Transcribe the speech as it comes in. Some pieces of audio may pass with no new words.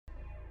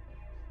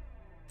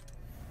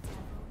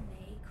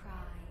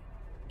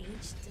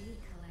HD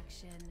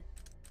collection.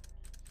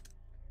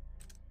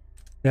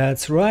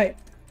 That's right.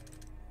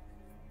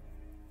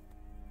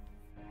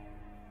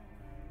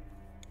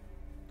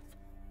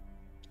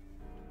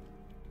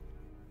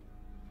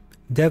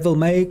 Devil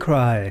May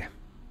Cry.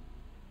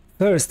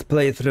 First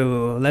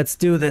playthrough. Let's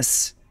do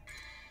this.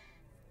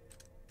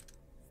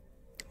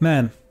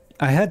 Man,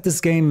 I had this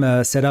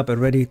game set up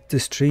and ready to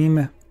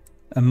stream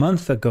a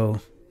month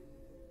ago.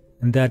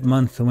 And that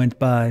month went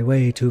by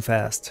way too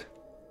fast.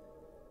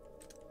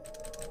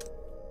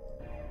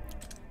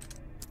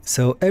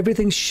 So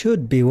everything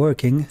should be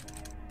working.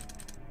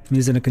 I'm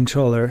using a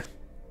controller.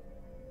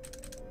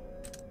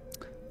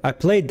 I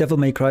played Devil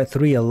May Cry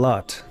 3 a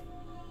lot.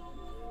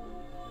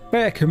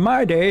 Back in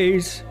my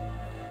days.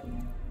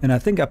 And I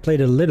think I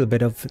played a little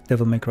bit of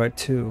Devil May Cry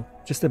 2.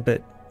 Just a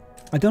bit.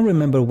 I don't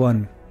remember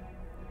 1.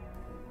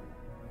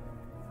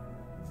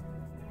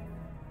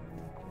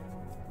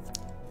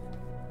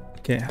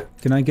 Okay,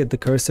 can I get the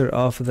cursor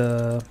off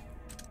the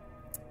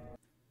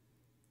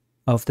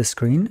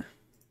screen?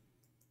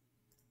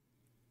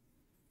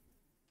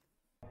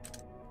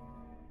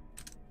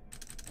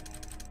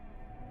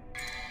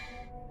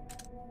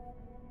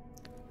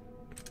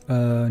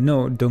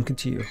 No, don't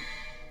continue.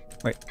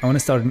 Wait, I want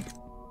to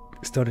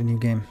start a new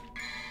game.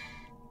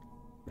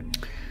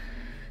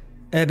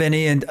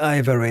 Ebony and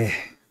Ivory.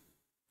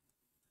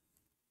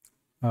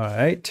 All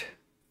right.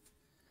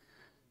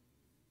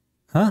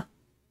 Huh?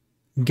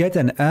 Get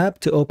an app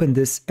to open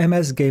this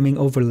MS Gaming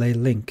overlay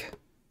link.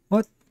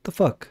 What the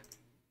fuck?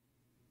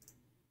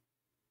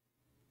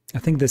 I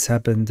think this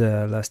happened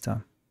last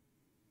time.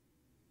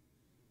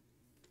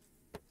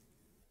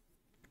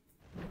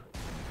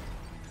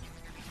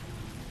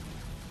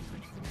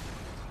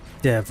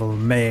 Devil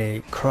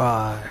May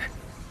Cry.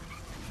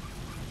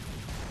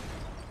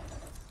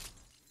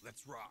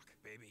 Let's rock,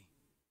 baby.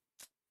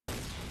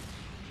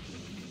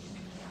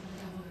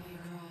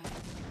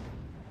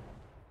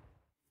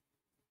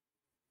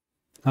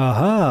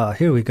 Aha,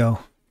 here we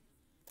go.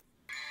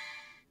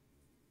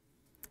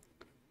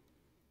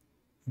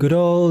 Good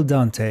old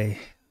Dante.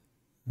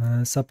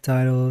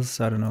 Subtitles,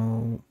 I don't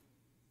know.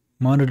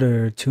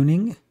 Monitor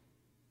tuning.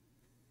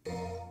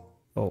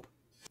 Oh,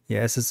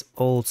 yeah, this is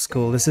old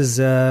school. This is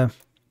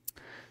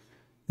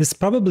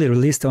probably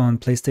released on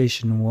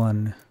PlayStation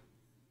 1.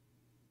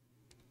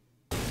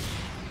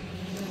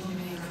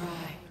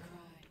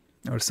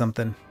 Or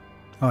something.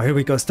 Oh, here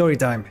we go, story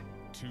time.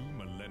 2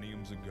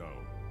 millenniums ago,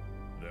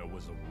 there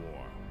was a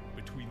war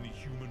between the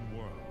human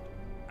world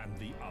and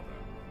the other,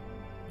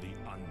 the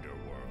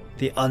underworld.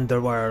 The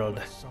underworld.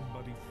 But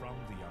somebody from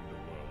the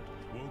underworld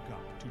woke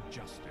up to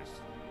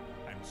justice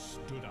and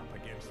stood up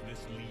against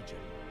this legion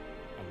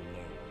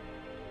alone.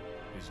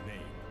 His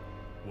name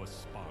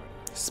was Sparda.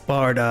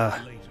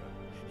 Sparda. Later,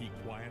 he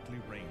quietly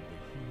reigned the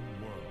human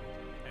world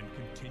and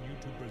continued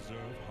to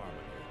preserve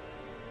harmony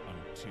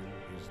until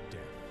his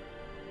death.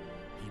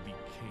 He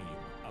became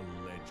a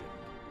legend.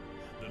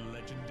 The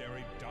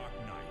legendary Dark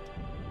Knight,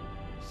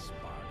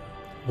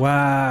 Sparda.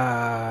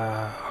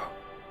 Wow.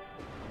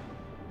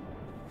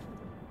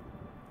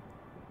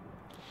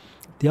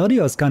 The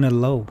audio is kind of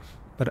low,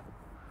 but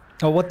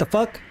oh, what the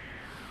fuck?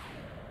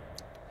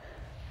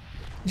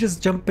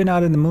 Just jumping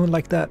out in the moon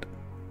like that.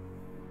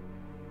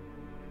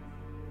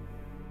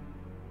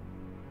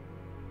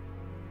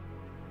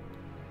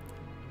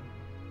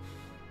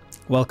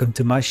 Welcome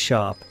to my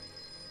shop.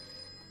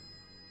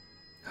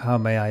 How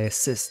may I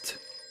assist?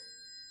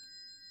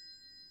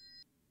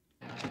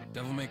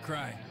 Devil May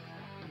Cry.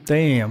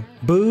 Damn,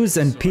 booze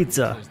and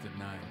pizza. Closed at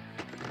 9.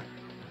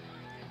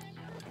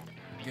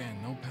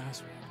 Again, no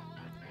password.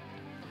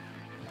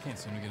 I can't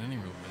seem to get any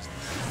real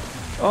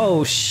business.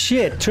 Oh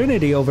shit,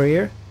 Trinity over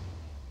here.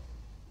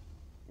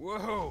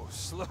 Whoa,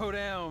 slow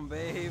down,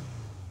 babe.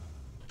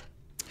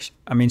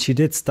 I mean, she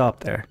did stop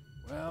there.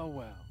 Well,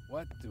 well,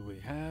 what do we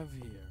have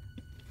here?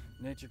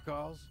 Nature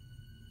calls?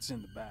 It's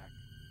in the back.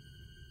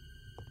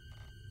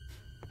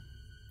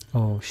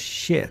 Oh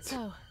shit.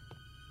 So,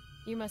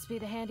 you must be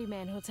the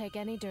handyman who'll take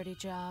any dirty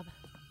job.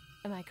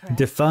 Am I correct?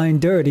 Define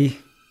dirty.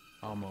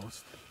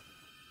 Almost.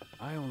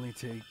 I only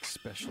take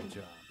special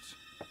jobs,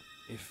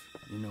 if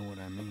you know what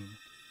I mean.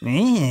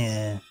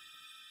 Yeah.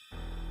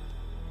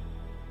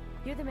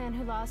 You're the man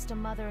who lost a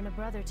mother and a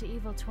brother to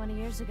evil 20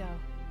 years ago.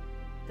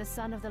 The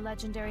son of the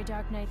legendary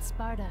Dark Knight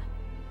Sparda,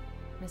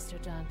 Mr.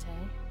 Dante.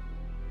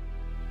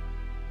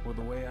 Well,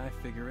 the way I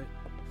figure it,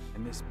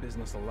 in this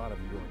business a lot of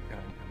your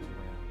kind comes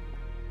around.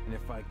 And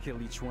if I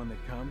kill each one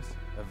that comes,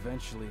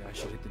 eventually I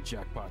should hit the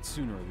jackpot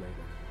sooner or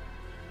later.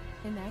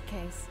 In that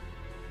case,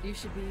 you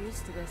should be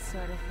used to this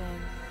sort of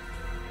thing.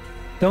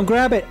 Don't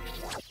grab it.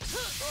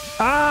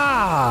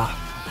 Ah!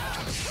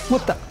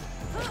 What the?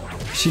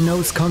 She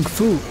knows Kung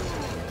Fu.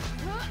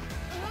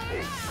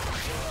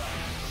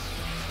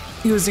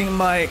 Using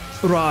my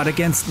rod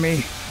against me. Are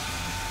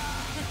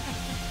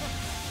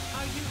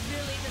you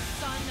really the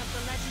son of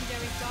the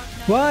legendary Dark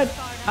Knight What?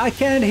 Sparda? I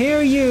can't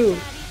hear you. Daddy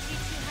teach you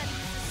how to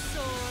use a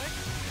sword?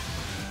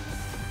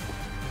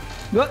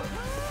 What?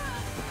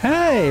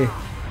 Hey!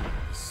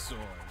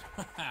 Sword.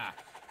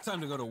 Time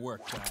to go to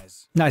work,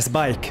 guys. Nice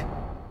bike.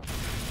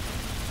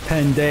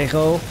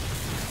 Pendejo.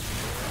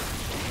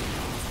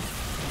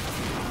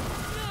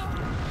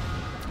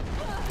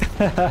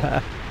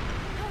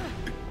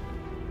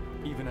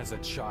 Even as a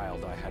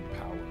child, I had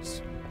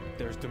powers.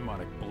 There's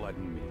demonic blood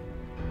in me.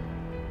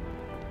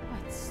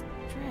 What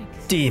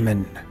strength?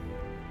 Demon.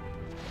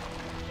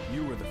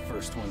 You were the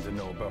first one to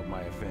know about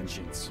my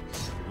vengeance.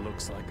 It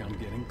looks like I'm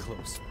getting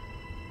closer.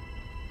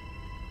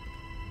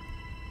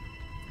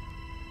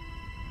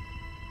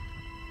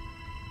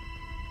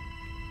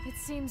 It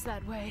seems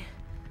that way,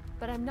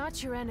 but I'm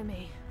not your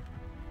enemy.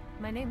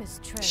 My name is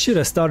Trish. Should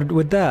have started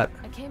with that.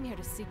 I came here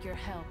to seek your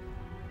help.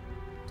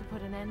 To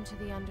put an end to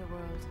the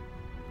underworld.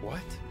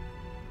 What?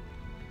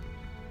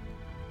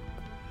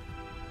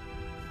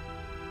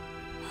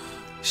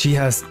 She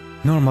has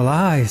normal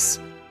eyes.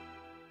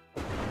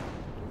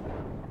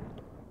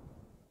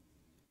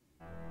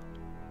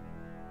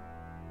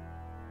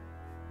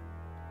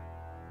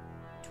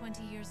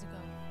 Years ago,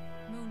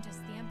 Mundus,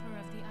 the Emperor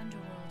of the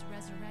Underworld,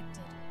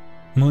 resurrected.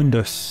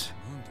 Mundus.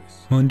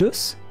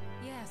 Mundus?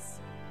 Yes.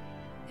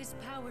 His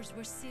powers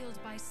were sealed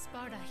by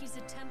Sparta. He's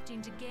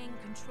attempting to gain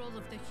control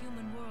of the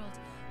human world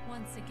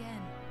once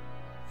again.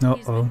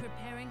 He's been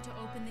preparing to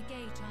open the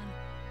gate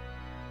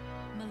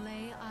on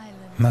Malay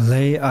Island.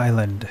 Malay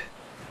Island.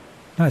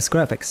 Nice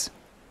graphics.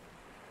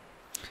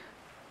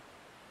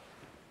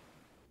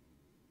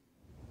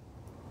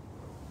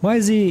 Why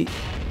is he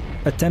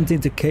attempting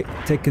to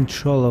take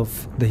control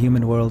of the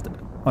human world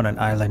on an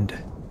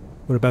island?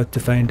 We're about to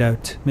find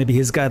out. Maybe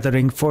he's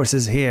gathering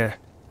forces here.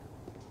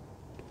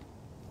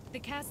 The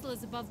castle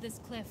is above this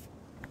cliff.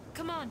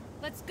 Come on,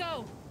 let's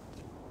go.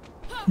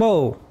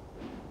 Whoa.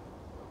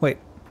 Wait,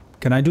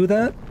 can I do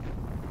that?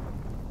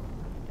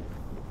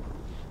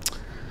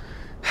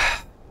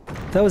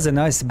 That was a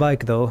nice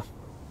bike though.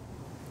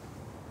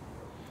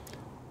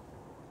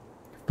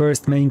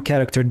 First main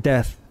character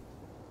death.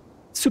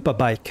 Super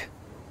bike.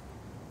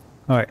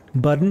 Alright,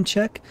 button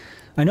check.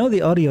 I know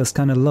the audio is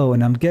kind of low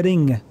and I'm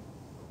getting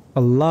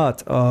a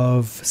lot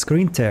of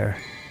screen tear,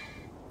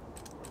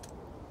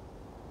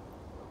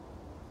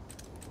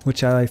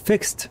 which I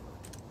fixed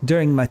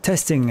during my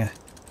testing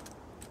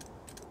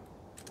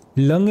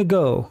long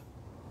ago.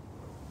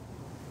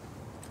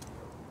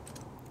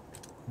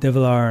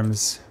 Devil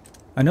Arms.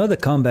 I know the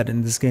combat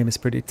in this game is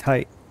pretty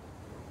tight.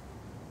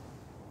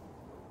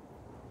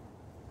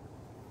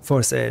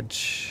 Force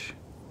Edge.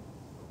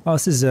 Oh,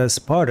 this is a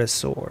Sparta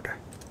sword.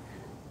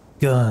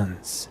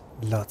 Guns.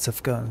 Lots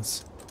of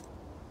guns.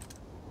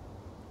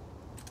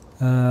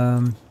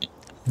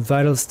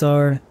 Vital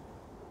Star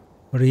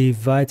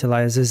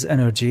revitalizes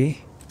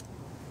energy.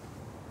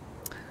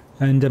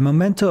 And a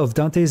memento of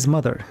Dante's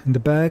mother. In the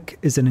back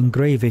is an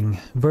engraving.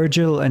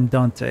 Virgil and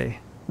Dante.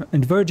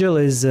 And Virgil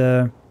is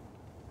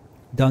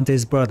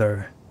Dante's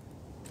brother.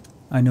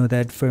 I know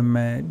that from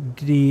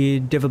the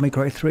Devil May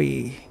Cry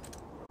 3.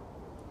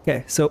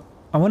 Okay, so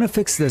I want to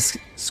fix this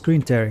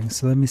screen tearing,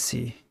 so let me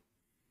see.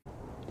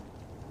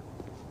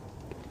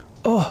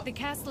 Oh! The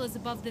castle is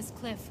above this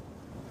cliff.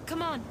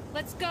 Come on,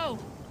 let's go!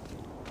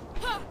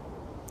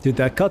 Dude,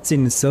 that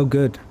cutscene is so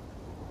good.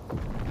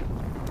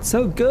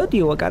 So good,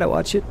 you gotta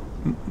watch it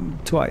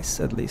twice,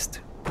 at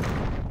least.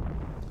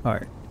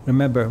 Alright,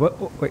 remember,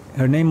 wait,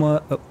 her name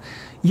was... Oh.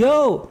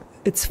 Yo!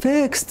 It's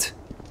fixed!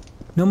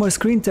 No more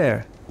screen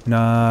tear.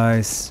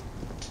 Nice.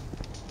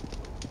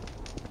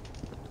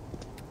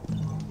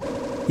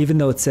 Even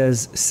though it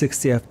says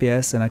 60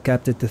 FPS and I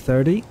capped it to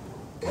 30,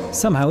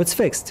 somehow it's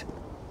fixed.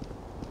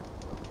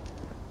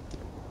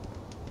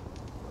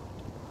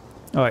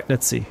 Alright,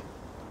 let's see.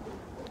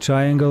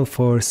 Triangle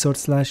for sword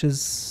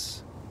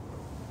slashes.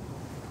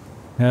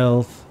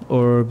 Health,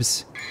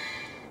 orbs.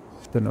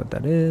 Don't know what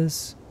that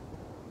is.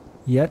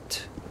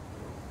 Yet.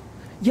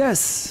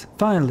 Yes!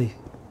 Finally!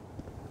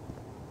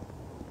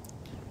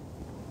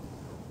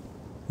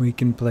 We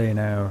can play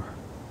now.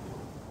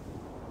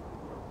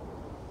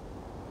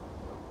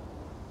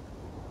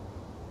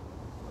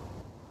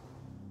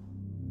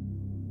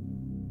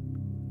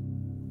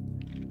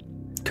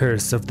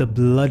 Curse of the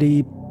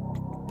bloody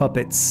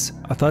puppets.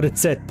 I thought it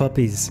said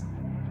puppies.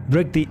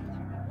 Break the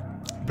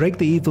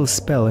evil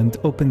spell and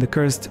open the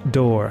cursed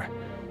door.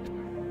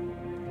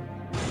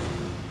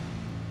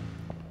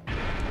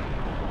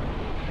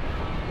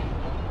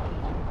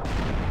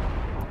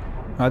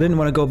 I didn't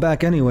want to go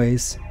back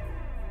anyways.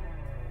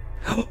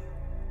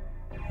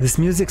 This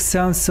music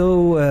sounds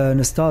so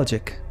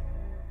nostalgic.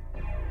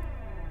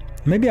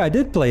 Maybe I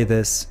did play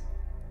this.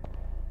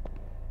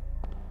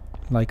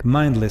 Like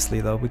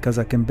mindlessly though, because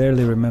I can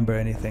barely remember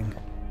anything.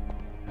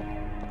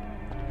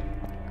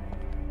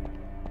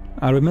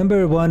 I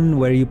remember one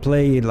where you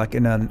play like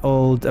in an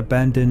old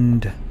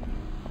abandoned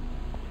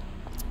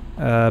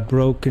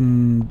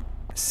broken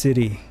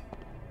city.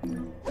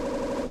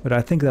 But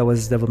I think that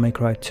was Devil May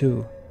Cry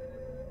 2.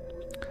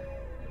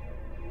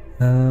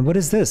 What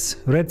is this?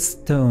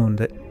 Redstone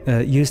that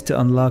used to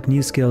unlock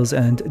new skills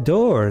and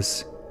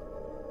doors.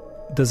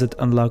 Does it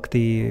unlock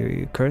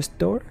the cursed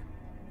door?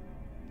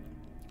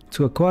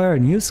 To acquire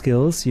new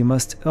skills, you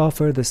must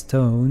offer the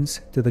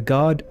stones to the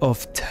god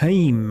of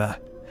time.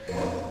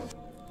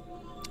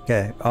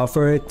 Okay,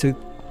 offer it to...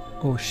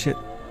 Oh shit.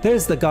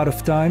 There's the god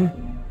of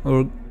time.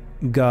 Or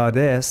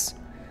goddess.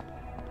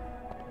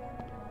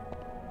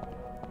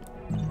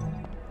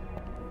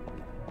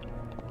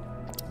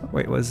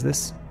 Wait, what is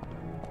this?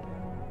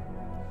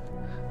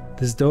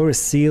 This door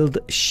is sealed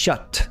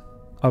shut.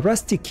 A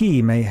rusty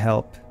key may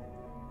help.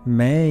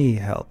 May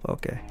help,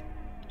 okay.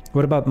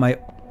 What about my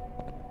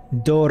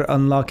door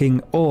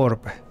unlocking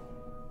orb?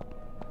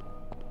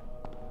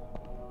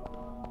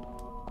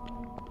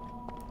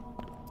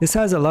 This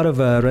has a lot of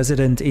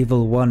Resident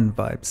Evil 1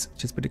 vibes,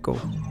 which is pretty cool.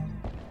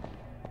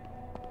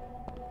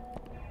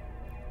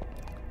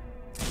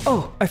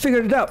 Oh, I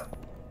figured it out!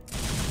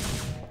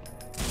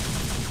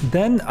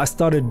 Then I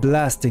started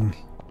blasting.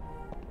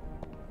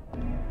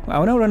 I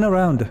want to run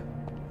around,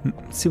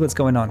 see what's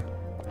going on.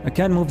 I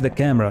can't move the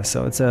camera,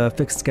 so it's a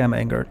fixed cam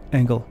angle.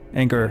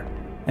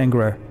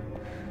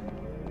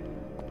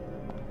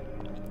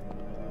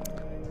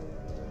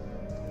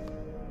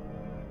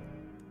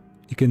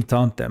 You can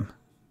taunt them.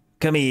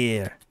 Come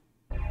here.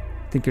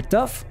 Think you're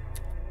tough?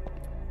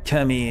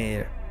 Come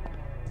here.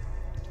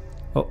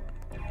 Oh.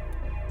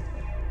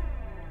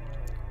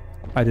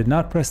 I did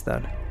not press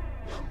that.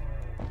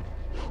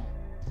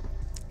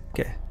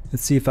 Okay,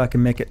 let's see if I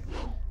can make it.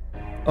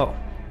 Oh,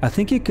 I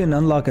think you can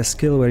unlock a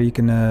skill where you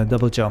can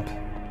double jump.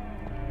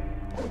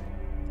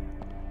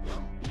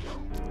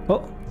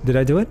 Oh, did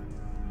I do it?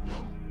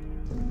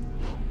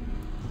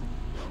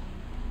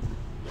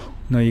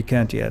 No, you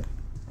can't yet.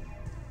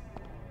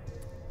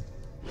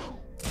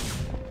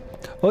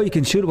 Oh, you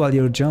can shoot while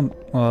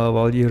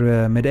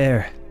you're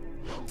mid-air.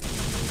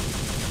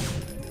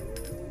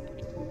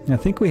 I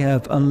think we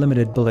have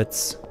unlimited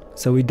bullets,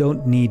 so we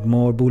don't need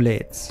more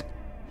bullets.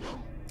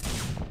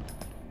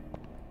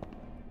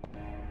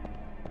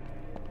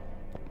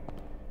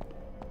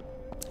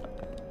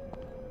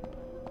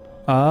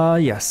 Ah,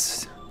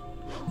 yes.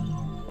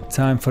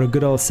 Time for a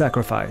good old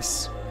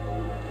sacrifice.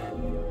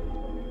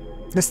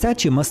 The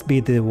statue must be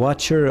the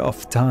Watcher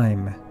of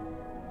Time.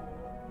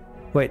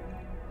 Wait,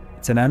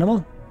 it's an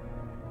animal?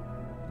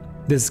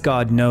 This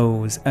god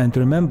knows and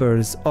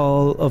remembers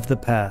all of the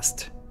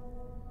past.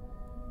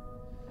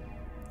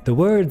 The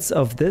words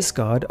of this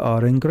god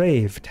are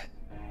engraved.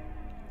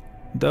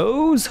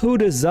 Those who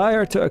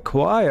desire to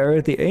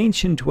acquire the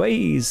ancient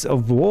ways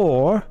of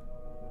war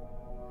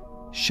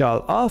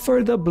shall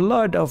offer the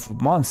blood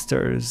of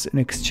monsters in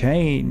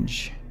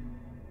exchange.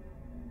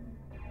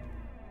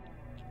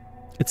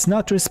 It's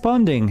not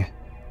responding.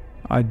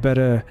 I'd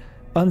better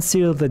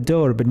unseal the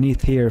door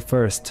beneath here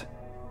first.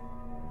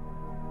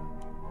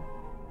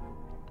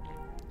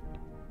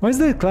 Why is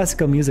the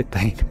classical music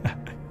playing?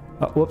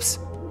 Oh, whoops.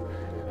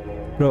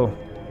 Bro,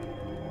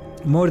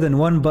 more than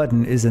one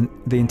button isn't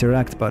the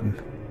interact button.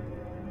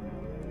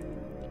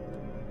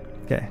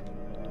 Okay.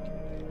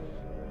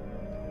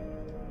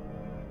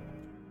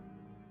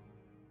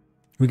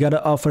 We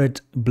gotta offer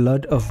it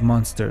blood of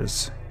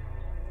monsters.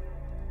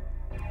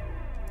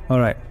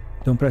 Alright,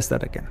 don't press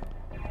that again.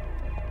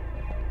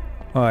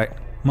 Alright,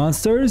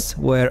 monsters,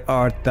 where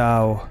art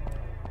thou?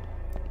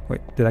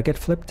 Wait, did I get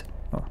flipped?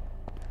 Oh.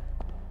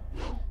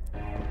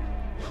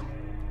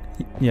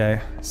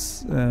 Yeah,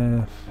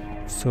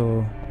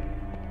 so...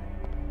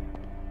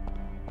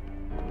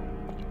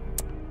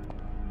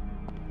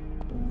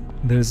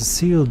 There's a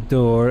sealed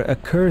door, a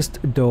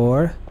cursed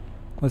door.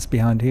 What's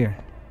behind here?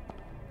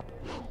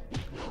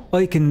 Oh,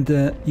 you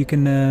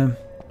can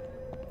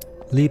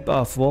leap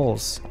off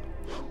walls.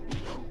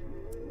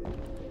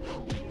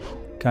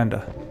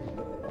 Kinda.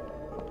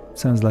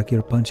 Sounds like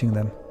you're punching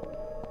them.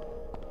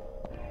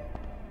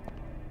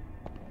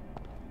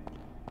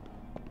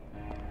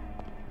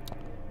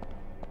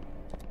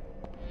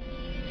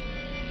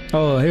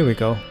 Oh, here we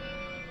go.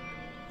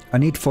 I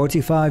need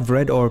 45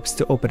 red orbs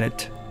to open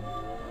it.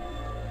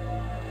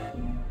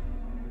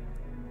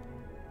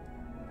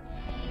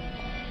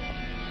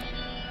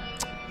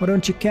 Why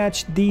don't you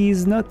catch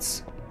these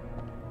nuts?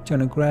 Trying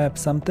to grab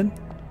something.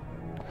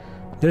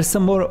 There's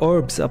some more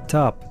orbs up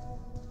top.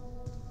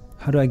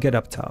 How do I get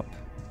up top?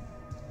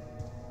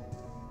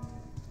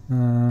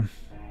 I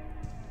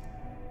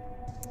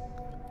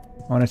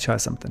want to try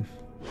something.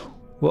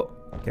 Whoa,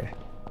 okay.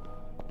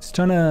 Just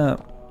trying to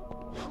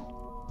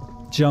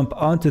jump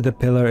onto the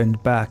pillar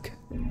and back,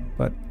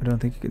 but I don't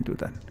think you can do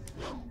that.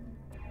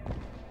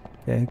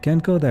 Okay, you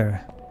can't go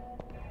there.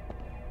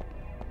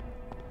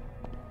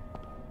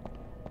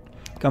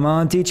 Come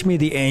on, teach me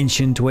the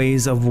ancient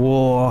ways of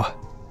war.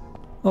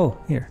 Oh,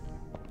 here.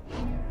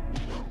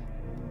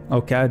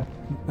 Okay,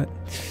 I'm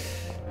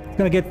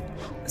gonna get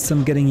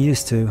some getting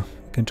used to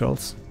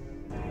controls.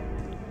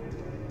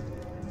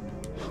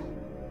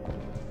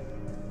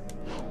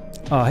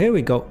 Ah, here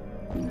we go.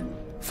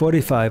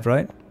 45,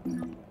 right?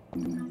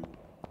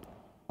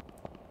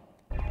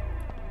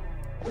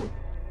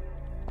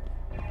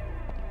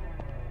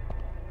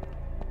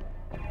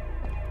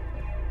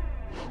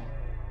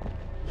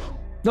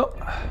 No,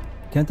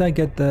 can't I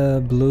get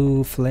the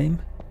blue flame?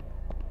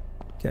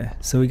 Okay,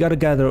 so we gotta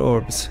gather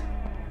orbs.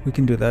 We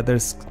can do that.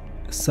 There's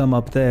some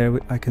up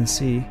there I can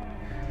see.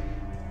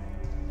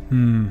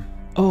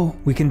 Oh,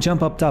 we can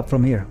jump up top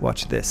from here.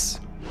 Watch this.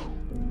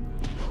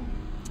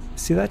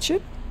 See that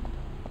shit?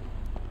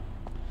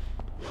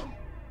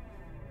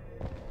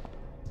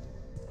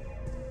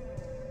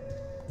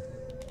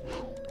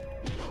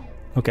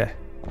 Okay.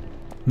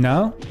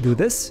 Now, do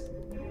this.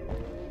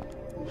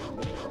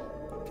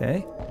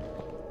 Okay.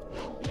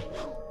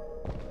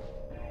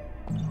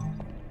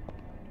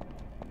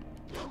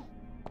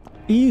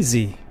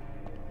 Easy.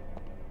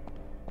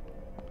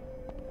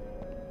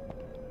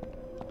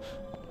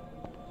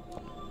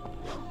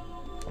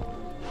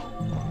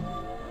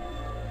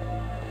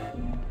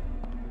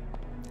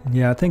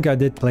 Yeah, I think I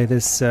did play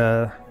this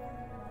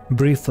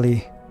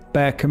briefly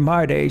back in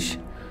my days.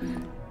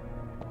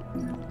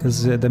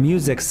 Because the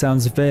music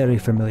sounds very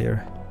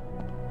familiar.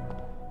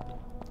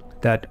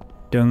 That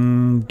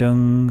dung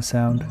dung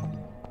sound.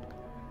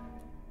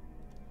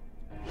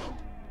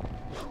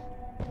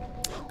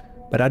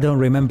 But I don't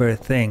remember a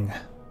thing.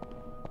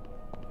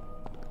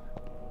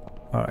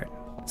 Alright,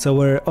 so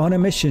we're on a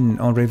mission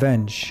on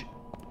revenge.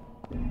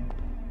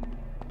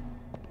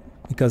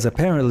 Because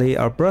apparently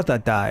our brother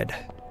died.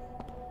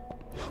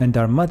 And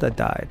our mother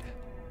died.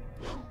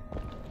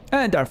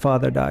 And our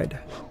father died.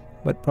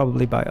 But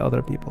probably by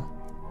other people.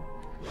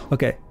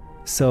 Okay,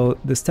 so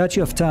the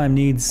Statue of Time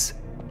needs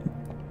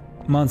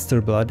monster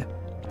blood.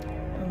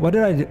 What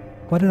did I do?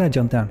 Why did I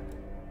jump down?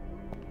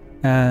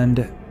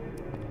 And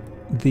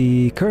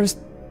the cursed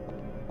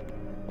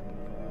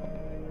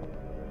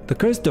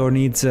door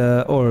needs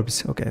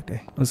orbs. Okay.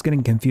 I was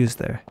getting confused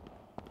there.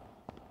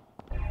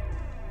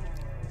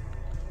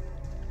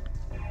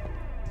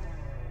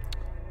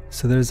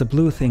 So there's a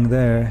blue thing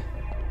there.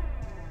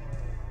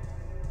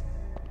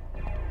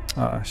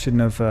 Oh, I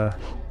shouldn't have...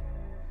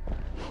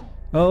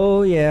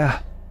 Oh,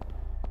 yeah.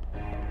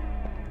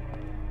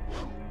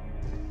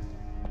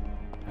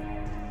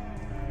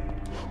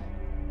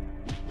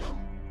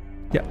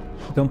 Yeah,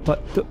 don't put...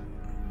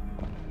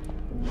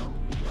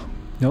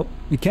 Nope,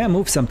 you can't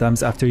move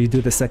sometimes after you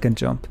do the second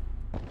jump.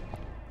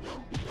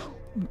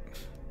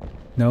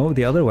 No,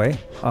 the other way.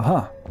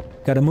 Aha.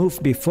 Gotta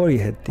move before you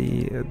hit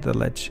the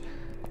ledge.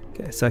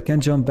 Okay, so I can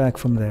jump back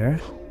from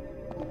there.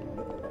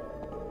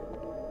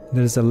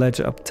 There's a ledge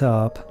up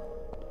top.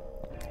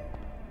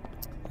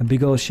 A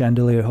big old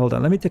chandelier. Hold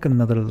on, let me take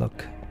another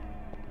look.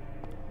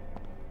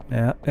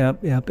 Yep.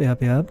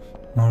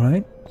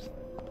 Alright.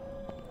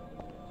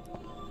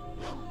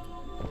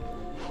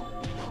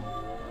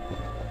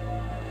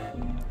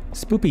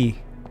 Spoopy.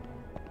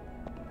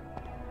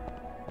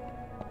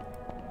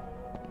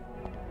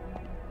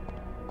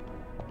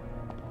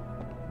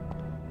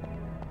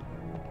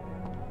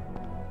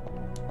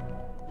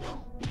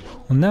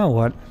 Well, now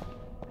what?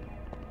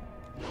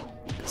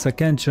 So I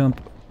can't jump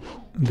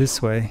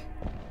this way.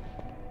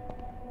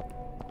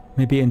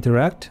 Maybe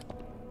interact?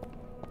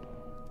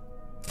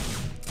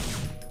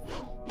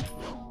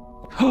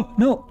 Oh,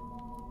 no!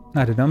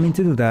 I did not mean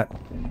to do that.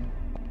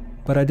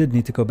 But I did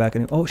need to go back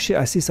and... Oh shit,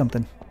 I see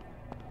something.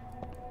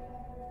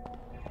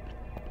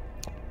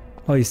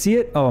 Oh, you see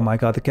it? Oh my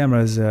god, the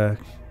camera is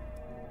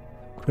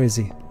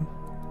crazy.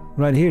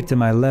 Right here to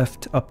my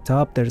left, up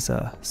top, there's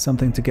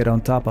something to get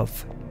on top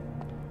of.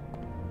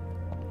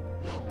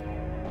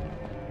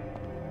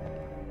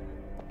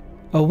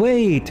 Oh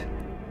wait!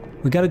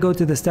 We gotta go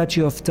to the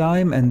Statue of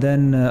Time and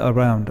then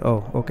around.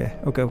 Oh,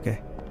 okay.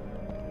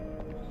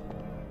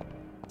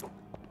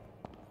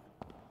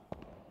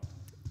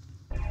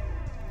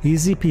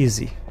 Easy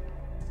peasy.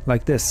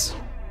 Like this.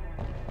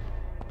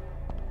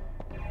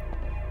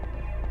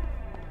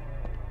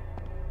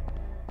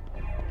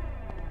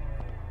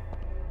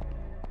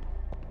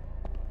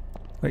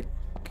 Wait,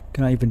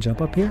 can I even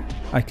jump up here?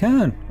 I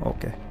can!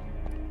 Okay.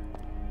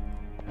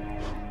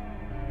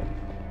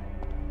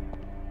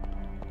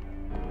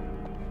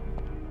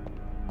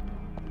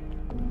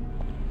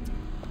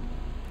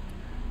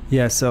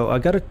 Yeah, so I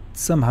gotta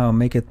somehow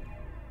make it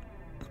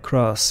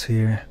cross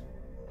here.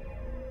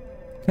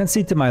 Can't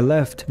see to my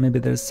left. Maybe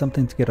there's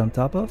something to get on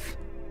top of.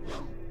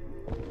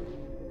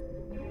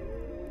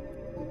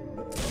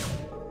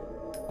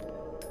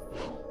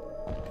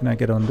 Can I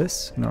get on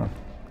this? No.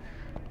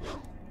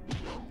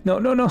 No.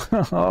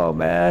 Oh,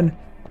 man.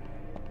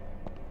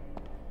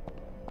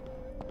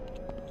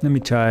 Let me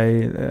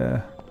try.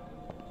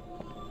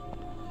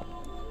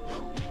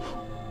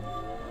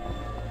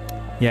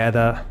 Yeah,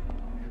 the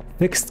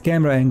fixed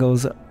camera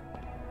angles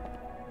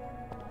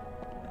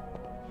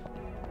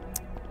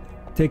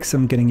take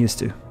some getting used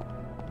to.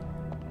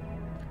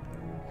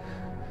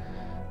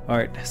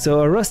 Alright, so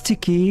a rusty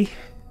key,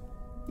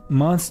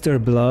 monster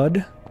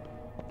blood,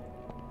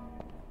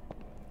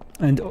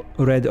 and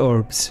red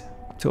orbs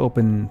to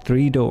open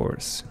 3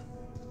 doors.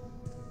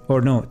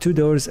 Or no, 2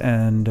 doors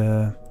and...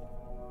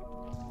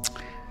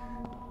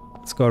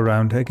 let's go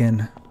around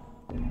again.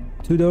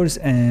 2 doors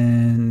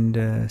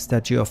and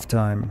Statue of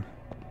Time.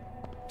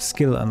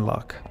 Skill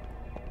unlock.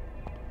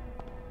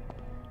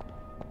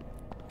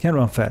 Can't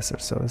run faster,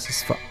 so this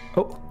is fun.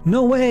 Oh,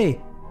 no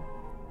way!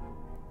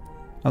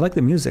 I like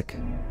the music.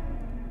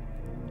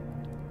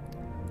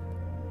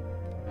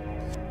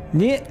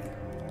 Yeah.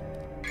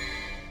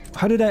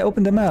 How did I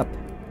open the map?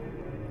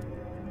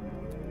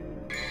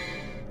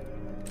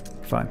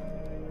 Fine.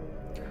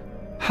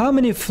 How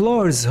many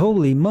floors?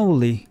 Holy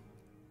moly.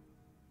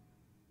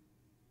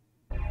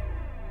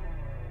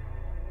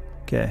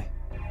 Okay.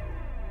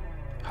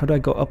 How do I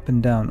go up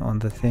and down on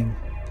the thing?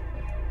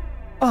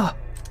 Ah!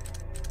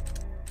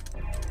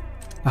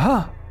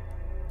 Aha!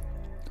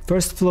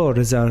 First floor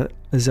is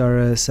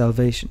our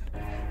salvation.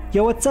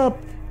 Yo, what's up?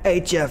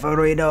 HF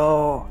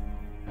Reno.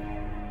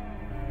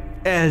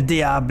 El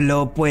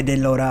Diablo puede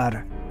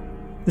lograr.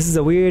 This is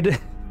a weird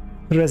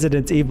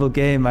Resident Evil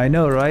game, I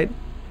know, right?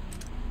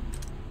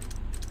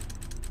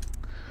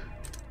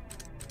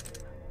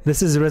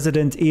 This is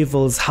Resident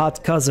Evil's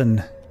hot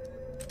cousin,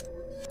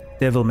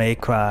 Devil May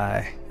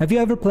Cry. Have you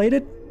ever played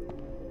it?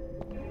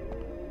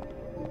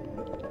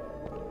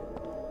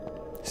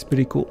 It's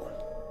pretty cool.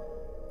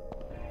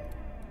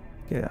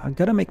 Okay, I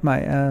gotta make my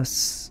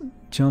ass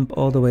jump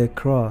all the way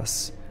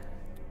across.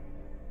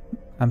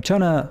 I'm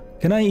trying to...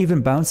 Can I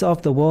even bounce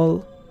off the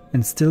wall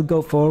and still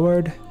go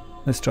forward?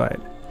 Let's try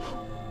it.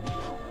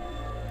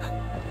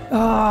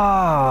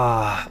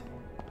 Ah!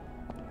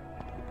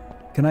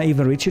 Can I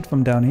even reach it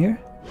from down here?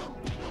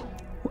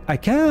 I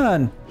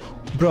can!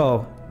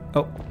 Bro.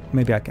 Oh,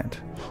 maybe I can't.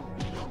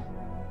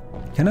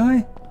 Can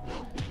I?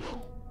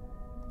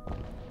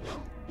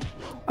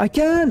 I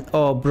can!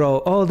 Oh, bro,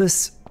 all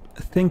this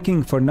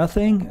thinking for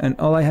nothing, and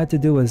all I had to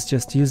do was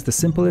just use the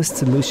simplest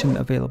solution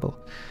available.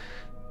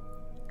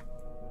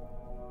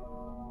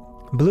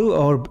 Blue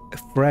orb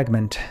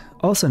fragment,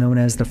 also known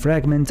as the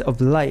fragment of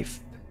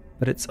life,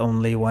 but it's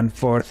only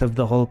 1/4 of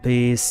the whole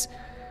piece.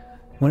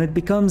 When it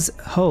becomes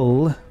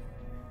whole,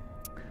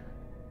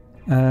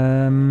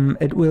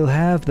 it will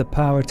have the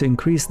power to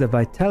increase the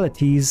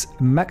vitality's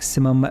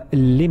maximum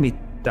limit.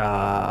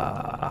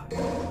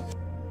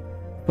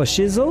 For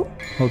shizzle?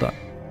 Hold on.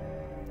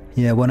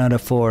 Yeah, 1 out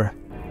of 4.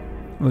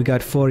 We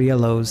got 4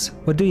 yellows.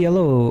 What do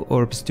yellow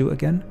orbs do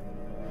again?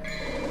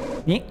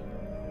 Yeah.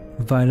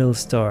 Vital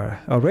star.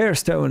 A rare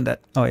stone that...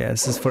 Oh yeah,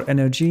 this is for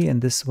energy,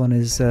 and this one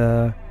is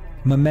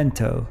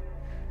memento.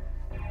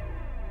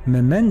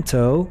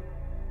 Memento?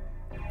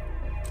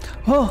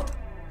 Oh!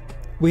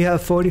 We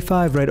have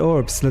 45 red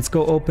orbs. Let's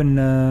go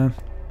open...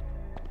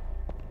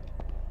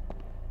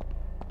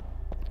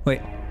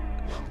 Wait.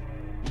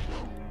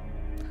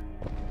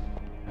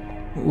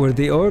 Were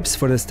the orbs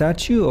for the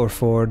statue or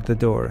for the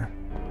door?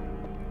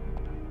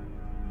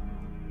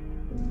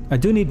 I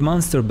do need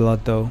monster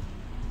blood though,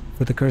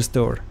 for the cursed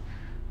door.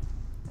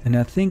 And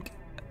I think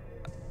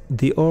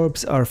the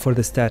orbs are for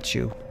the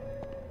statue.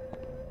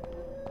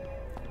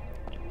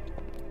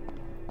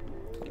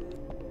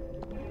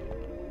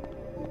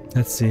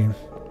 Let's see.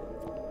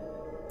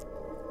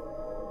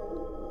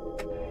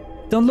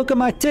 Don't look at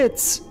my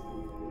tits!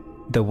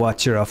 The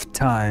Watcher of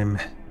Time.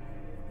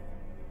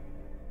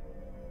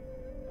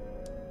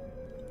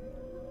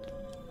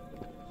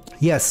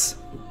 Yes,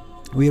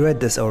 we read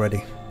this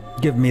already.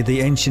 Give me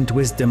the ancient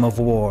wisdom of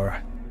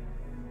war.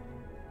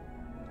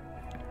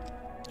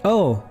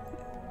 Oh.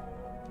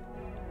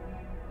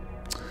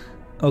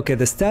 Okay,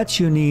 the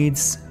statue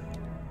needs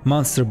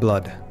monster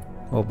blood.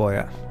 Oh boy,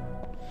 yeah.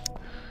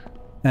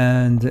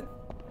 And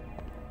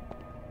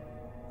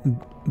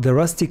the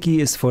rusty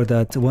key is for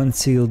that one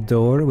sealed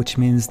door, which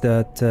means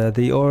that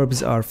the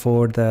orbs are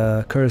for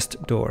the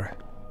cursed door.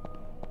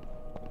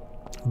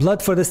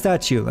 Blood for the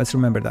statue, let's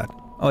remember that.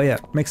 Oh yeah,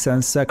 makes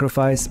sense.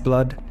 Sacrifice,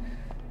 blood.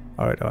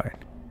 Alright, alright.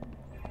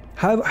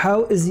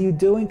 How is you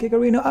doing,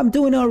 Kikarino? I'm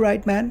doing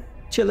alright, man.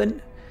 Chillin'.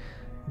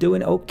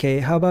 Doing okay.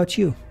 How about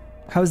you?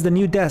 How's the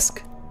new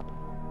desk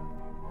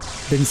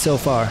been so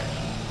far?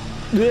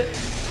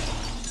 Blech.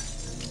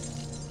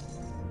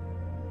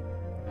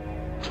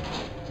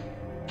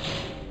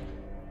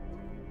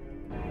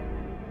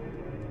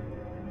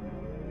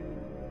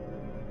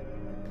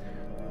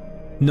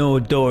 No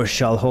door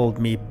shall hold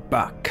me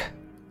back.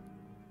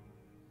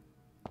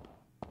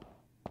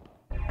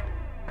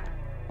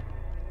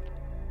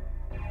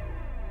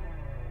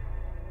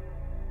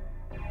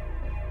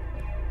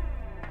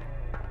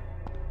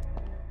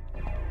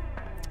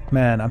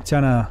 Man, I'm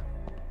trying to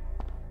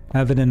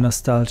having a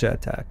nostalgia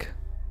attack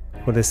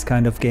for this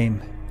kind of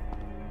game.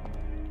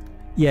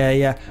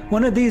 Yeah.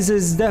 One of these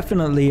is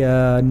definitely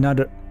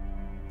not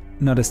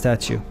a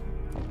statue.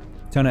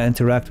 Trying to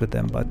interact with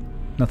them, but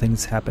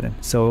nothing's happening.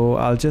 So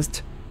I'll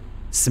just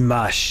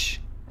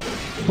smash.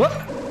 What?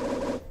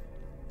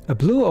 A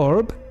blue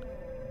orb?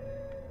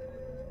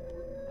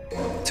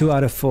 2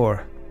 out of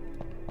 4.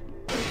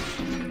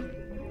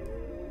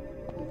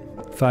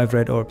 5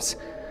 red orbs.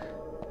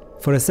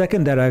 For a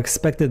second there I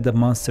expected the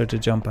monster to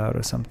jump out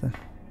or something.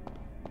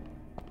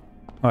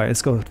 Alright,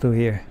 let's go through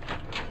here.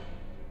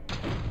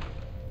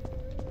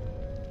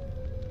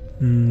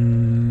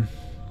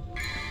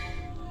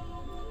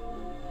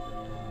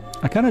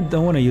 I kinda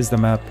don't want to use the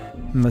map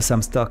unless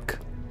I'm stuck.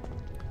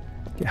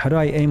 Okay, how do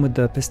I aim with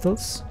the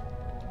pistols?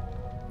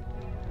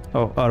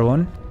 Oh,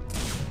 R1.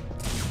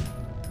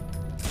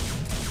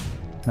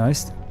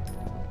 Nice.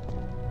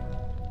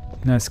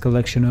 Nice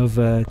collection of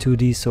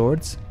 2D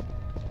swords.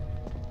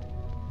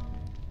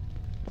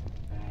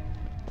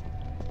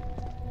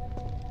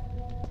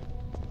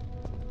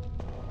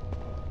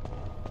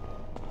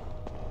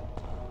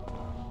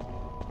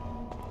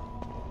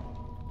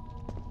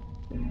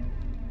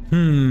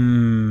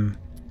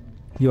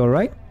 You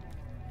alright?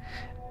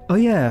 Oh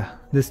yeah,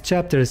 this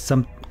chapter is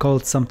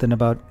called something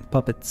about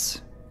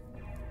puppets.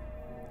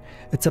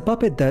 It's a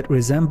puppet that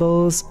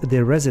resembles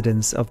the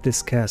residents of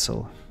this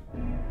castle.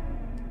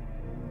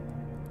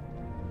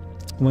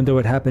 Wonder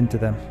what happened to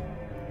them.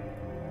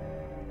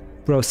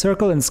 Bro,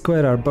 circle and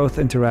square are both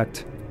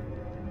interact.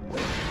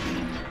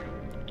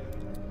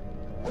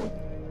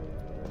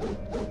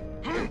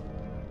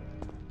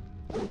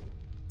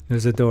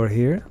 There's a door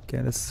here.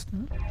 Okay, let's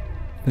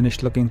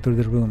finish looking through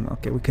the room.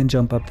 Okay, we can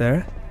jump up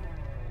there.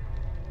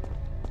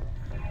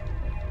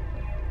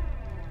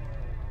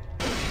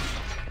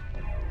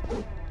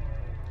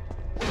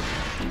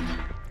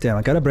 Damn,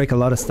 I gotta break a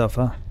lot of stuff,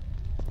 huh?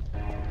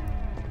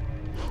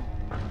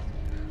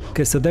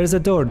 Okay, so there's a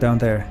door down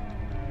there.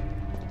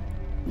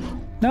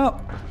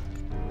 No!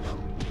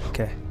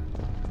 Okay.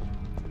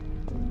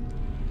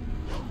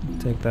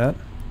 Take that.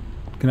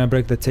 Can I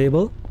break the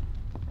table?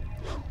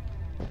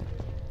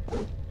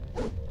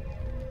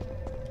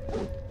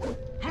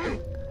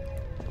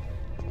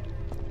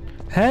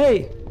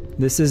 Hey!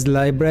 This is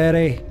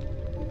library.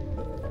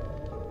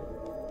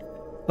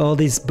 All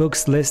these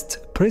books list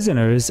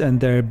prisoners and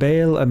their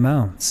bail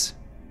amounts.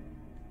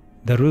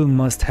 The room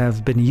must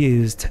have been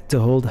used to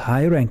hold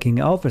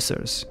high-ranking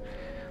officers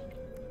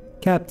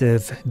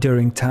captive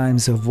during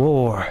times of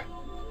war.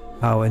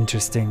 How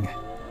interesting.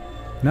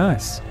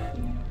 Nice.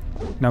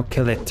 Now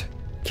kill it.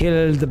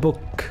 Kill the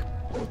book.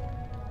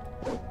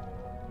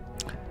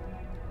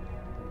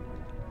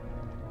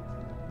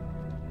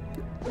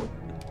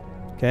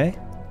 Okay.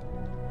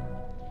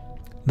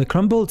 The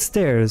crumbled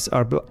stairs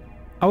are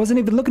I wasn't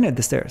even looking at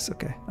the stairs.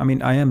 Okay. I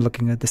mean, I am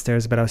looking at the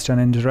stairs, but I was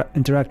trying to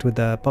interact with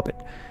the puppet.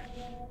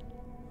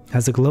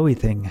 Has a glowy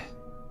thing.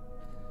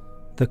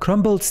 The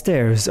crumbled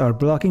stairs are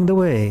blocking the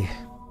way.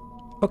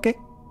 Okay.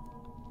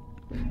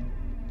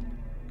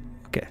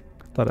 Okay.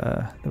 Thought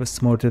there was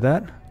more to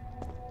that.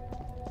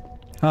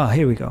 Ah,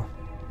 here we go.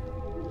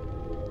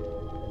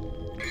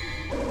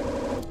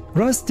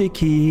 Rusty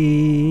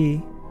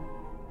key.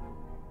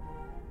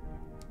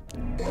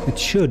 It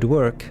should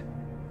work.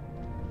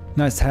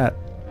 Nice hat.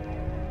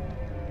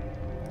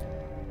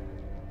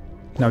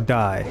 Now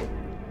die.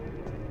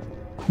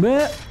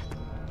 Bleh.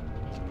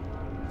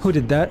 Who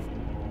did that?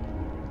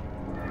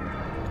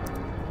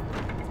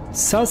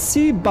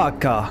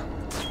 Sasibaka.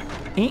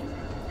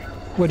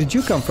 Where did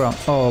you come from?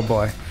 Oh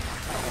boy.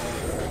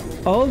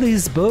 All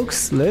these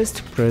books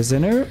list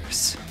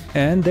prisoners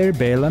and their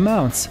bail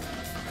amounts.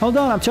 Hold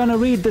on, I'm trying to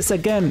read this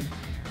again,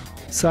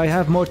 so I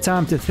have more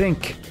time to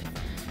think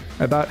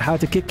about how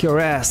to kick your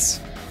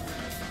ass.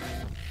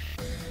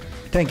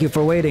 Thank you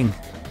for waiting.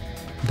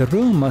 The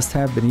room must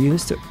have been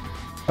used to...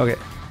 Okay.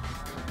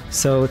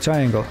 So,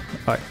 triangle.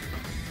 Alright.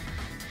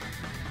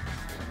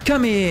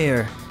 Come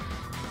here!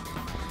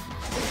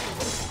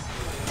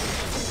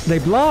 They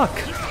block!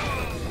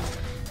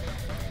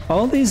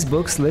 All these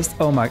books list...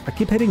 Oh my... I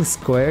keep hitting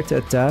square to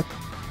attack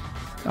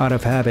out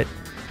of habit.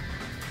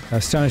 I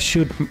was trying to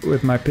shoot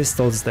with my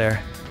pistols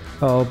there.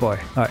 Oh boy.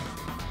 Alright.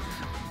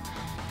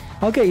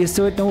 I'll get used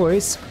to it, no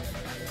worries.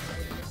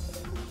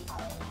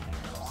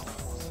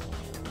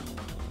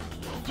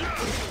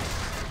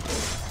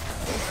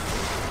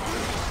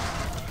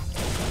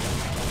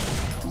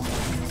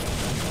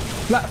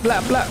 Blah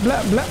blah blah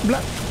blah blah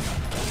blah.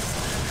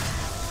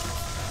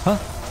 Huh?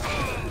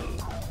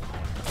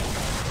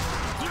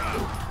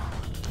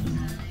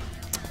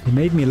 He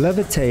made me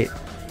levitate.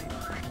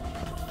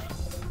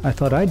 I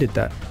thought I did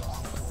that.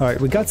 Alright,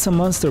 we got some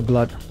monster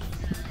blood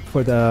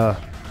for the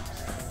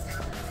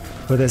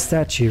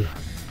statue.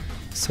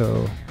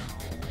 So,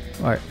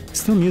 alright,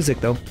 still music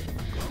though.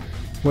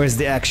 Where's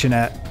the action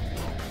at?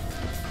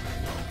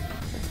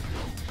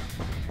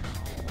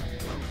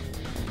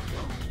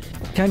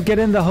 Can't get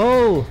in the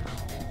hole!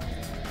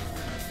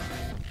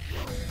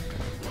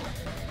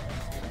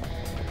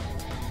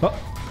 Oh!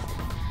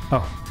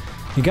 Oh.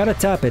 You gotta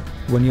tap it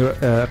when you're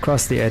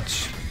across the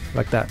edge,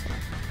 like that.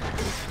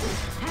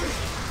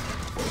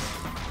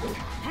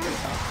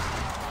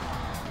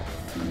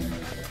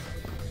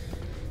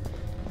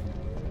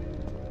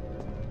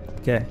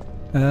 Okay.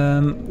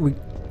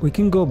 We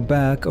can go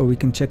back or we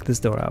can check this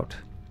door out.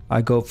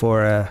 I go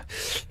for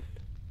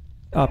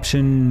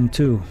option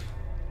 2.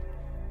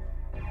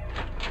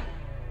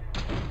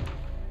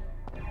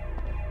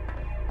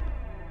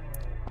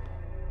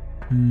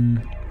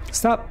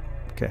 Stop!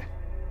 Okay.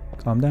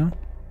 Calm down.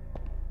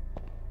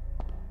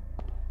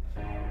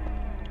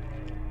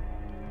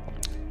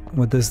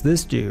 What does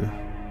this do?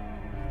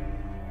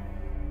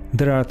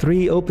 There are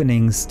 3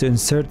 openings to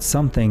insert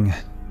something.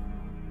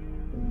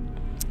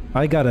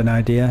 I got an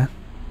idea.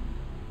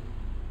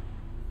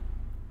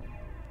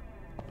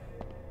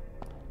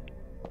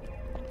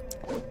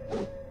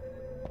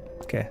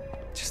 Okay,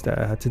 Just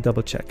had to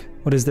double check.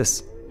 What is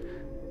this?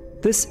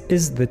 This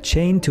is the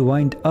chain to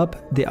wind up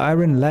the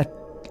iron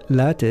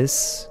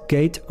lattice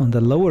gate on the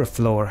lower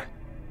floor.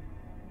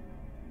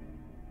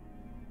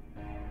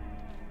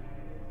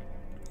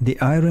 The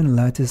iron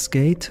lattice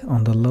gate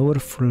on the lower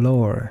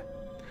floor.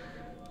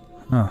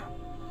 Huh.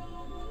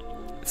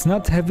 It's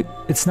not heavy.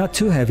 It's not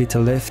too heavy to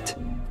lift,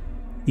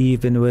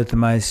 even with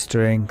my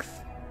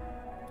strength.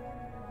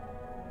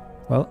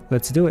 Well,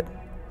 let's do it.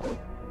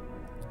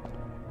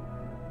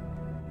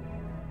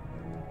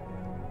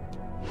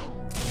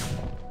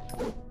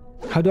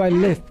 How do I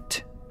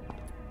lift?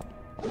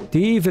 Do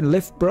you even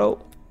lift, bro?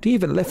 Do you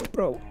even lift,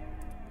 bro?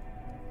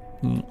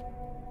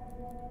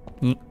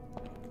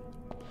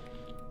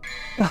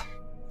 Ah,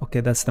 okay,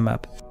 that's the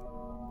map.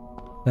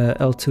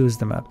 L2 is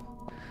the map.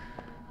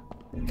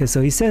 Okay,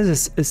 so he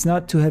says it's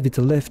not too heavy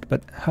to lift,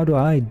 but how do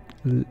I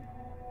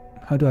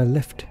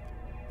lift,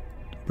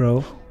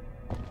 bro?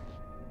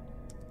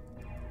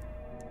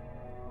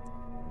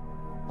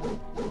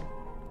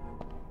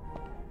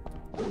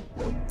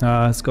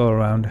 Let's go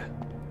around.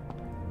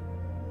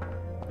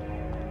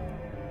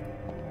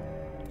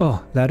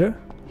 Oh, ladder?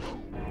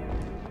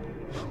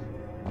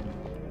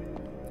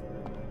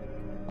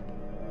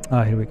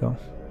 Here we go.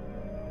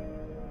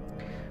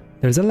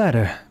 There's a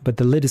ladder, but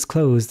the lid is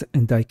closed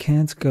and I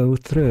can't go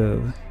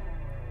through.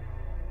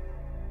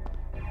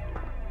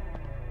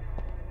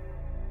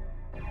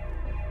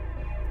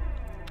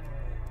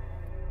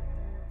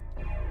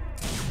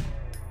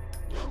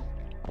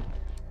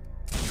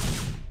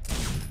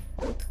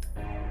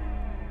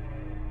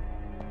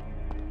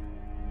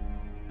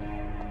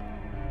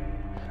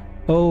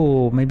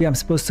 Oh, maybe I'm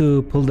supposed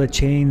to pull the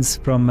chains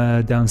from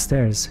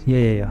downstairs.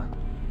 Yeah.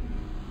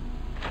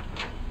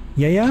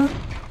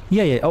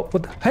 Oh,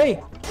 what?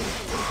 Hey!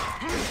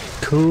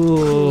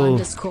 Cool.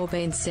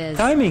 Corbane says,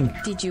 timing.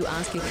 Did you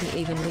ask if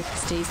he even licked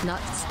Steve's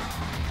nuts?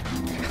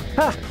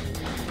 Ha!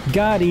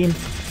 Got him.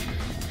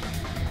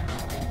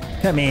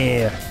 Come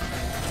here.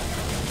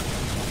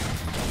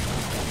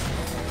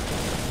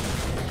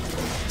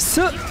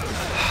 So,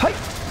 hi.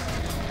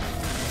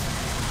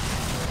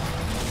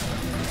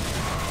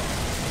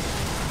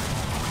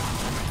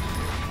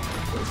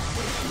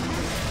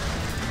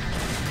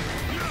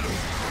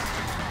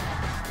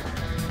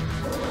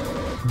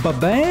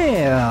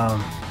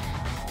 Ba-bam!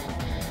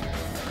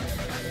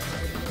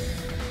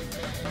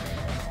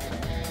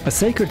 A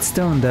sacred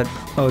stone that...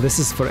 Oh, this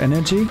is for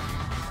energy?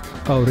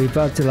 Oh,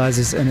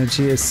 revitalizes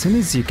energy as soon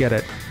as you get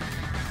it.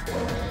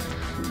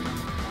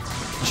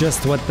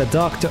 Just what the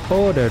doctor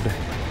ordered.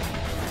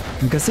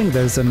 I'm guessing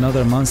there's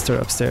another monster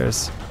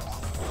upstairs.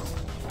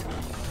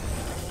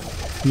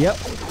 Yep.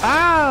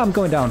 Ah, I'm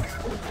going down.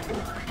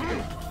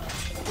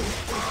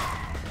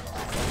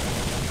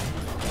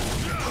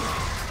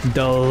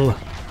 Dull.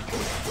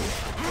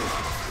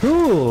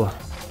 Ooh.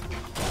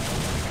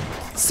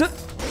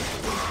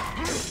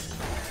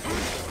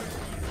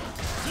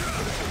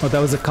 Oh, that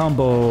was a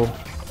combo.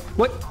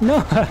 What?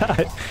 No,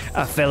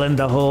 I fell in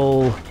the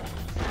hole.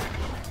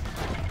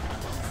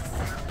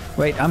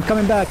 Wait, I'm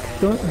coming back.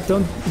 Don't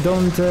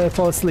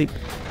fall asleep.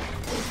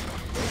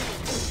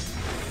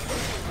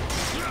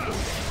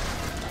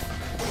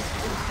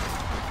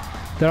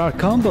 There are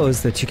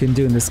combos that you can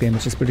do in this game,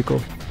 which is pretty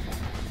cool.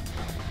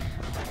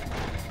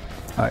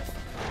 Alright.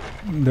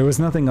 There was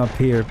nothing up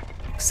here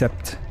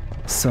except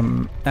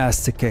some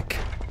ass to kick.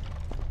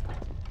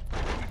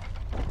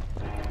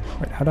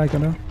 Wait, how do I go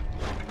now?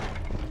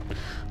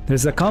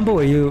 There's a combo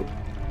where you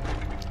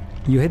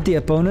hit the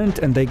opponent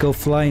and they go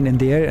flying in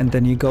the air, and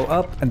then you go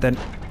up and then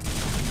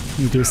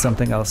you do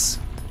something else.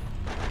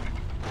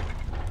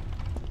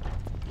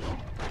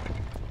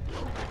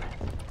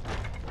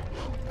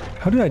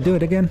 How did I do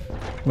it again?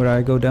 Where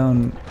I go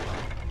down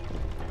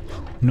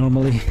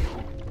normally?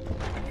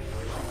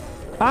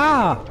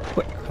 Ah!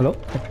 Wait, hello?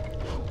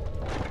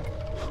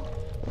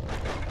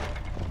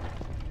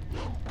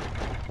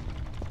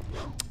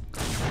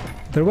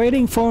 They're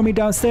waiting for me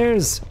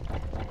downstairs!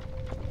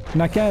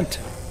 And I can't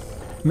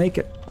make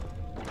it.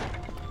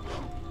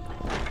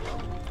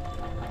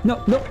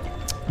 No, no!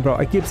 Bro,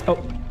 I keep... Oh!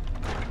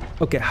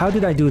 Okay, how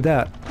did I do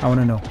that? I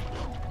wanna know.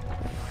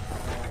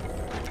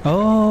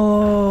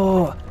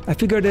 Oh! I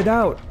figured it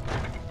out!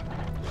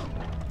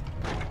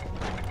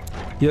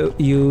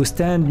 You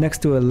stand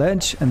next to a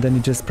ledge and then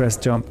you just press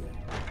jump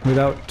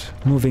without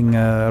moving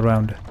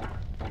around.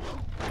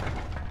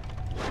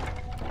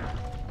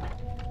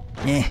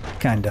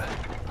 Kinda.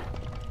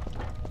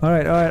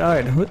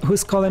 Alright.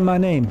 Who's calling my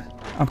name?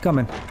 I'm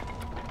coming.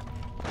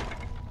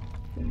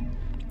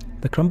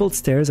 The crumbled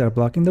stairs are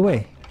blocking the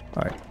way.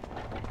 Alright.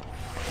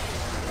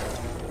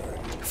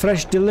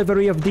 Fresh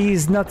delivery of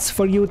these nuts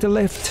for you to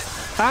lift.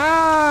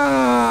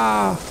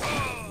 Ah!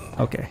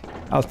 Okay.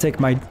 I'll take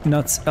my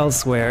nuts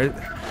elsewhere.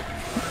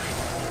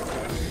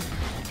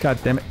 God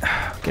damn it.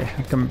 Okay,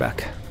 I'm coming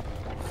back.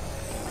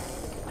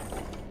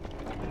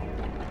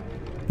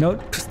 No,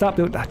 stop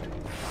doing that.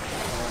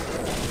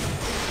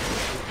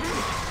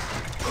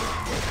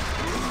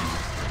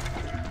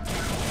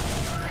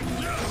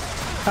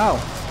 Ow.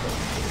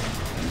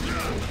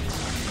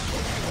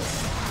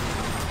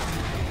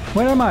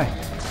 Where am I?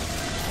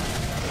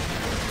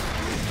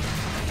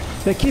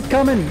 They keep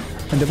coming,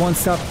 and they won't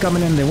stop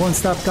coming, and they won't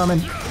stop coming.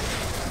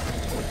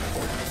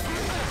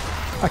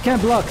 I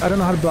can't block. I don't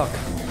know how to block.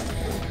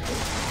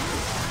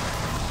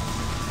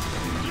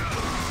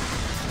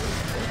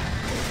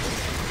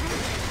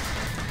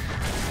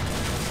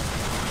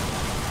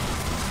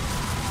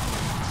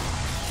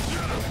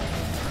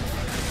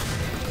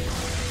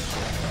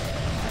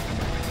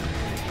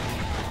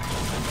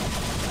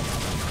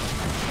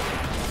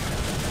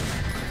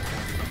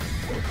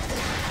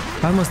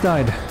 I almost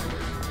died.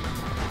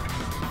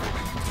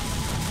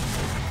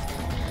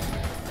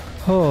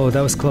 Oh,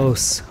 that was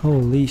close.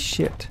 Holy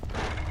shit.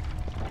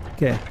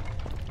 Okay.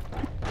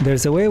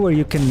 There's a way where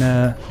you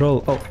can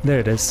roll. Oh, there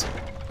it is.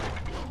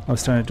 I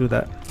was trying to do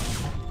that.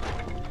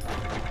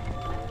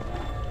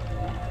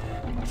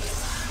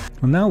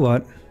 Well, now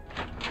what?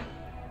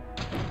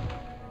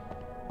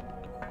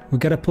 We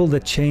gotta pull the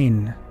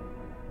chain.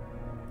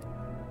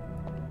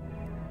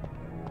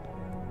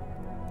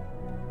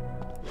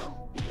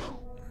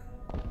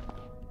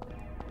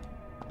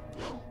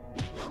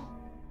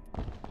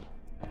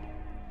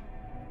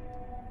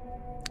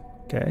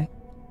 Okay.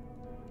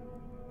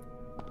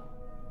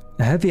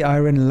 A heavy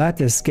iron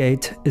lattice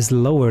gate is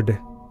lowered.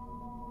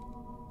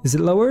 Is it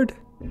lowered?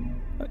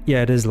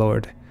 Yeah, it is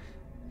lowered.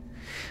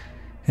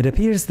 It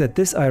appears that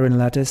this iron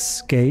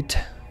lattice gate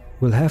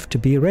will have to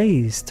be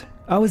raised.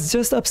 I was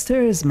just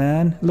upstairs,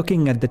 man,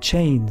 looking at the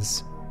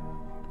chains.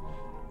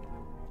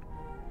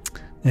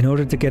 In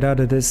order to get out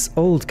of this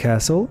old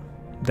castle.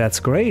 That's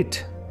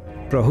great.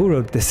 Bro, who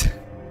wrote this?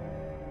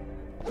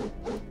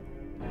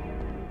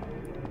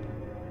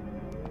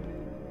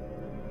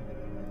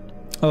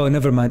 Oh,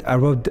 never mind. I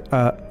read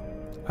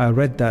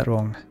that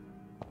wrong.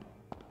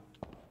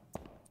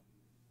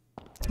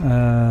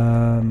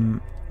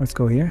 Let's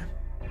go here.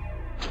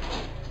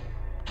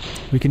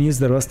 We can use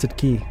the rusted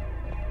key.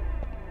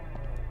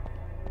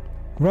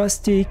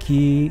 Rusty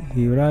key,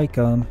 here I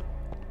come.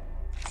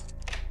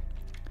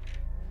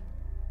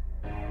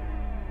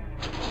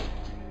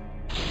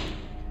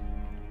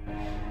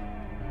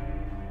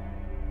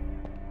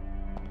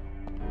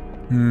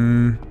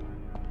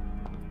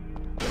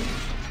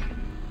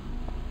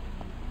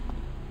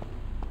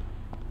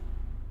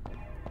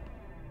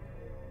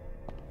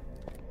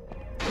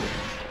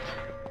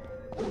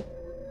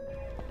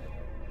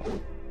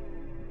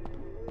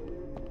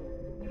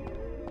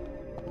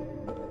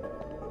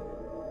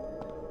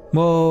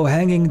 Whoa,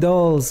 hanging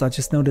dolls. I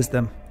just noticed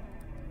them.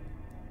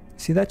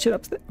 See that shit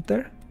up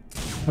there?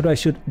 How do I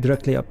shoot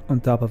directly up on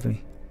top of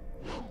me?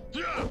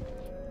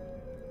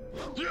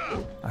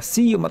 I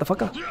see you,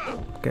 motherfucker.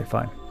 Okay,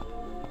 fine.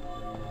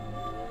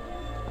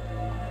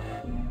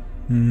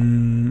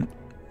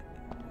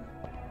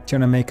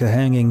 Trying to make a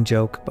hanging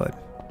joke, but...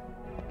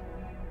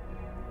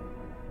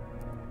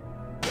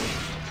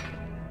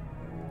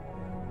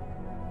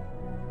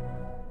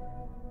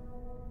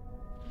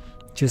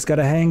 just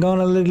gotta hang on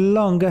a little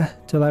longer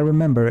till I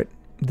remember it.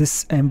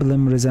 This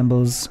emblem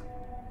resembles...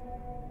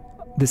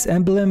 This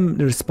emblem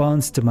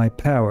responds to my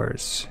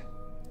powers.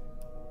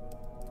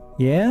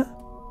 Yeah?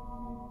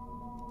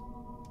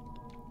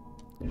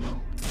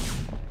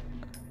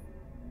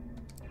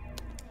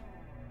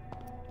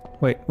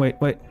 Wait.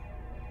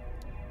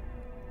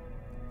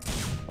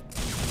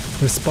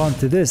 Respond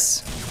to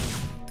this.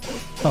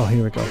 Oh,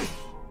 here we go.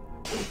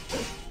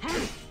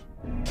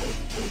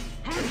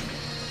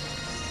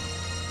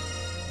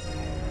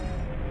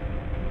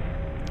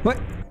 What?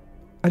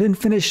 I didn't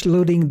finish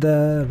loading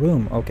the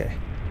room. Okay.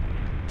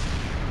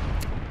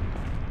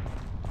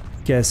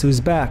 Guess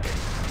who's back?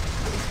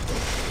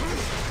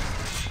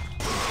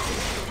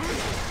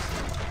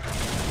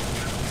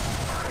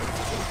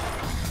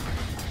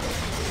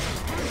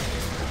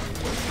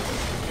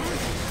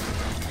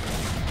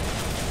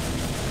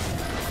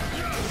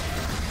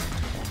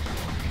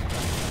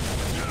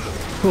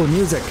 Cool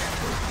music.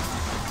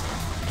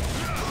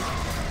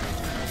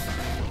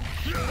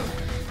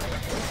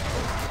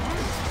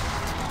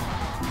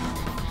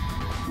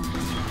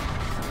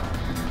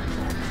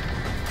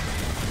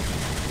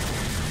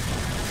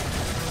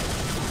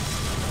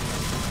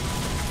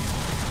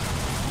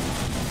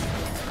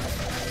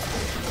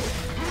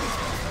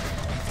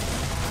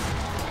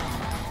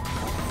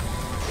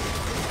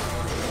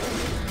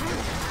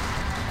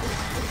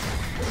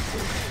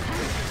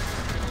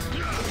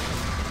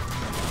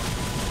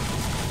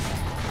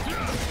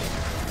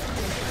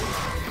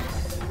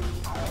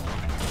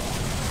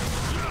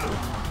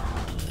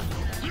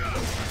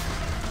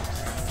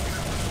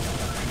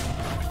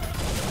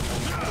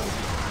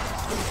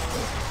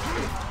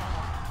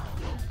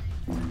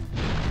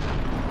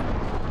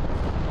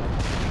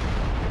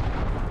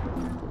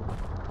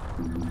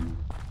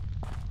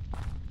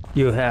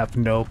 You have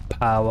no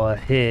power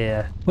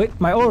here. Wait,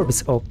 my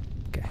orbs. Oh,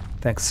 okay.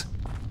 Thanks.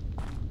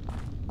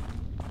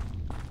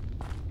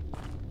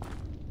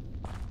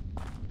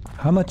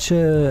 How much,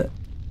 Wait.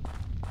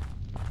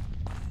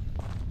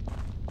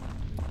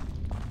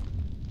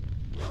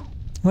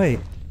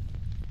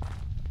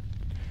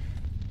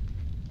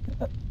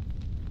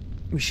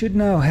 We should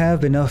now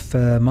have enough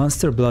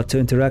monster blood to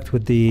interact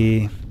with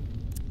the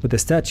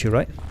statue,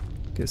 right?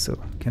 Okay, so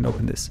can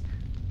open this.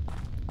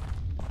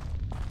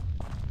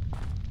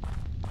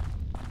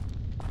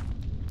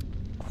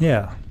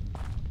 Yeah.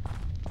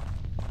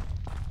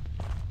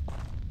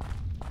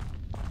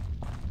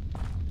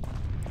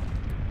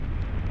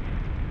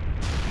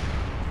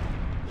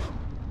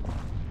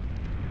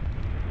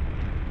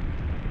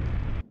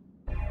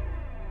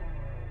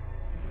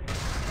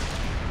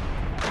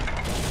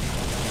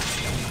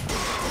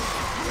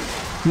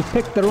 You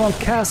picked the wrong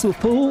castle,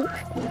 fool!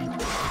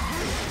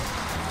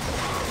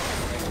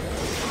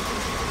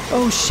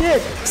 Oh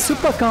shit!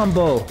 Super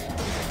combo!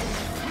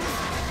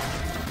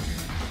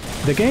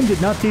 The game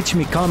did not teach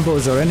me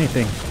combos or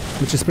anything,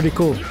 which is pretty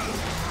cool.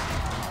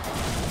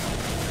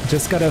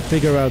 Just gotta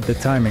figure out the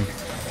timing.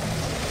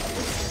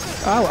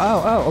 Ow, ow,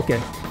 ow, okay.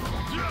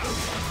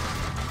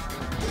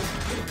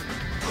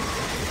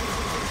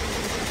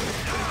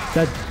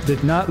 That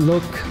did not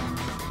look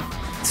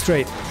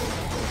straight.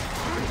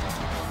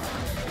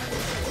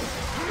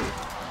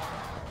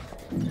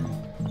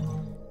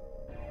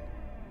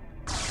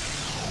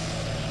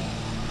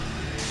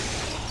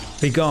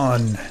 Be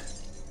gone.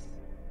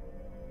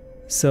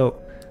 So,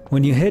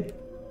 when you hit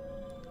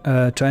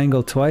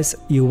triangle twice,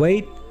 you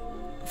wait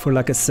for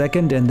like a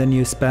second and then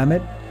you spam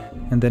it,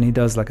 and then he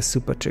does like a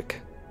super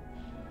trick.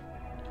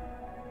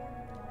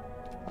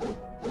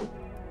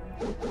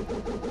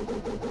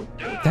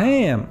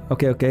 Damn!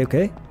 Okay, okay,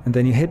 okay. And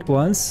then you hit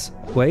once,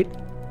 wait.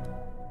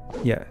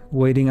 Yeah,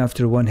 waiting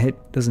after one hit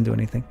doesn't do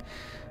anything.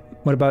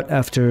 What about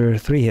after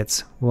 3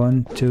 hits?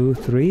 1, 2,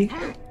 3?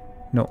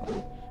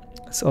 No.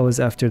 It's always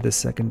after the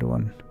second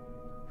one.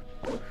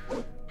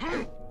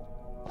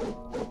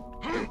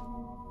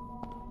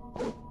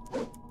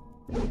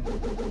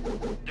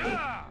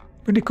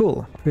 Pretty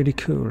cool, pretty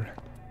cool.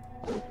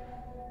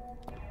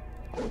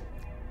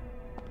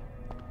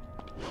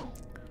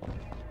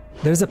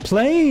 There's a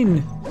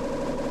plane!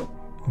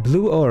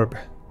 Blue orb.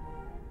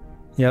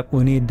 Yep,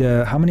 we need,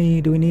 how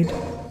many do we need?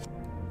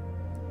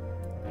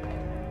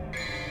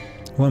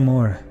 1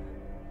 more.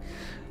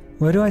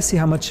 Where do I see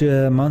how much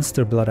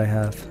monster blood I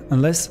have?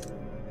 Unless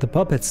the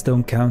puppets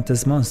don't count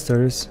as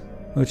monsters,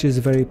 which is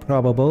very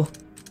probable.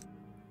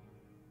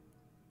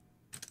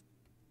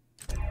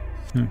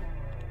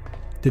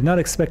 Did not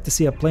expect to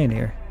see a plane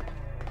here.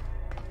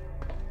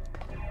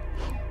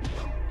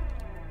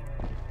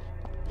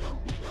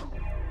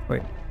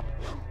 Wait.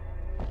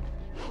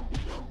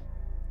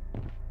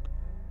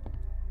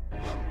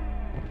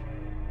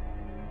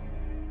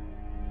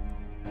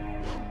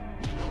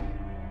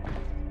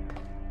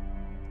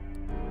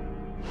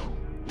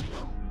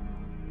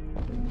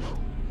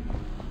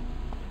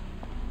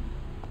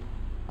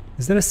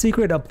 Is there a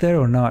secret up there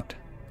or not?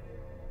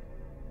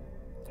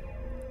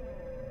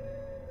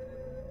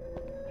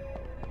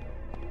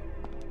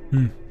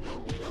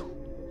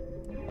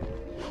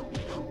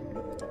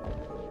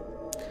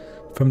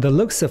 From the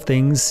looks of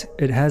things,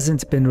 it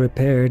hasn't been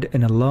repaired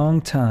in a long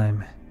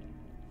time.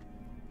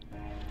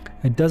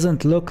 It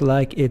doesn't look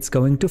like it's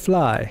going to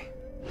fly.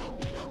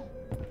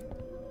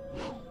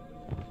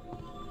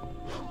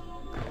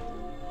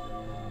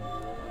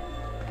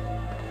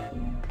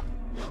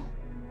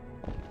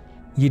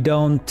 You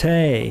don't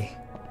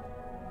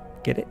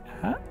get it?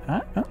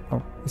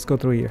 Oh, let's go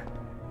through here.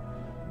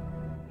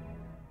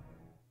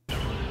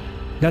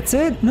 That's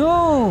it?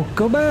 No!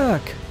 Go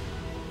back!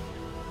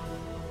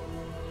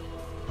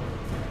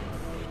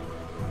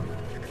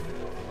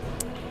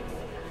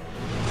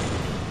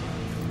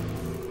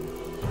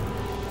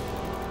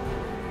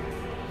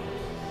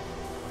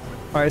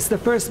 Alright, it's the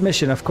first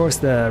mission. Of course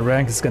the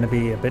rank is gonna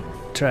be a bit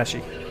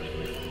trashy.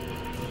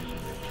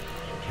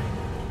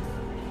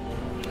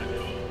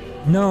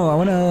 No, I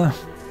wanna...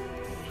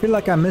 feel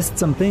like I missed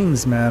some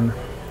things, man.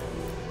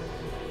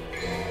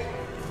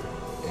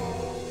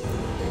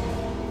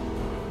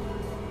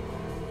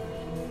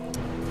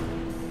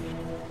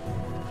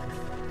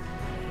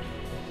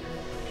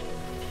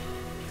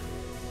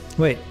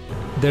 Wait,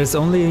 there's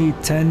only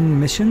 10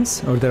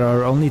 missions? Or there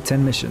are only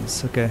 10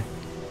 missions, okay.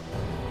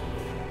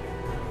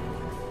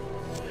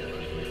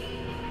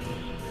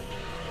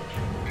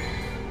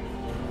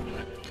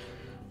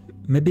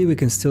 Maybe we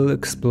can still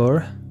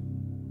explore.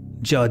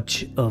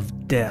 Judge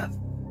of Death.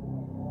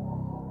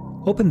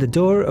 Open the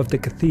door of the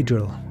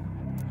cathedral.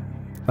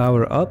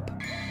 Power up.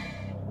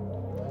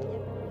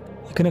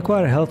 You can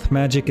acquire health,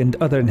 magic, and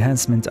other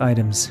enhancement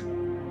items.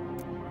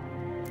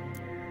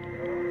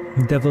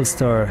 Devil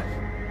Star.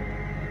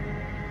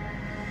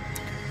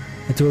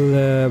 It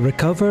will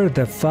recover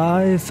the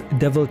 5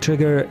 Devil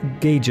Trigger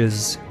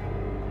gauges.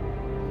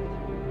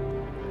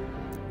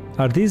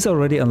 Are these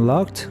already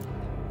unlocked?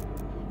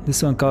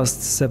 This one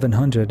costs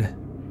 700.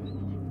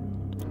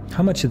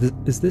 How much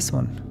is this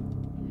one?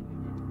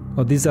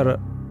 Oh, these are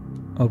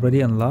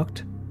already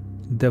unlocked?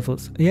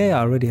 Devils. Yeah,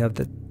 I already have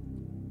the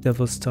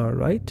Devil Star,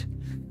 right?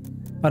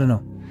 I don't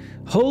know.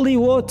 Holy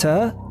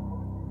water!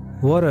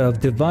 Water of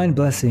divine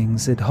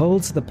blessings. It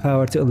holds the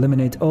power to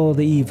eliminate all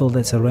the evil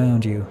that's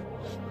around you.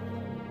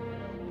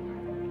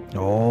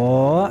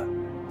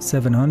 Oh,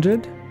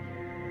 700.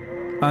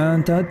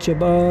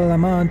 Untouchable,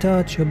 I'm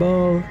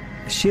untouchable.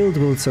 A shield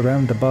will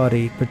surround the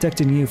body,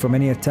 protecting you from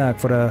any attack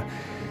for a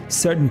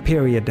certain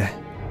period.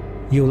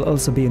 You will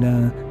also be in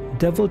a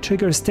devil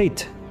trigger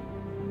state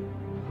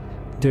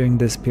during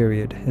this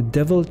period. A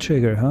devil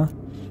trigger, huh?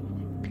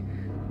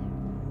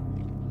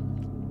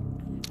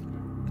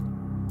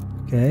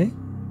 Okay.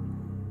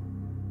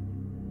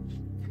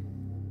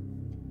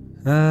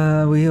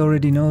 We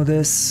already know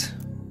this.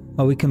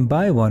 Oh, we can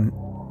buy one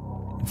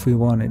if we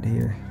want it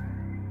here.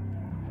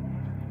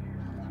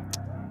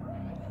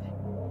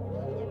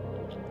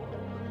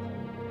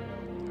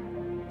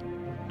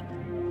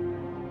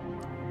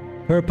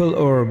 Purple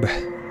orb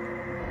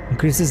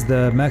increases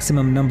the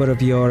maximum number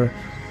of your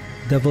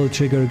devil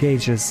trigger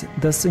gauges,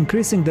 thus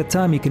increasing the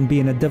time you can be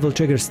in a devil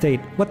trigger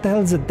state. What the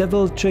hell is a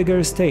devil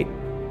trigger state?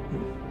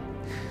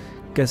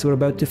 Guess we're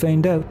about to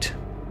find out.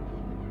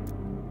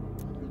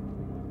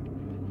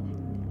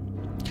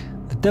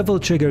 The devil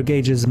trigger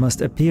gauges must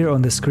appear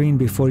on the screen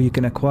before you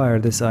can acquire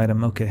this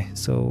item. Okay,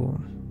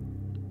 so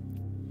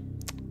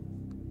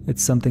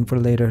it's something for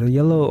later. The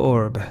yellow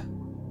orb.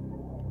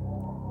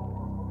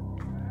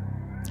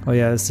 Oh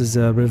yeah, this is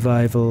a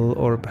revival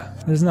orb.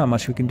 There's not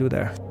much we can do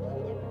there.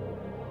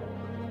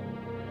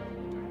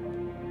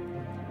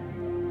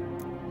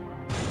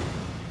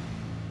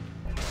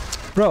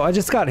 Bro, I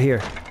just got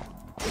here.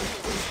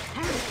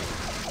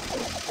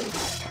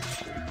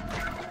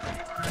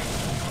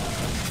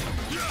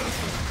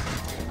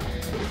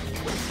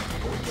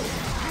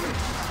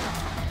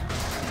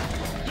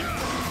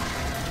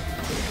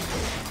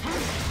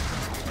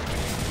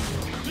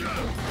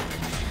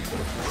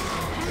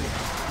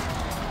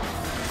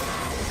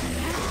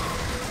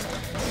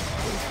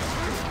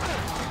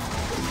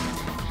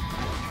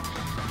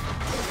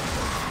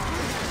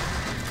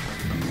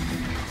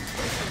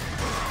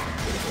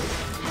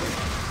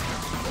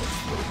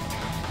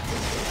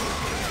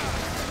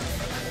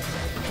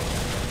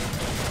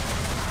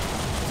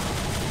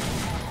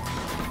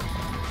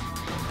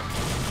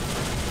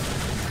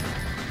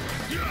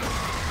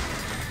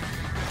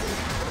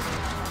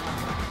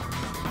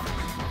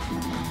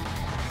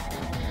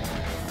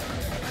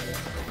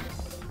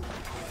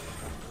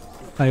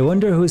 I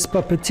wonder who's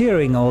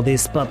puppeteering all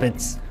these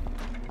puppets.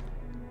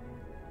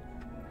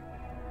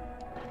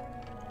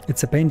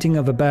 It's a painting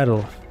of a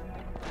battle.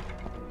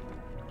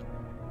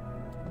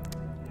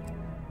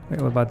 Wait,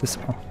 what about this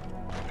one?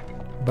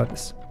 What about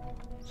this?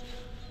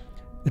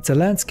 It's a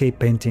landscape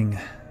painting.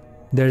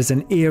 There's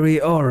an eerie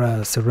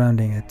aura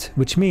surrounding it,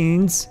 which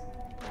means...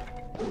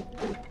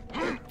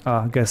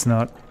 Ah, guess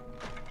not.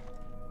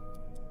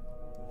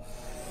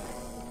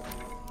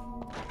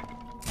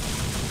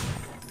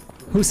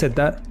 Who said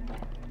that?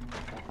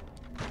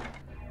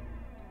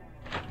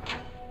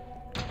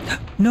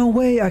 No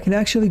way, I can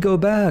actually go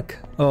back.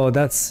 Oh,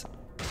 that's...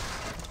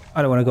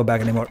 I don't want to go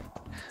back anymore.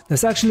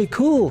 That's actually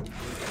cool.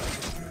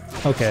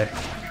 Okay.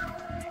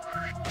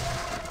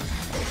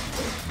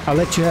 I'll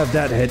let you have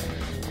that hit.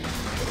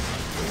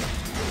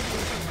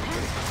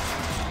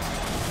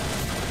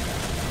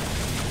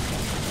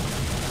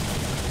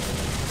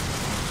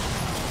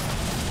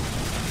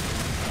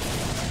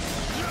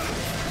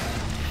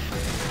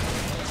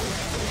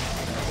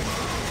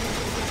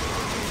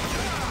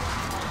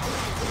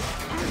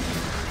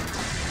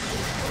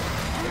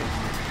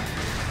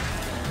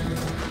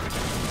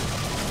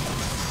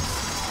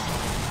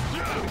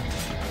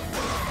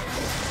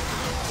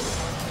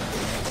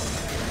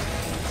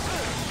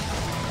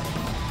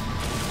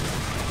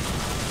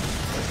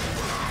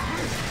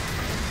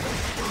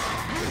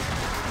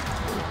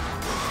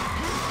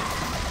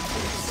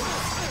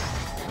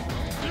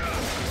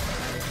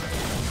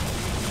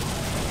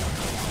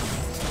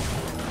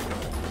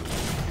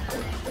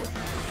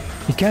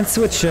 You can't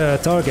switch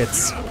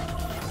targets.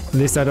 At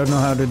least I don't know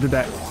how to do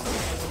that.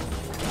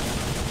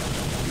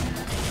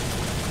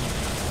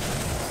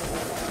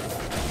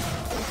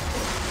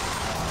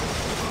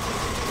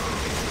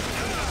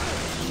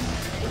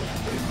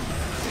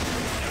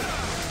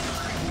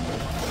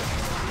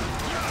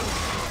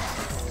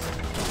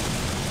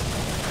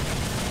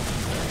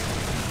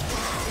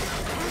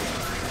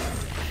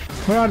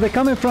 Where are they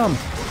coming from?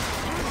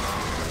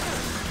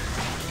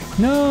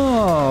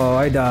 No,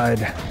 I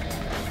died.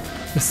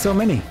 There's so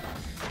many.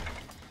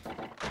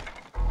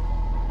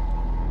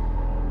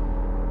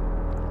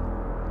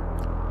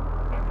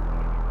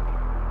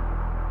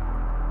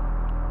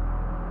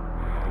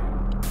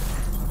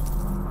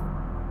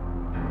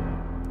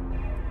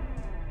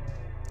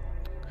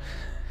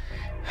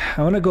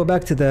 I want to go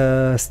back to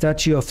the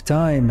Statue of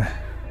Time.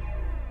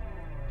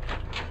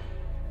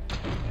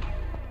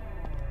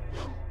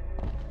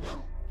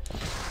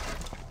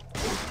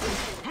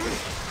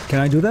 Can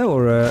I do that,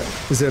 or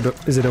is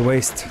it a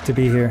waste to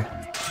be here?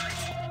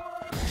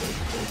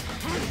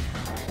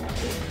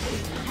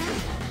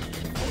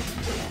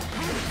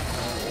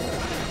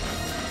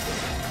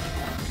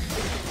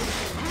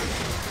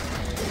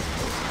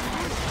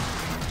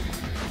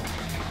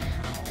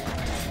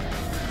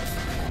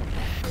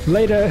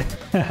 Later.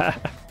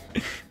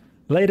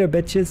 Later,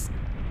 bitches.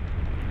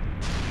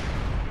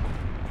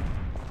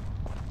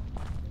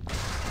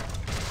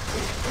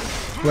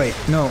 Wait,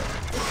 no.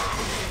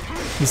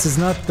 This is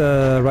not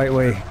the right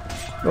way.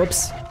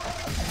 Oops.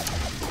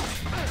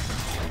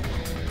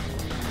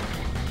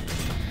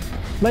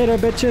 Later,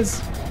 bitches.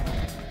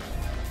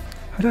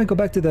 How do I go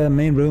back to the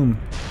main room?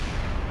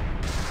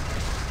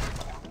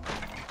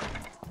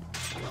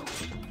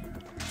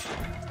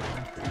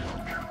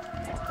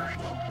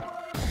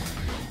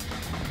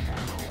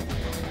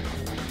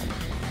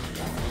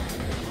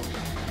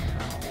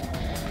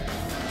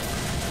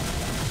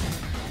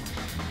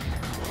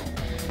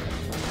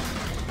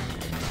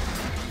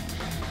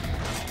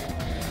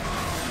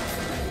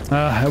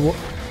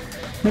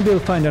 Maybe we'll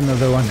find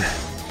another one.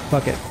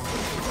 Fuck it.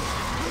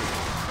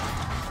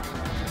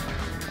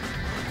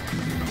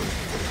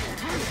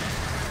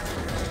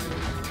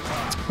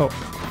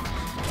 Oh.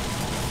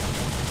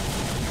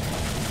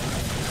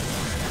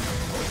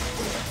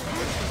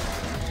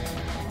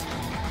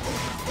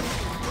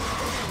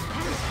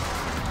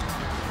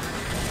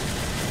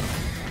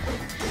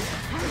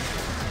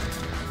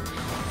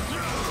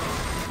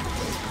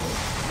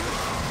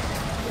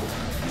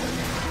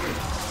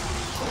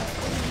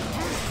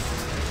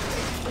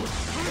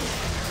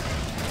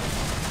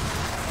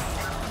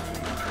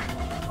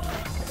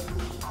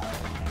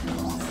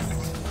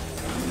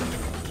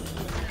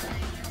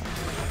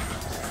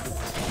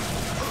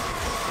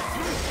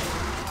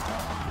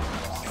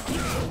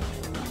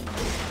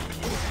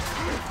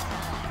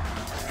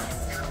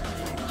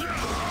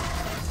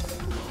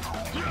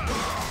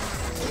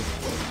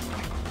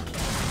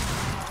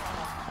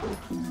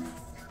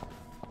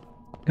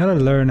 Gotta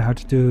learn how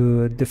to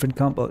do different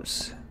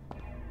combos.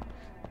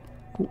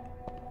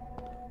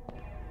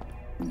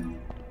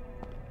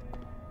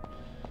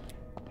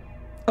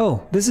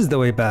 Oh, this is the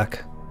way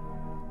back.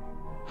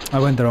 I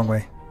went the wrong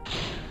way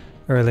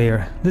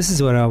earlier. This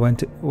is where I wanted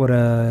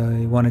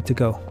to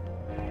go.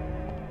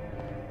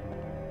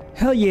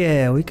 Hell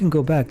yeah, we can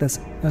go back.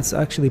 That's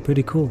actually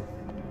pretty cool.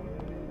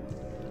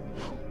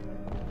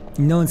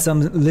 You know, in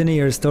some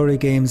linear story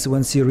games,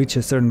 once you reach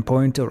a certain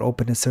point or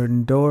open a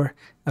certain door,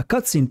 a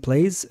cutscene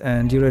plays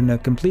and you're in a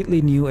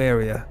completely new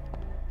area.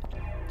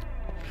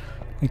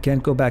 You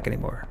can't go back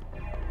anymore.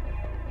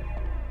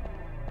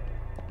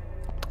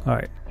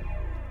 Alright.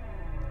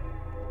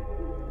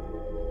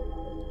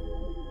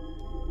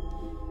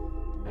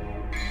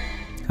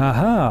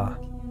 Aha!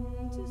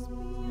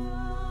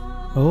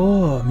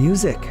 Oh,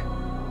 music!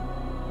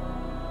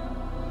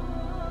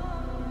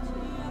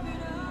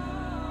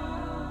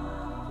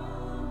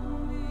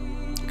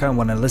 Kinda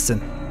wanna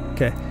listen.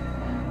 Okay.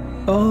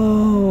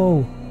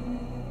 Oh!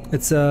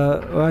 It's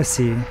oh, I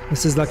see.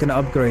 This is like an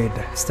upgrade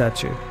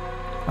statue.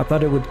 I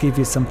thought it would give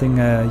you something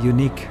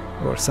unique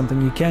or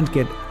something you can't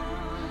get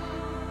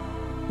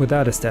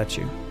without a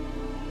statue.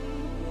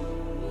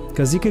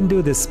 Because you can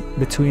do this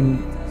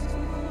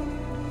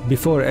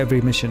before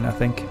every mission, I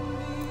think.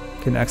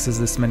 You can access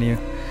this menu.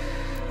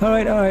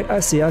 Alright, I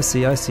see.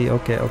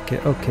 Okay.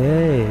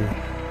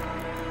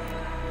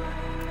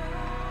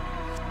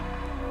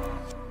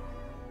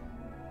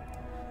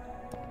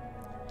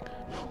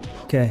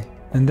 Okay,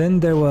 and then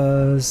there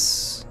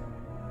was...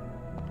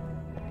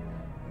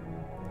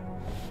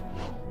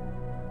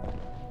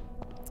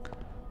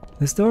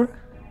 this door?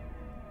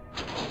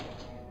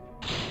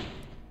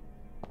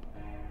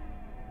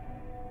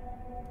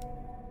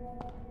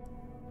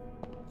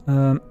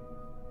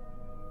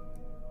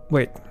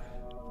 Wait.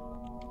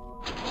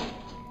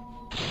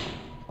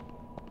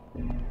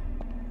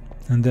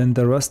 And then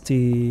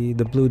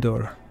the blue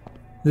door.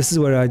 This is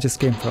where I just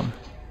came from.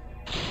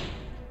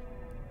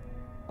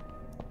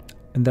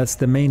 And that's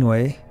the main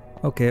way.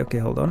 Okay,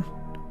 hold on.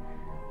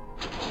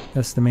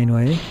 That's the main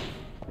way.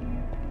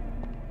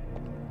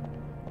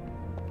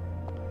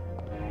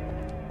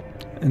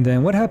 And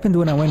then what happened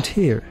when I went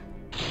here?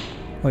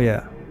 Oh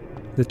yeah,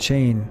 the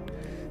chain.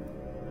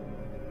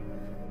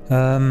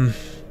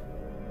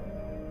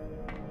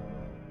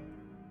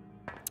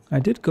 I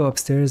did go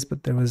upstairs,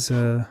 but there was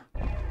a...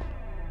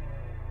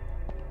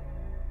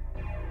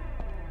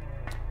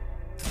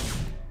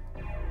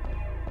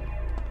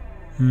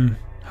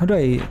 How do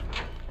I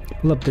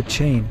pull up the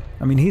chain?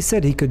 I mean, he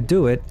said he could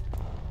do it.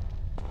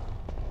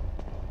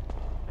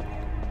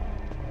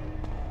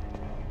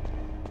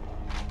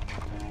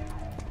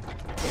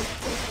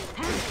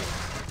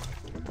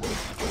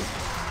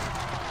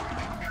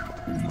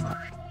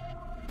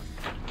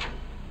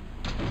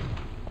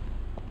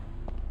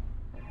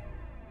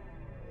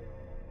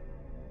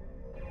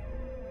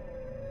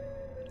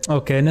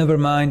 Okay, never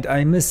mind.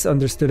 I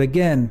misunderstood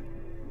again.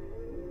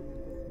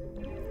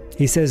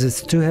 He says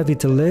it's too heavy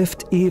to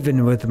lift,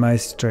 even with my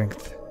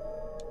strength.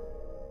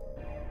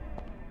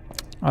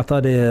 I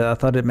thought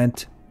it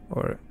meant,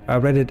 or I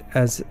read it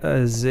as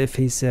if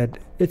he said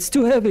it's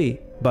too heavy,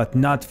 but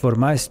not for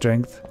my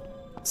strength,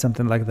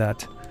 something like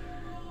that.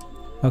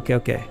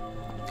 Okay.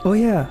 Oh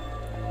yeah.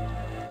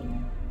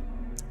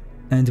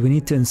 And we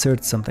need to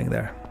insert something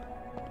there.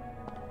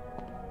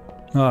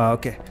 Oh,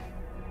 okay.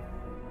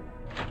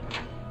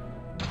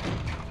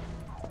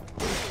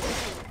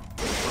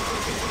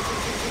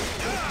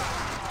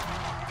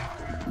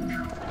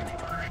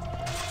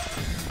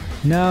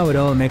 Now it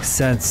all makes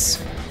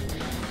sense.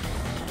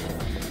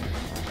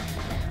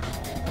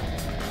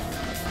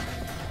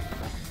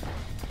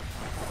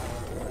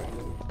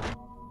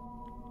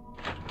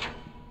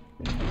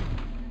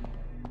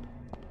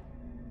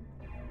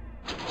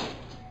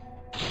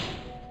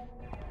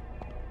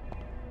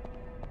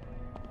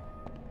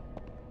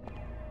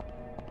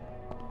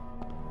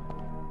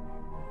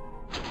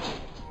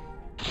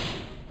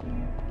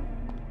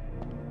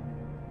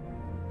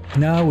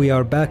 Now we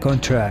are back on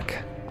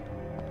track.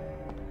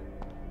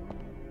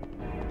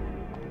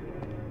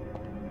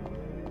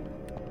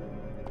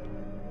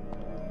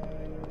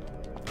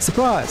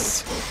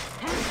 Surprise!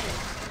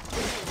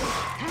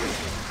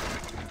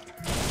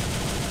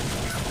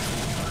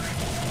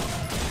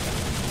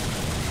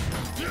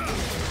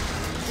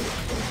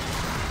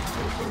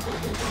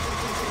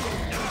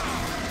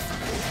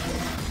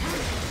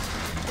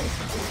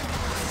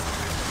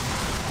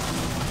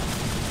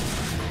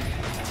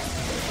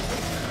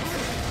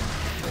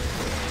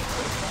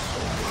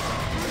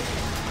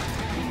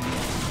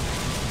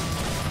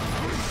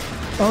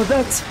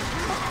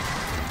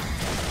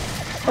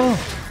 Oh,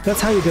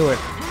 that's how you do it.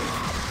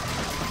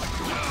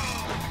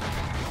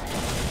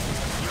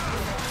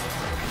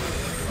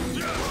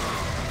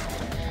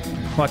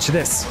 Watch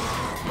this.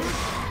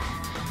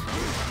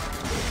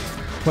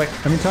 Wait,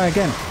 let me try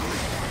again.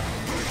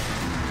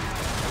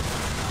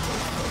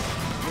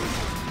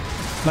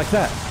 Like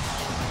that.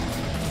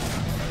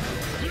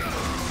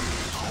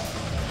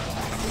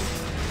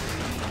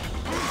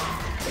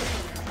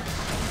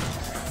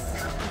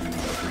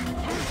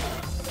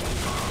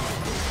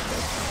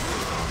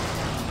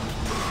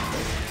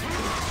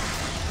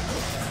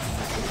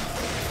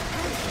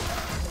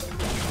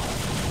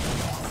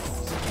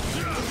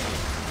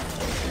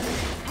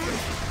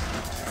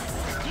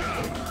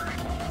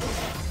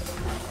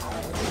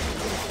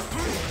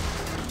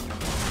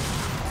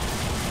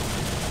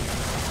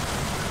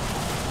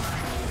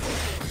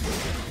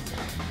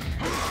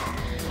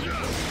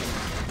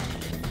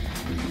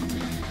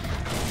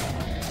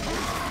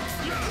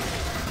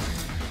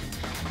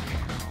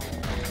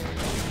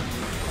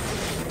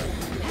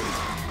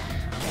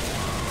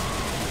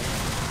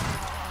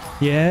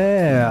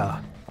 Yeah.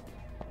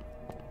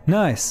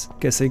 Nice.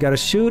 Guess you gotta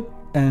shoot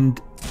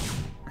and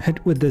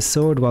hit with this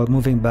sword while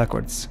moving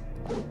backwards.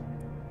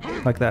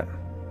 Like that.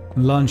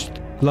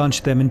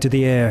 Launch them into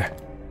the air.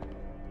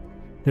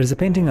 There's a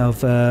painting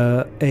of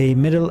a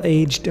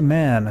middle-aged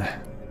man.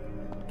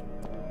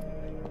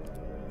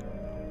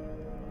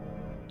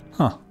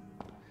 Huh.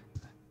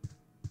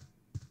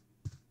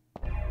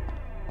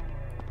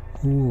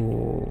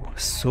 Ooh,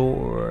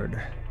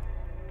 sword.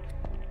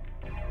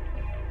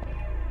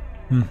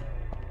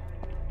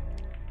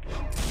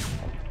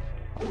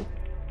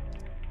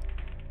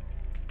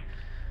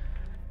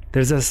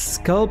 There's a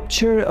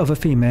sculpture of a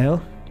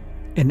female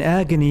in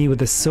agony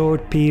with a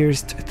sword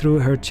pierced through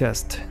her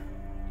chest.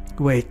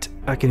 Wait,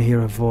 I can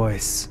hear a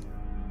voice.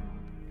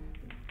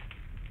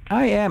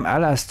 I am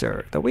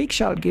Alistair. The weak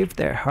shall give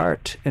their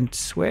heart and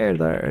swear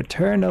their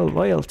eternal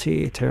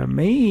loyalty to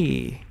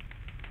me.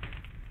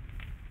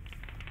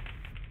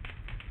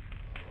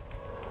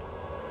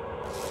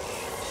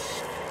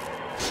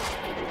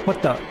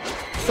 What the?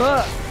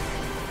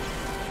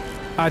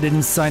 I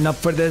didn't sign up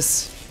for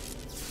this.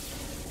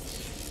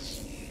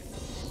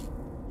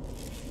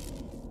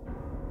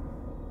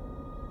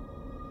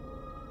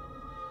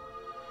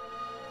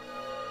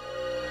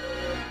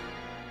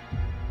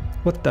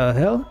 What the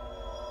hell?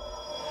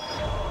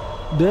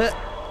 Blech.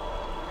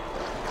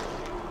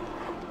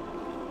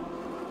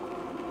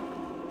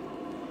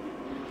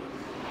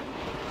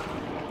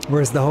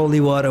 Where's the holy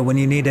water when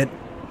you need it?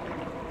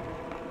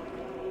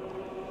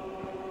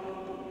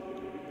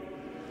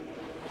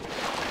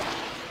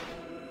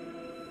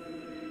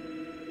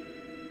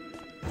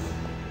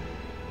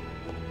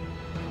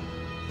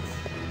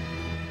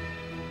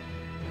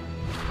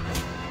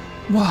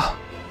 Wow.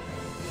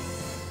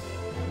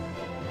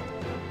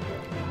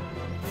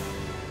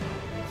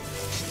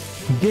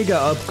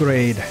 Giga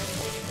upgrade.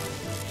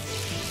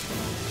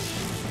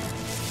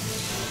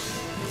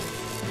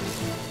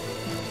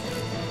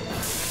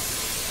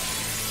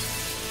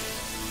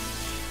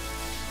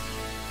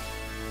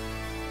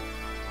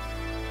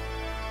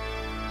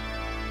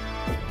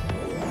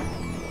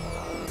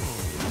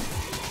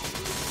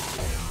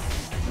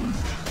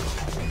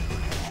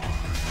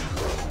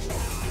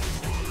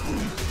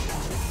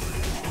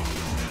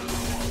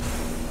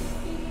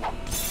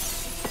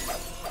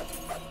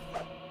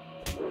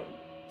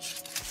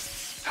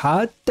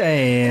 Hot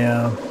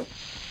damn.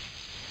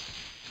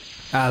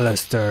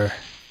 Alistair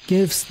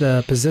gives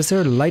the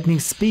possessor lightning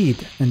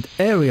speed and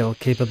aerial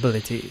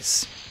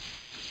capabilities.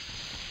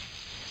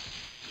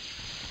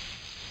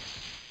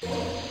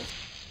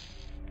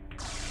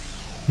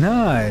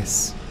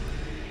 Nice.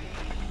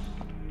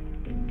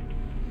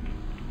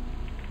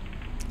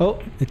 Oh,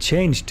 it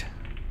changed.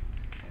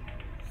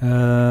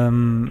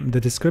 The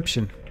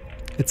description.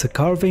 It's a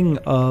carving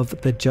of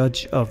the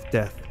Judge of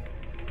Death.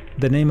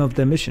 The name of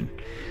the mission.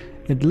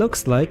 It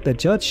looks like the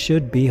judge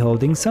should be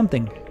holding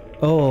something.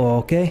 Oh,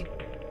 okay.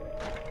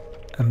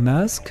 A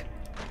mask?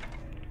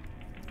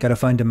 Gotta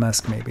find a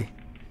mask maybe.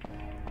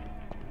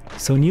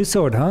 So new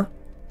sword, huh?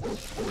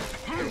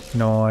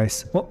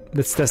 Nice. Well,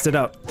 let's test it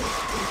out.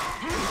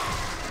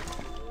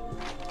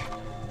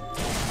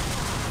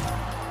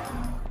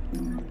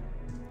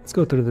 Let's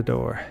go through the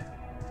door.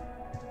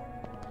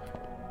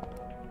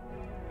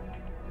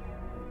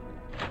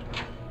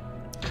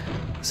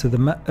 So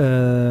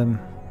the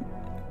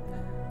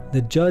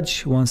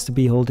judge wants to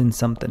be holding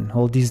something.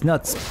 Hold these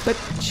nuts,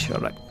 bitch.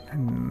 Alright.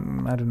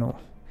 I don't know.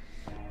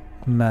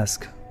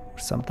 Mask or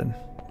something.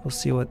 We'll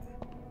see what.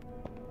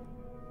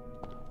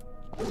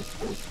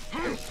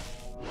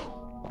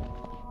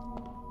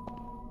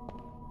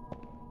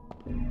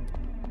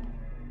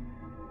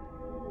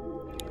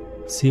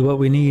 See what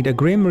we need. A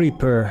Grim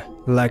Reaper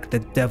like the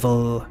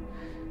devil.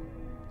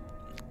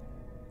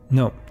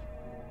 No.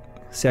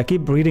 See, I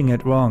keep reading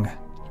it wrong.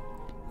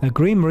 A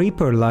Grim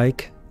Reaper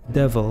like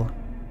devil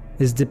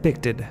is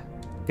depicted.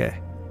 Okay.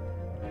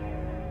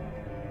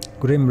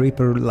 Grim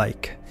Reaper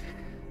like.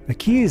 A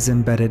key is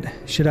embedded.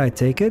 Should I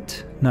take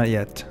it? Not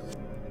yet.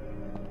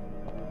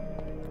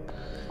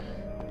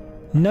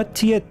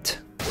 Not yet.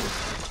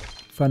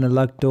 Found a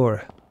locked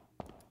door.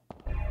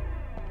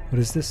 What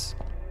is this?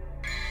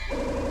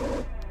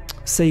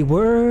 Say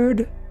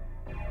word.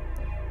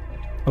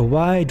 A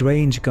wide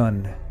range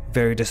gun.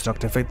 Very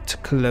destructive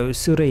at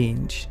close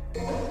range.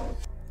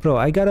 Bro,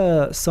 I got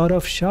a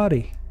sawed-off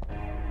shotty.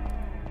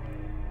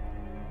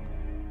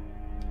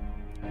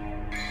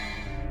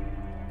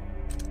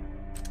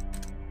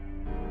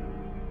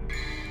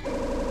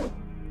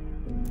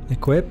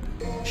 Equip?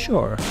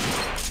 Sure.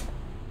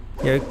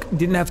 Yeah, you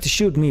didn't have to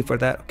shoot me for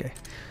that. Okay.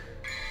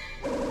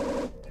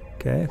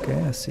 Okay,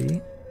 I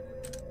see.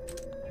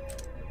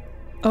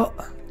 Oh,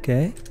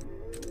 okay.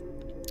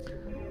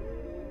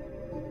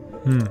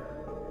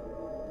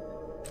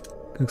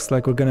 Looks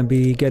like we're gonna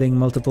be getting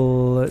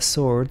multiple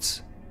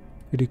swords.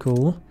 Pretty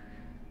cool.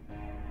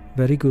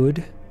 Very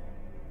good.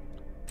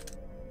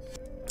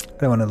 I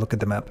don't want to look at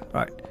the map.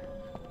 Alright.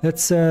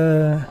 Let's,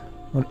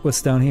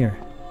 what's down here?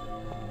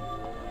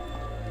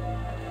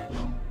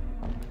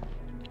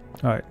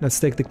 Alright, let's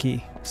take the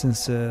key,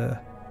 since,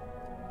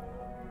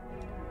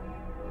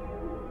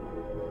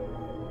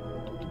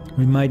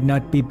 we might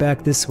not be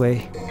back this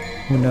way.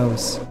 Who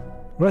knows?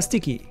 Rusty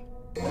key.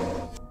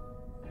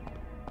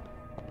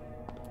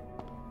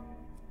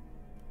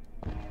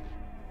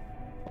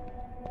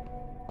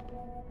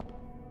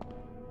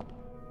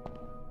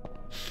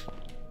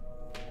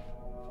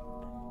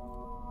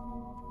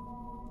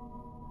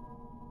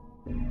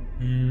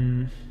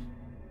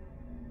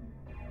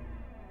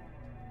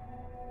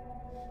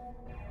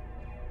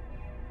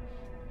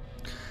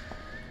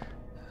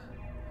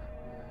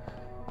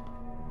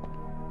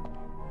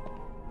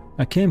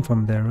 I came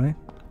from there, right?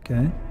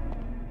 Okay.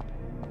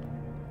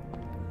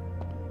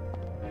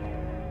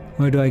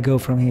 Where do I go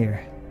from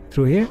here?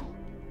 Through here?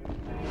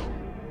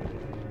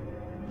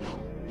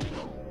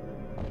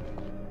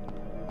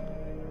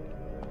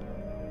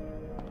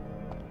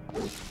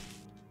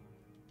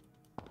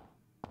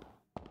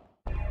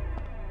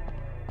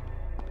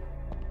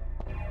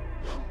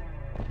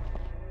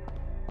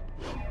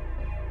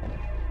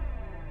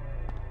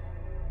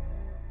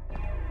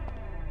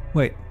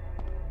 Wait.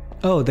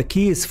 Oh, the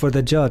key is for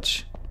the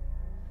judge.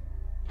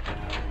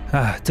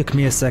 Ah, took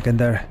me a second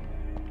there.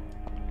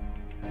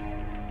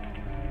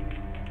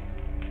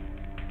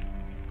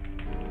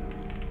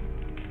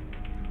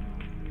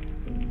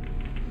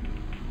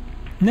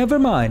 Never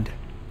mind.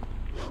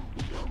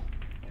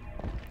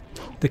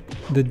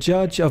 The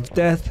judge of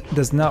death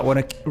does not want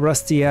a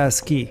rusty ass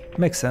key.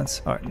 Makes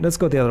sense. Alright, let's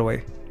go the other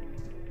way.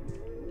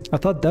 I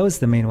thought that was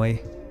the main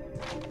way.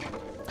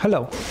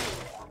 Hello.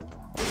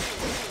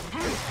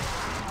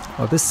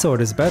 Oh, this sword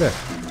is better.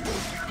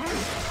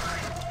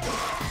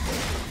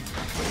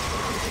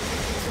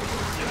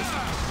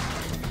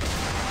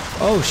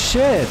 Oh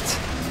shit!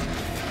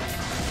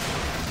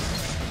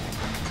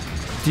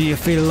 Do you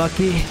feel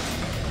lucky?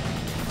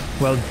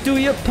 Well, do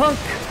you, punk?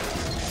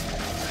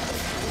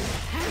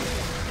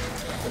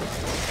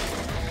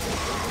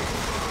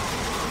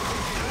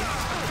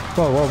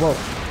 Whoa, whoa, whoa.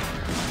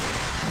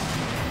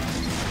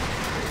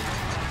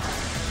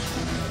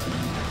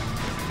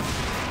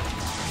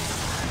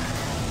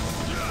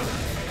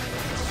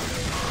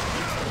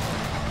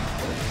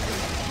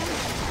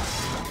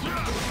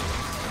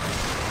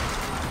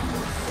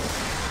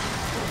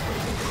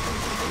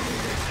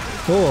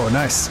 Oh,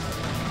 nice.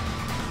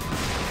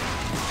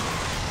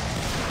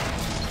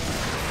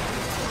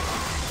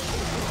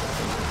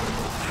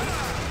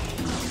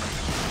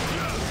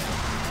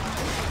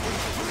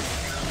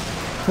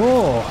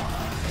 Oh.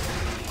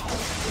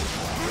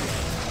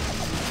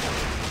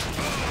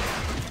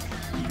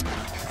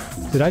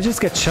 Did I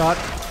just get shot?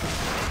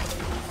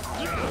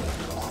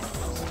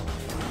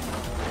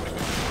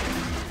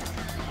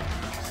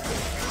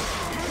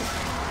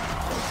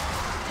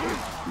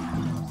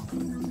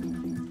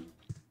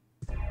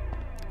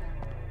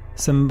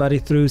 Somebody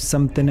threw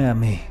something at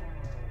me.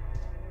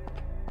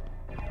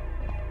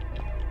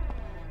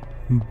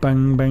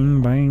 Bang,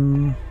 bang,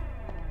 bang.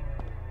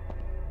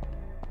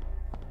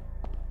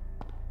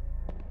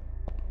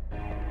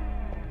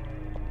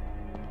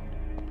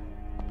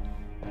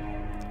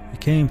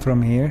 came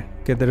from here.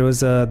 Okay, there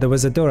was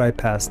a door I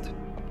passed.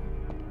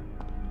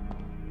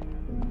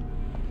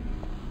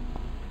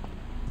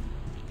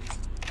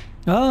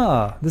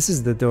 Ah, this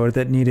is the door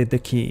that needed the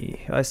key.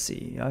 I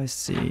see, I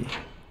see.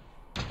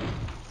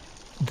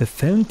 The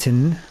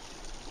fountain.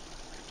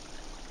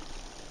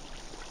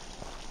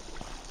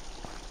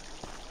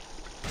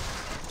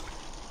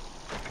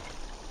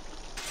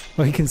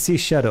 Oh, you can see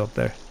Shadow up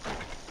there.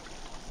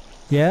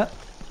 Yeah,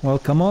 well,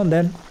 come on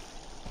then.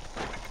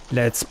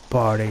 Let's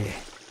party.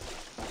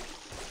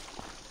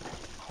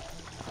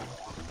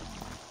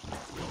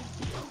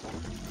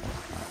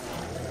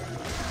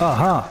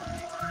 Aha!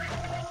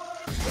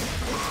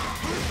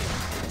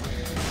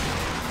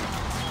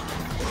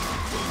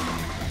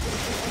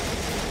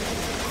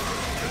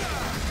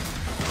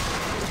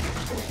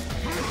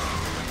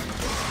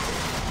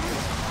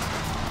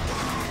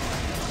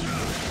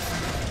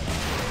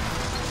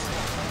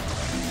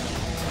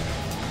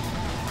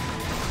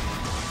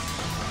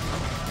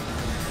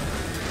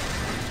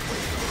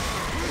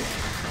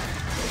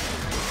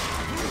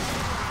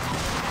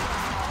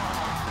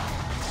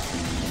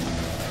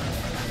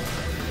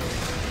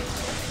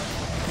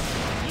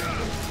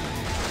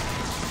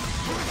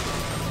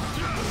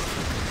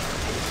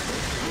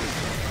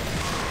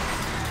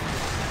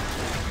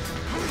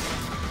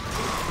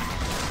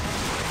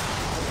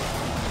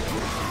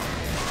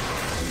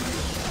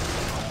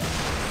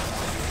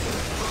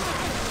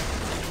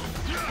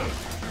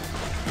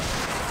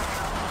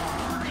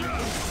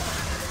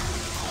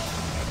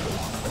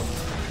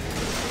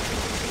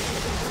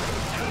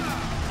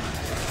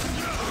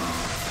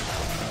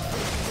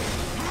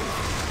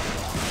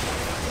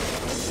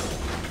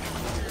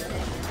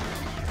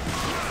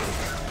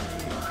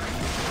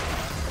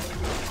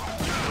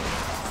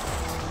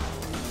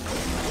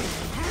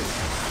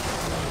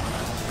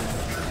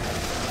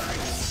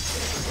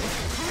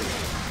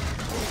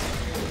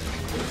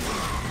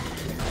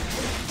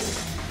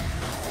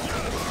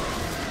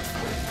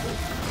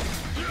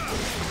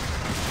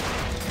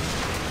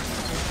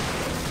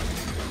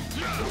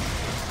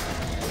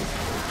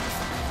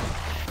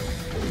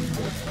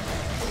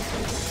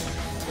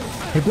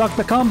 He blocked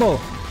the combo.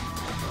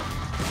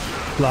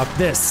 Block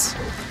this.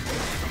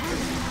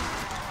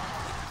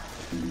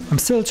 I'm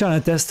still trying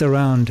to test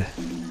around.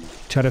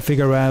 Try to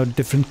figure out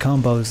different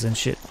combos and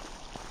shit.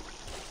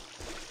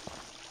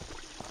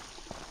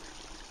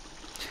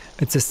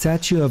 It's a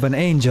statue of an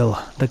angel,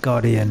 the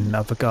guardian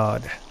of a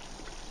god.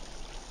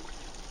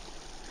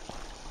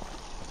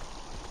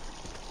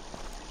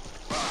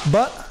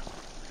 But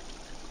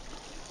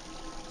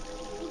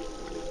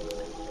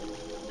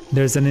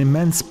there's an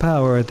immense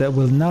power that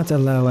will not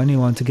allow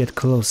anyone to get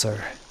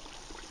closer.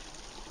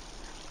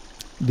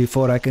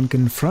 Before I can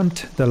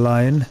confront the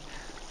lion,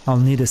 I'll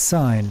need a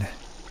sign.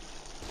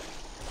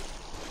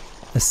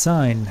 A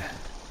sign.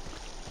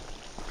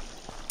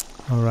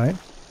 Alright.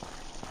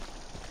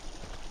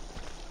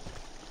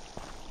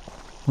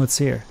 What's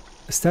here?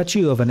 A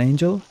statue of an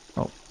angel?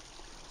 Oh.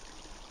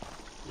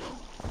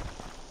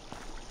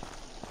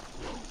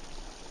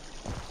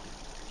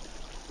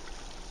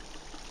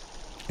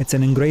 It's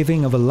an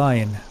engraving of a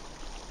lion.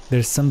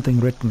 There's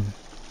something written.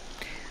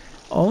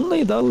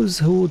 Only those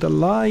who the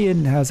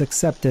lion has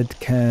accepted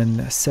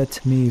can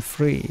set me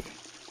free.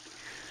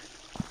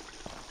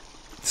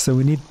 So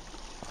we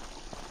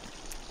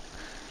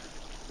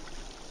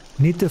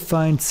need to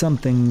find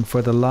something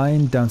for the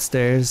lion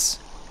downstairs.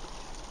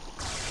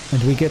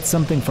 And we get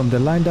something from the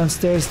lion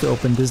downstairs to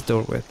open this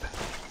door with.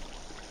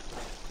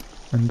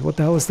 And what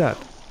the hell is that?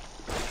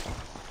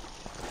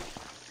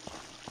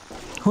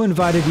 Who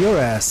invited your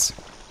ass?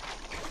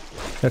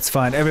 That's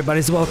fine,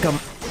 everybody's welcome.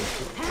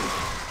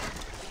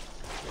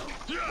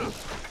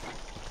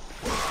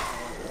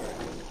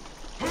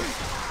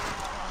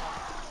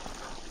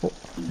 Oh.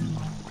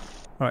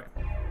 Alright.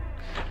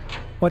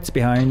 What's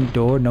behind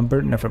door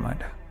number? Never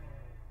mind.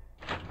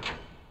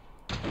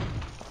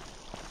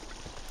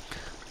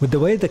 With the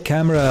way the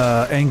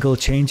camera angle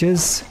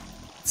changes,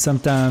 it's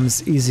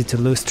sometimes easy to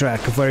lose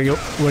track of where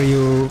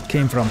you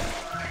came from.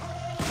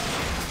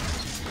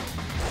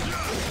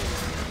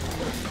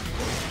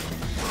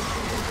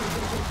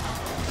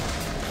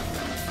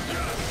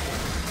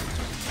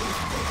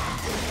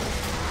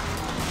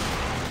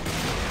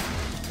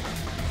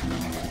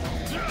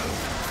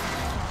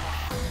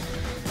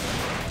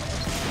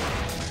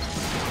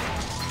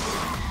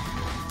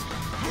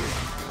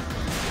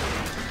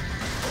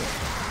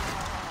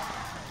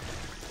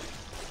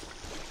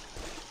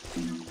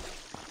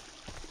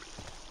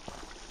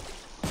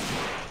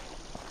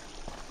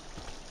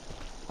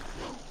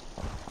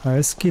 Alright,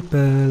 let's keep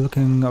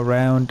looking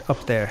around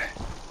up there.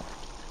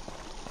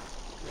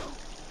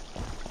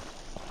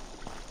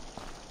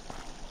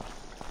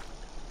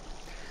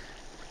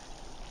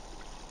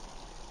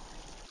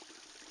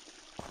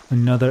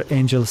 Another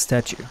angel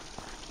statue.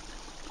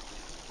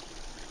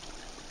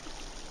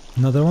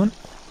 Another one.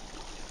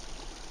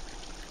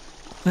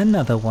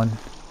 Another one.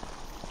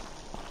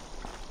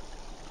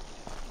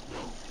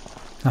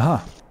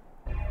 Aha.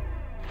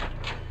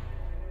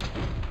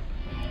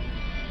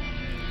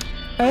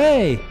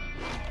 Hey!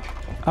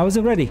 I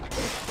wasn't ready.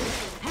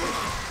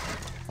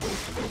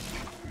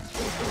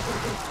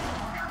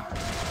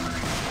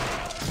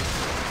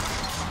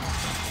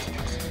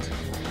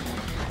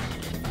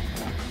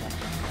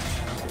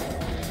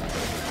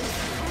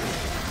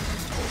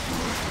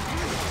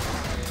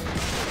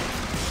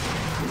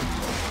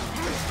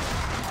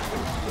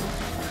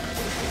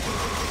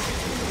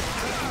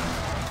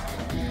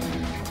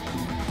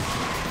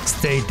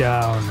 Stay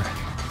down.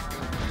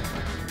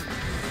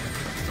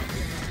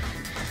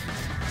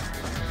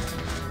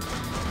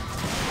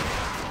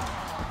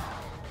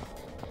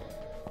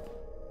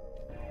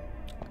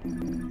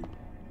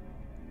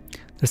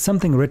 There's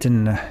something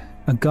written.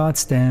 A god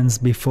stands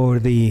before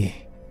thee.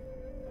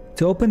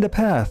 To open the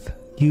path,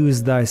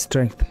 use thy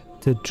strength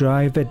to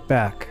drive it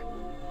back.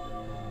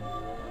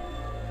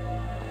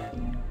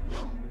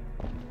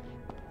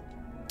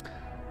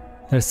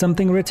 There's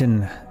something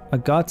written. A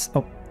god's...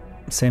 Oh,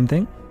 same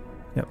thing?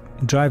 Yep.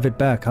 Drive it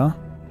back, huh?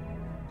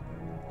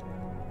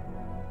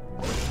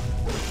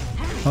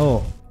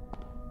 Oh.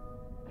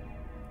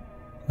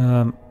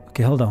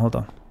 Okay, hold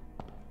on.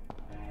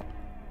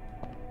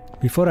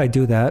 Before I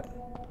do that,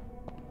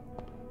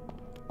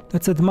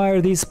 let's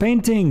admire these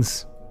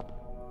paintings.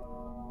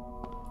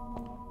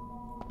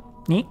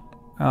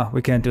 Oh,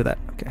 we can't do that.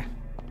 Okay.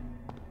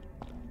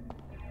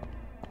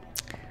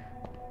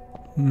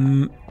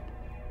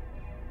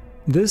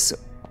 This...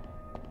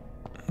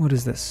 What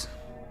is this?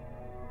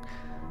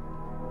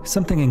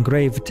 Something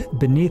engraved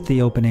beneath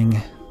the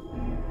opening.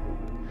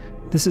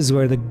 This is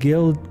where the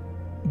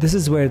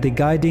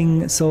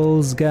guiding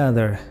souls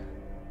gather.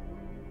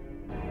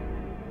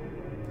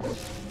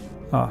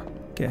 Ah,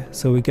 okay,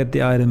 so we get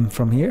the item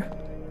from here.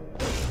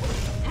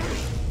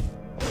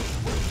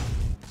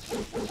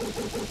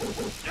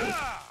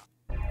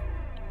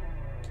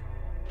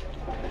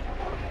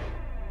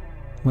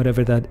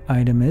 Whatever that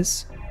item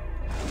is.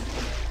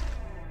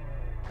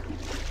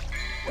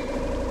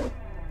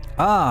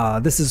 Ah,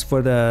 this is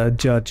for the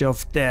Judge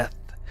of Death.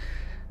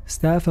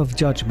 Staff of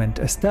Judgment.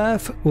 A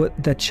staff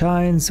that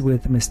shines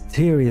with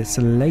mysterious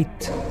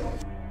light.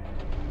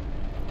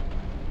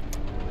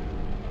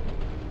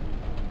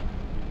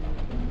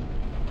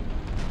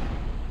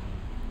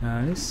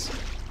 Nice.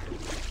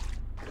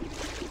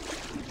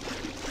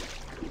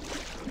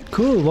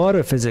 Cool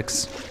water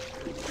physics.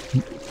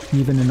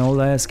 Even in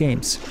old ass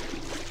games.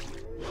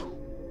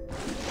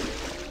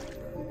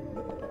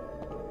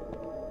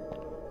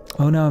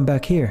 Oh, now I'm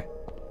back here.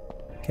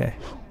 Okay,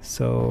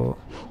 so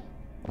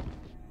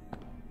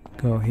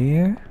go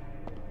here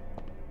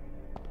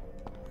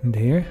and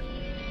here.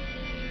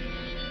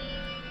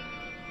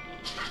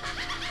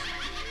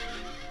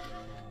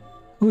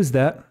 Who's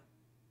that?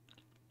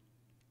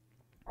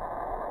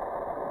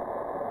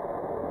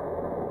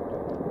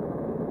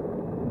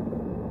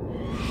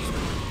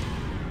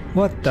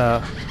 What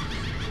the?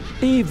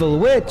 Evil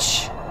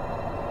witch!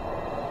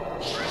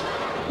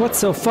 What's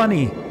so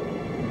funny?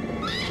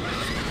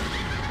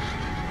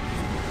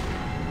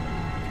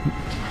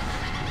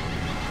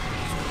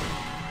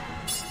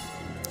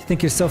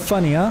 Think you're so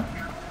funny, huh?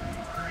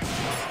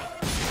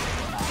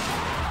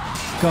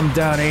 Come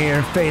down here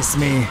and face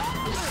me.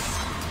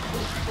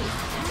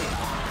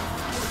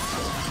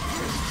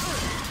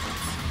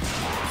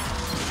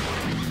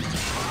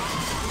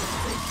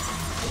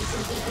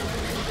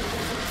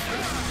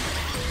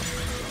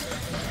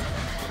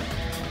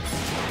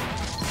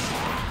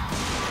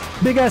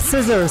 Big ass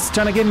scissors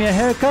trying to give me a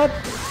haircut?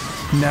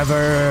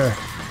 Never.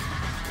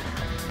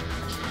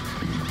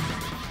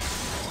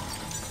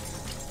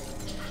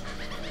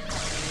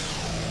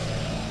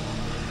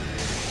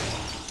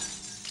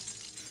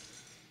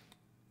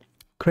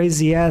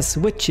 Crazy ass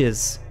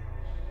witches.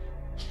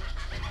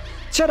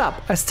 Shut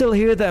up! I still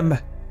hear them.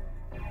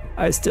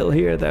 I still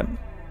hear them.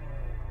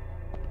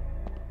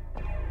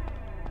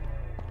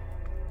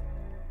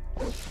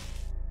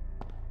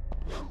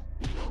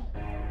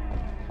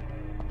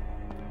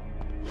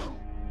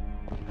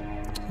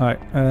 Alright,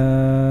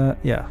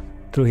 yeah,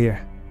 through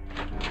here.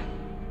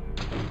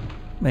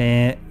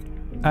 I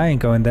ain't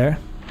going there.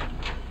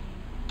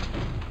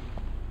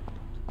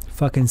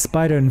 Fucking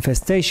spider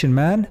infestation,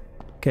 man.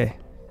 Okay.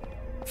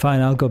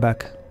 Fine, I'll go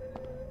back.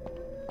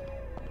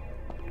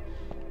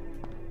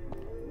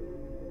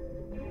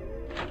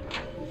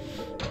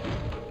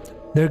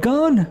 They're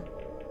gone?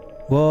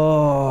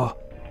 Whoa.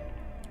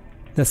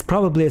 That's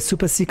probably a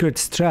super secret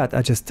strat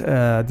I just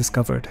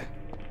discovered.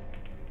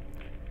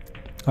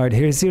 Alright,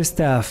 here's your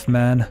staff,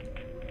 man.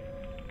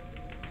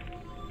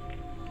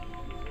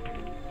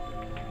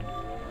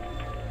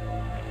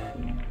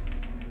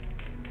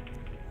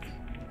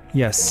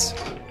 Yes.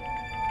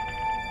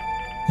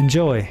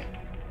 Enjoy.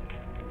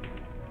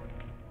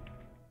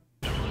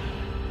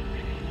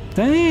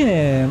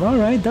 Damn,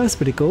 alright, that's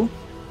pretty cool.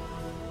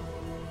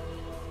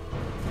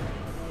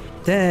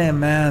 Damn,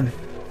 man.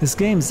 This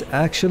game's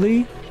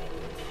actually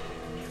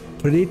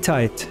pretty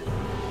tight.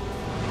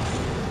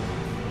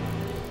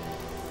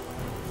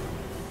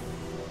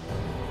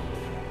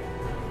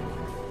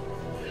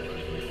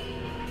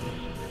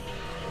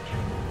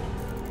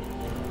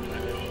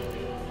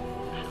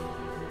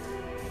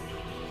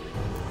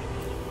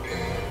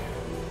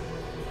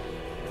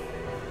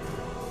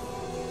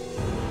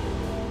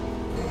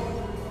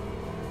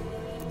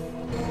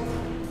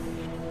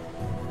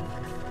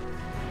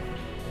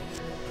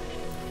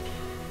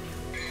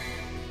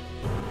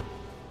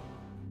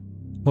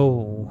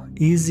 Oh,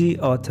 easy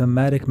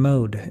automatic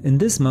mode. In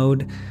this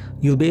mode,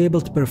 you'll be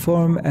able to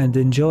perform and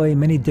enjoy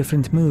many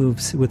different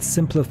moves with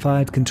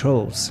simplified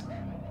controls.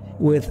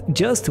 With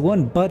just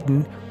one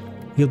button,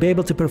 you'll be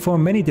able to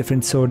perform many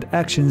different sword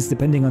actions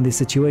depending on the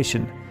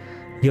situation.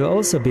 You'll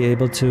also be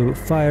able to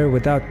fire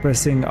without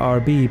pressing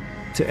RB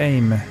to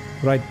aim,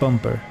 right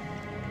bumper,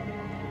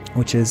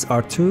 which is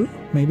R2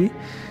 maybe?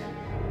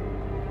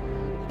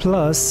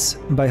 Plus,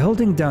 by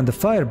holding down the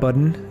fire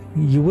button,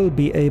 you will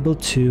be able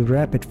to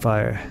rapid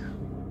fire.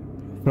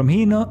 From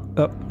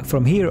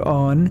here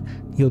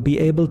on, you'll be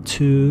able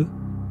to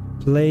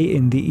play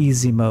in the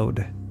easy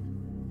mode.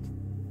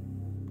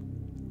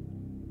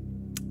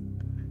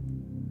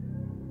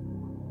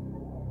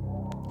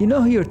 You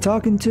know who you're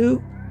talking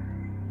to?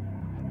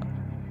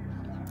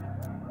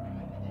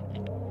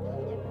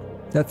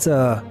 That's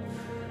a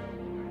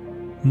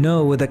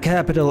no with a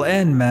capital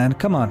N, man.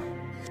 Come on.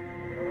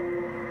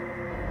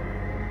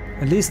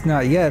 At least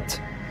not yet.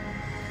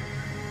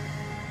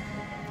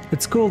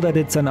 It's cool that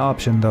it's an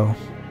option though.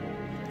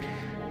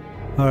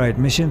 Alright,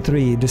 mission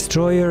 3.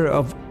 Destroyer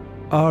of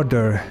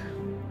Ardor.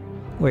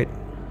 Wait.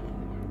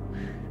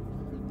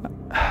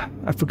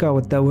 I forgot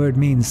what that word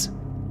means.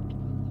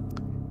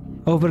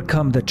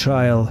 Overcome the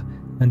trial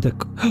and the...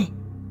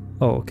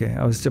 Oh, okay.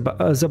 I was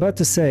about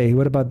to say,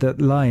 what about the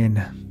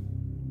lion?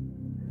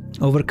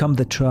 Overcome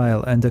the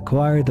trial and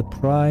acquire the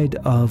pride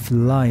of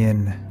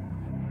lion.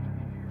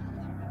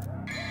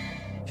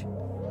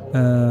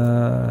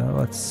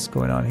 What's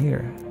going on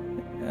here?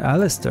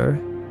 Alistair?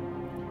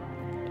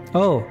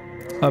 Oh,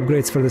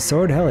 upgrades for the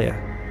sword? Hell yeah.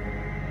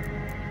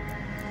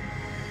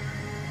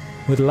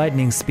 With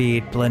lightning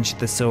speed, plunge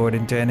the sword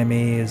into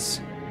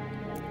enemies.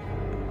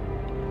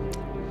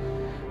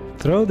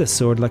 Throw the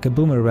sword like a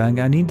boomerang.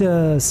 I need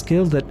a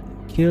skill that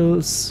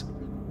kills,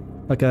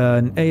 like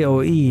an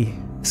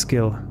AoE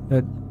skill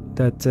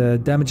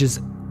that damages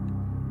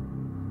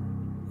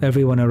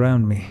everyone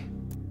around me.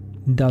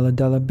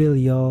 Dollar bill,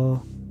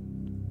 y'all.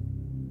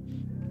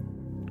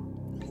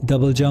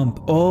 Double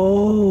jump.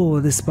 Oh,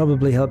 this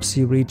probably helps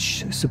you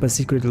reach super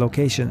secret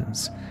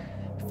locations.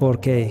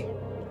 4K.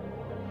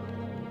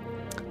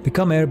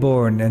 Become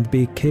airborne and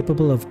be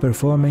capable of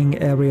performing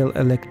aerial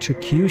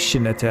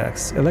electrocution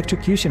attacks.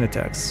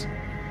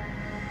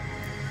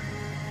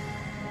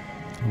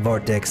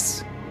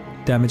 Vortex.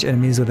 Damage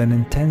enemies with an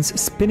intense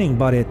spinning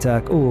body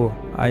attack. Oh,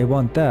 I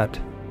want that.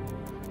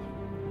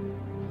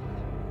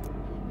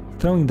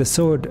 Throwing the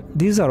sword.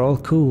 These are all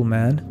cool,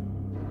 man.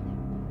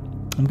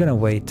 I'm gonna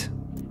wait.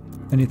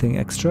 Anything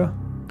extra?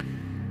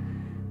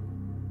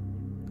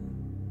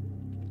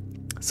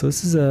 So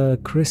this is a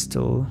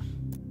crystal.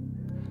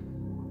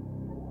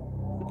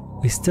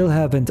 We still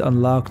haven't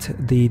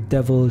unlocked the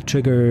devil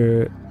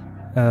trigger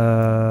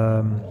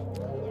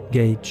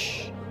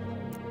gauge.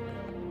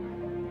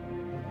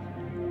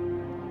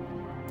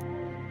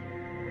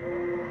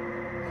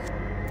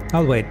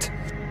 I'll wait.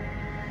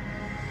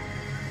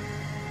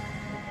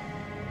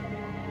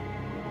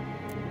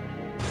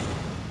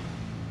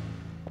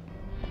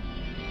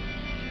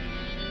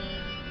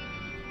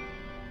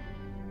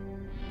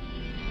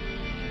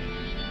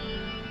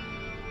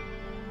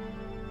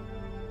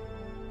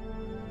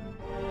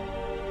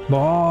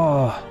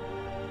 Oh,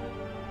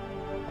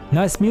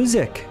 nice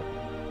music.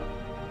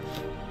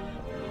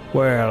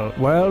 Well.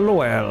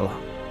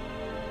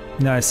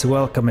 Nice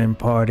welcoming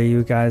party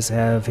you guys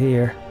have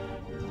here.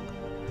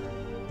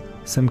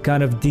 Some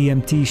kind of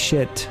DMT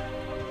shit.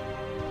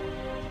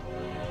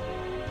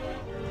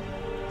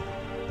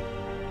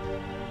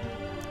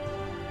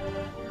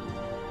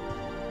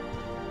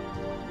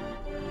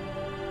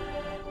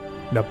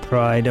 The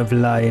pride of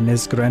lion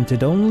is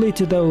granted only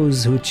to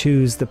those who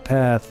choose the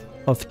path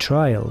of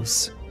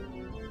trials.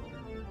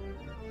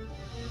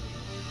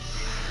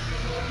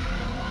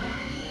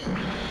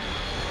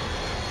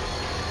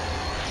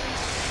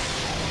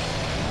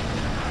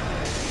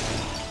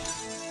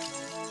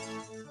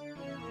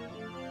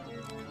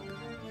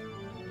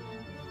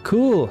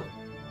 Cool.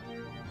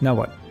 Now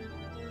what?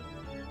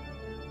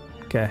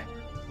 Okay.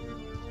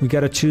 We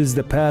gotta choose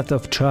the path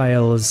of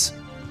trials.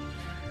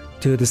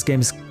 Dude, this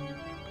game's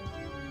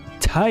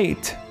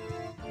tight.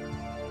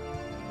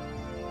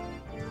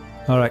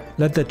 Alright,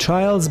 let the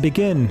trials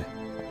begin.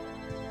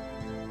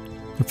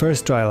 The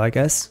first trial, I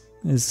guess,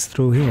 is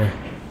through here.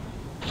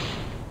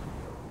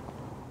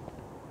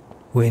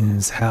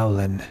 Winds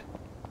howling.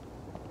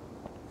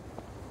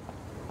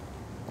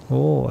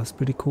 Oh, that's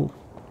pretty cool.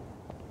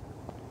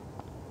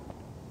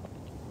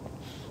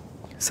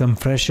 Some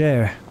fresh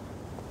air.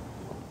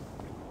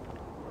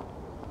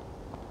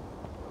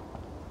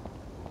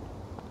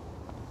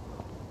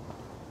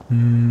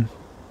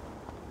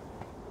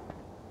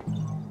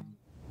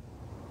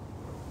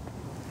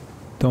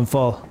 Don't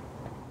fall.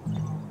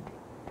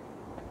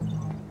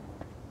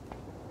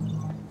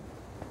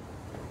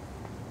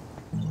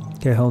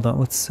 Okay, hold on.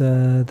 What's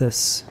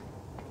this?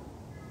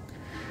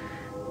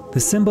 The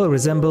symbol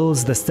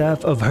resembles the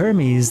staff of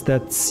Hermes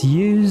that's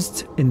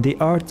used in the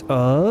art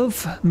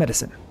of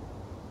medicine.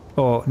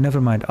 Oh, never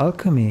mind.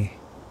 Alchemy.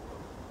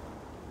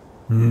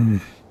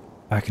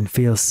 I can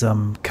feel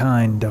some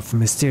kind of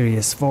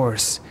mysterious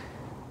force.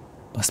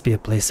 Must be a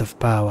place of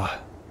power.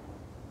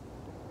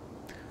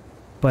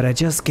 But I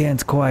just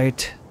can't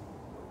quite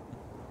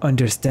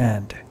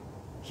understand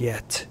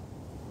yet.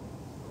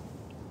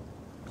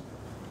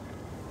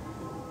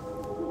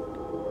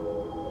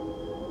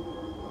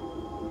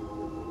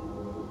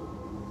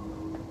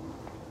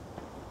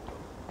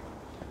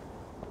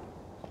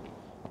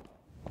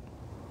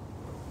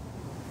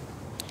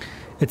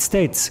 It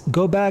states,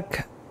 go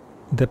back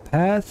the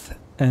path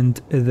and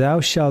thou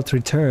shalt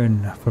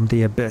return from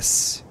the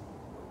abyss.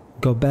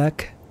 Go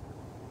back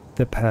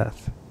the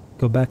path.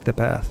 Go back the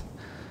path.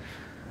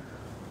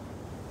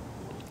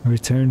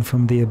 Return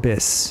from the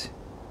abyss.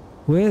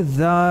 With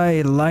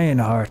thy lion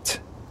heart,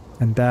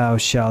 and thou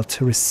shalt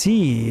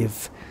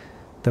receive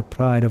the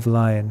pride of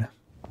lion.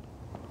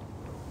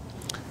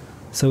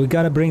 So we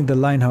gotta bring the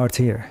lion heart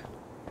here.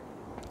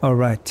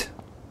 Alright.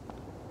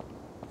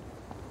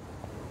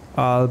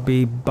 I'll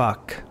be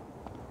back.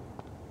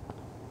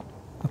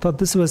 I thought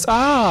this was...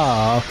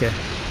 Ah, okay.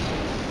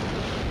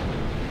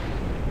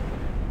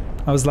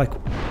 I was like...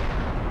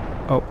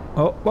 Oh,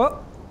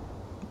 what?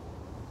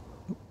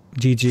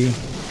 GG.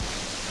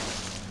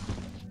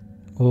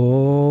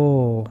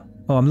 Oh,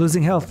 I'm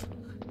losing health.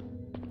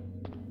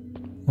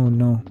 Oh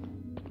no.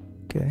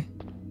 Okay.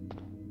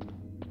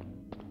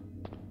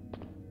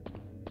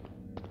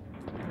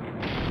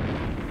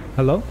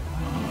 Hello?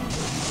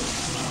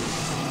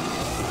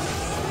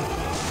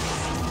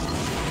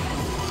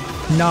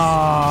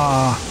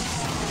 Nah.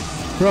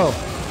 Bro.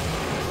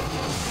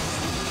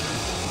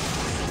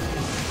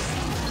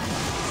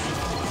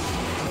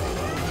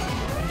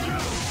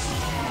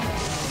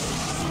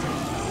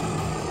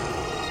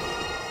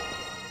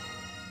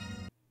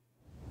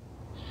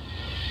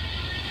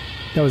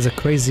 That was a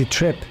crazy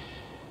trip.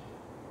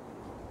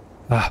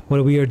 Ah, what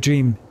a weird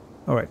dream.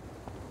 Alright.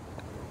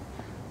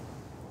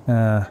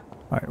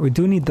 Alright, we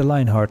do need the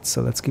lion heart,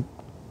 so let's keep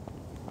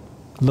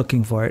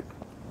looking for it.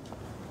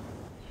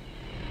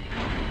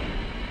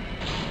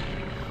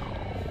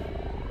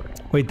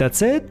 Wait,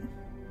 that's it?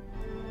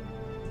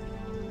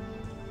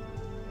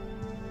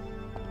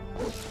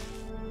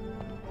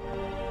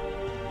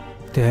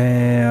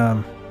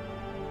 Damn.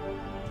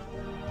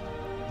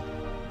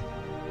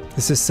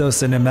 This is so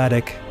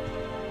cinematic.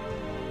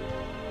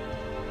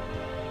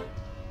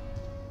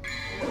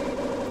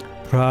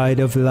 Pride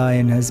of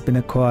Lion has been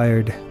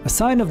acquired. A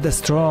sign of the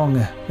strong.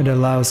 It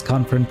allows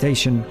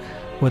confrontation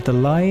with the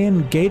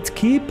Lion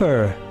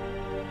Gatekeeper.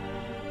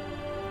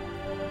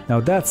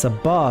 Now that's a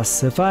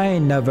boss, if I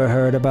ain't never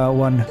heard about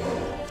one.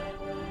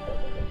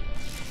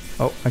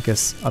 Oh, I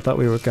thought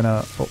we were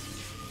gonna... Oh.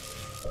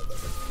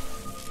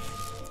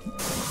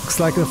 Looks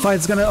like the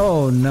fight's gonna...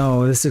 Oh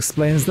no, this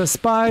explains the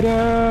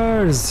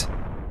spiders!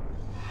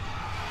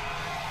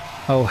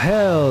 Oh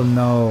hell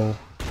no.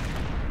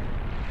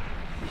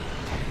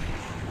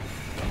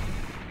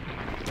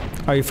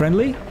 Are you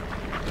friendly?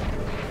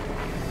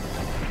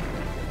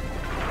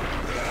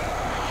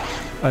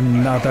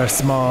 Another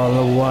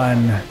small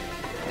one.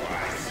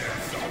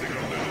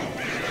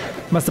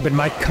 Must have been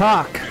my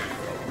cock.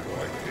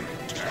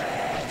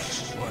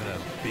 What a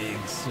big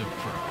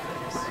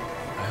surprise.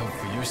 I hope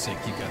for your sake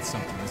you got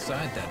something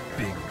inside that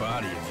big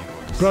body of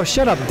yours. Bro,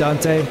 shut up,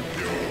 Dante.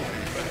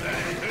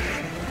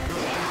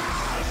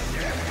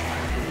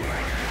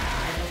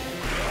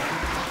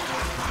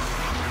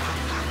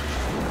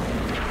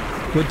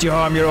 Would you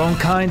harm your own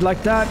kind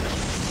like that?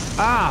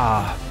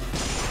 Ah!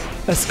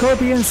 A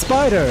scorpion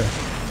spider!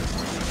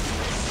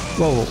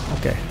 Whoa,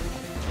 okay.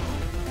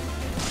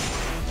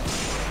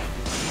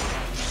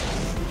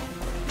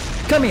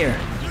 Come here!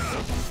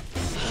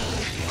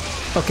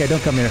 Okay,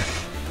 don't come here.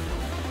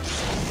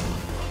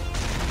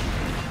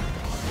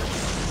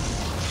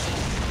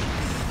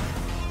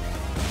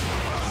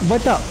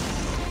 What the?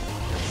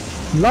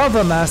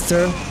 Lava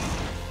Master!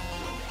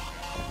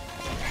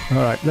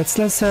 Alright, let's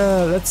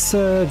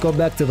go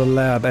back to the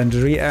lab and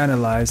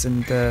reanalyze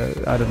and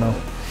I don't know.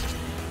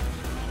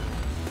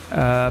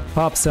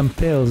 Pop some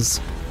pills.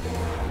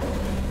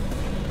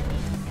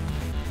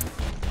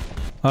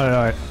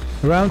 Alright,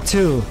 round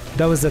 2.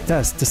 That was the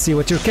test to see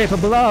what you're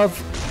capable of.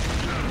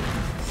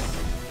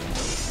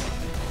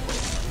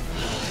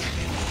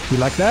 You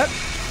like that?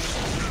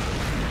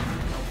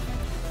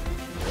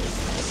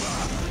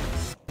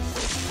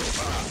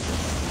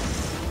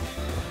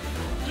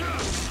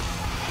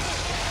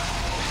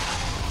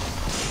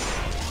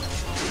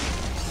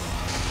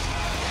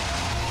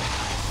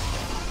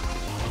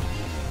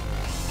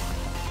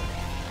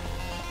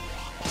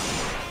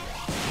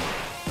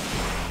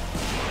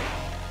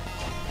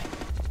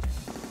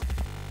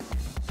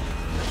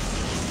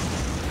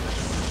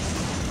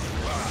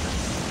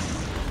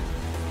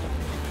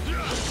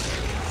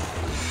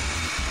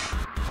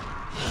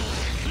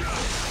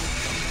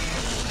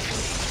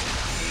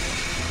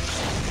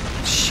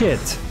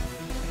 Shit.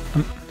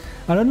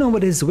 I don't know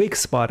what his weak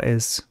spot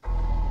is.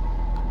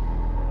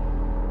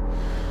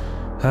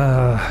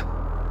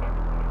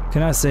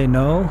 Can I say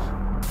no?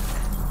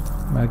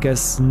 I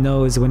guess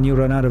no is when you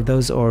run out of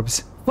those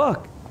orbs.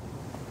 Fuck!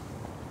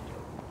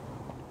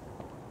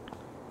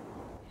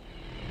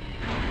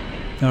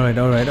 Alright,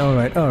 alright,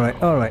 alright,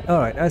 alright, alright,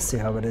 alright. I see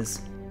how it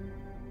is.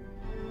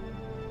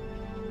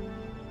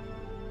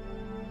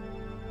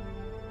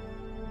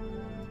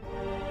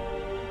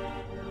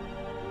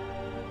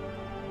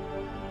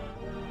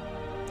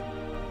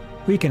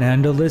 We can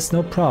handle this,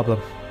 no problem.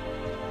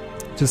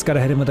 Just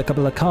gotta hit him with a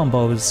couple of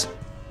combos.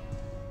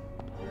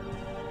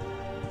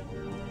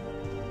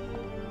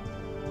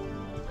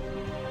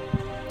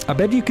 I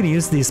bet you can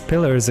use these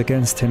pillars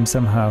against him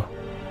somehow.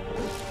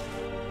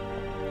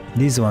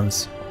 These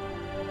ones.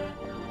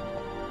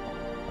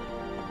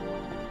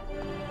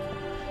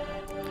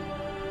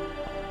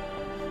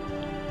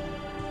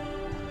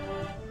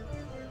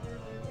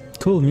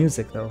 Cool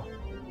music though.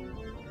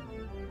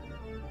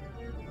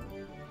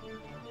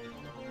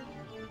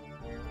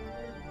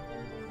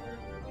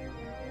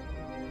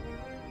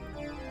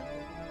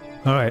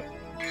 All right.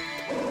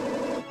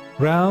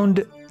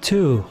 Round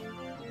 2.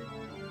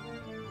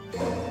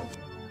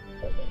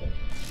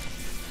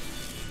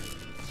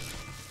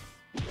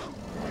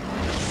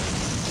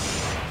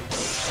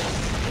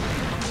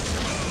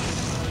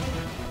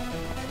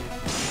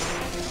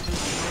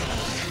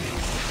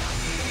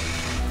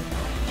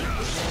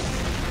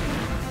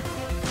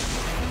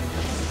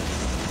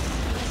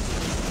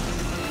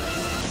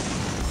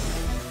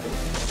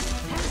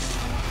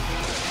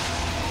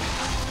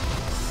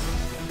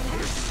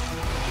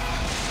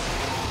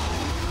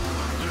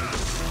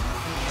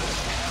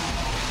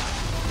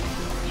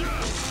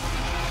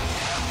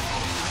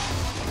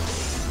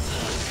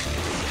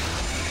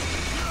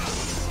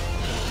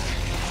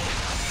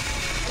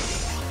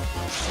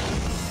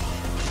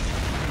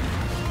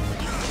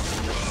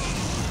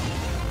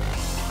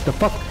 The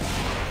fuck?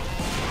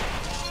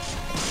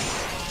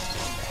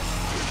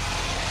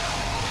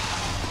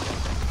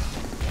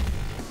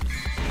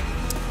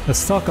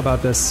 Let's talk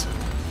about this.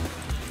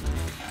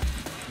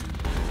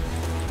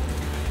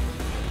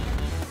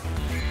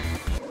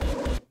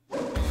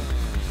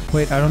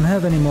 Wait, I don't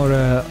have any more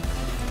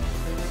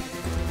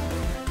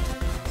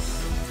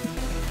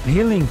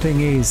healing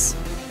thingies.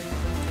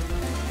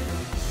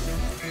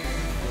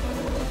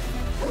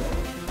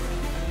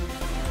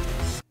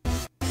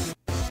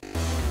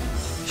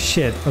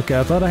 Shit, okay,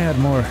 I thought I had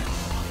more.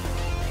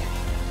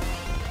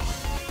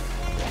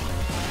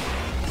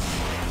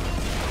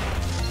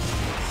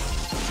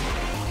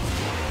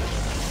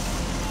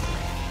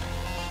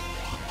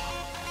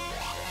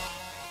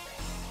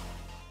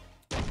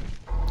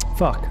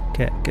 Fuck.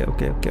 Okay.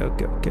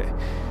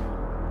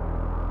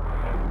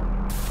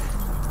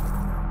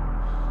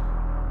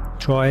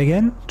 Try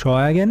again.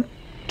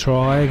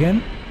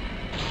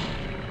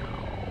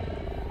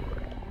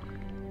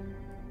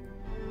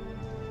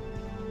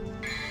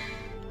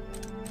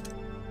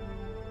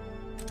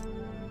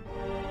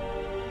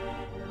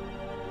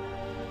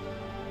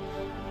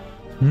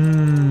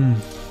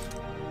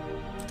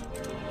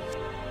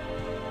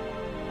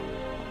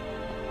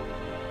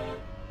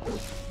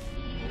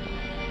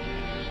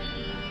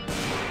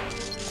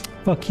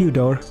 Fuck you,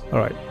 door.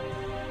 Alright.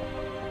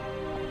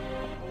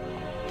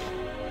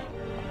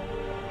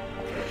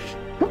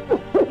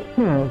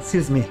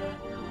 Excuse me.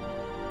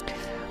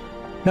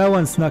 That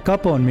one snuck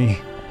up on me.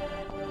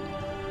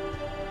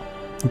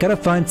 Gotta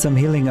find some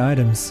healing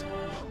items.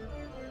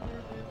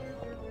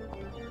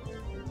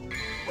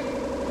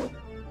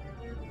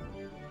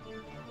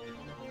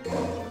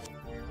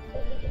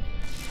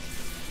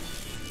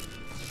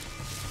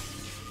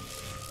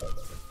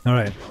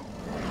 Alright.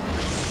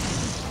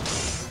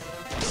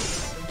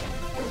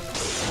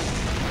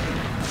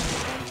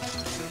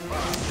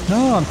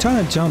 No, I'm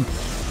trying to jump.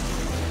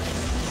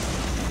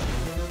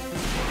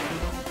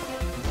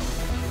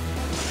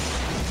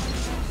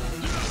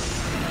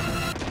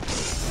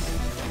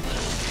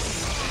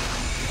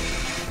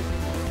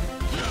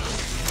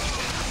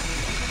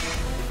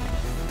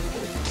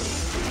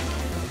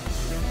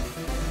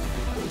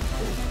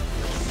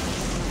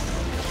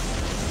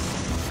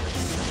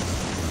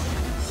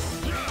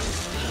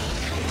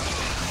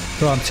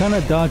 Bro, I'm trying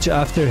to dodge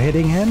after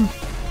hitting him,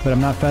 but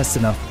I'm not fast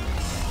enough.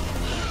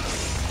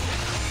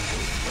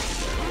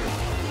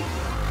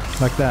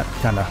 Like that,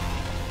 kinda.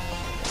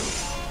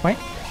 Right?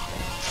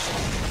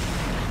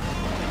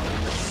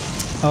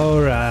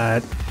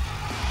 Alright.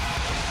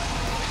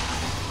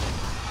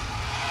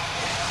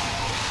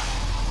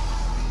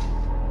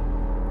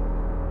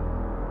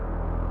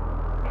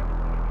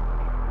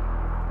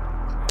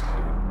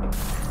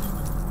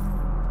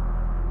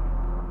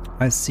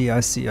 I see.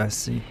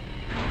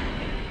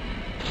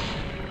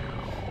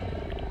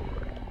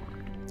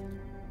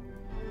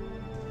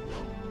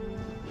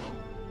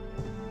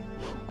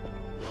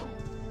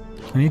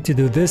 I need to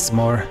do this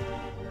more.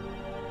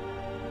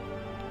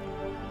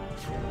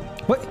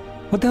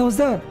 What the hell was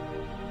that?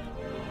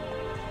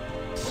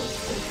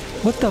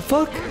 What the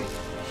fuck?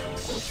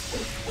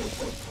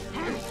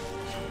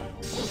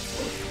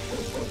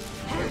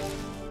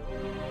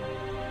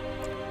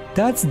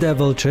 That's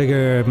Devil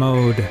Trigger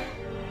mode.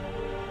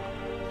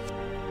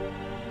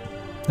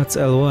 That's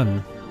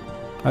L1.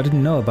 I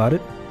didn't know about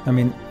it. I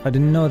mean, I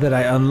didn't know that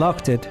I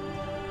unlocked it.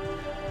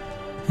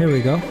 Here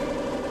we go.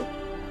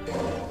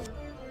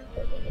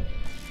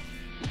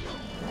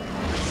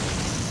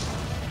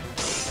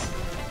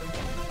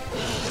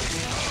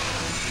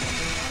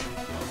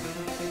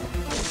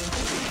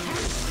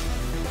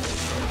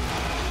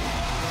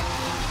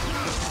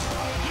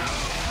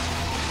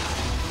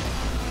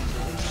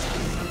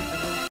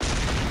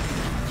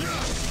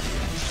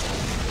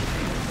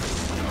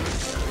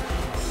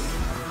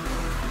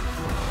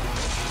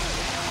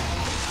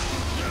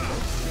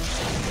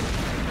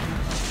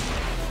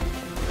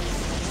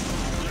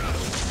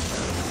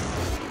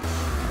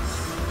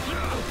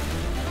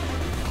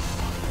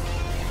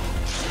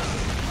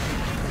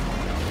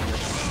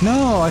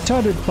 No, I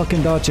tried to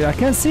fucking dodge it. I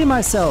can't see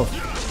myself.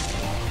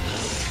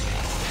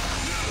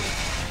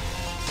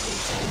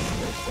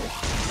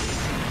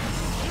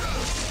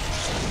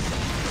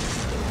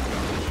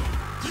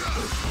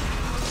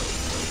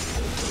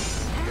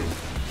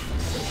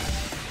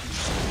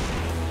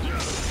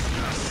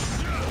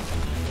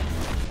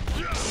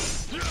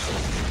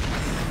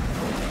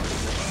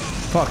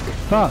 Fuck,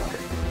 fuck.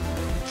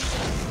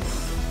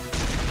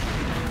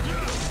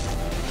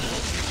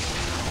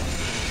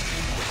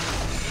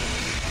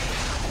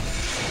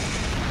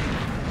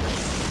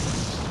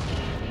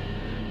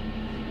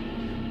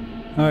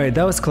 Alright,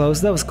 that was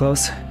close, that was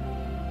close.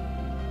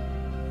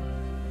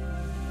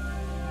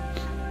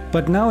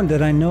 But now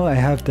that I know I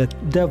have the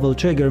devil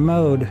trigger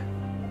mode,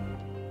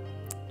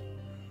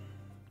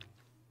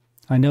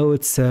 I know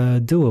it's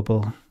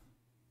doable.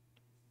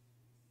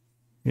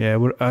 Yeah,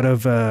 we're out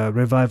of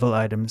revival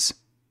items.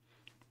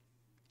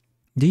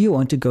 Do you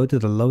want to go to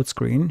the load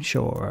screen?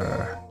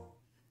 Sure.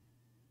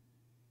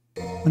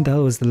 When the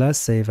hell was the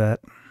last save at?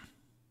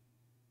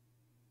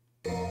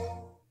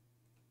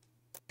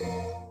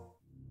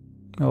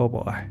 Oh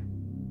boy.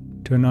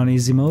 Turn on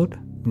easy mode?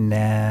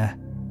 Nah.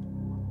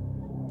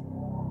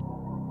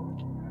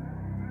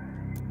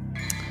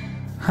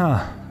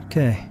 Huh,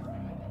 okay.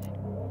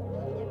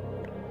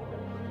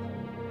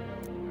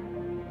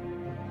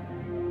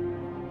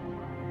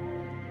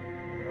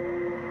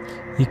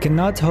 You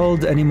cannot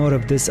hold any more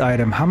of this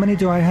item. How many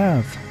do I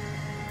have?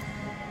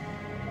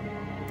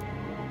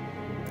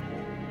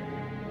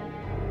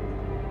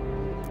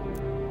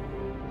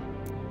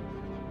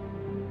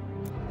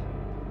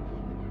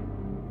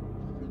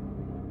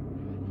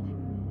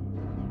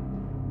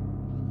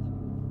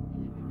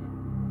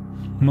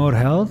 More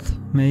health,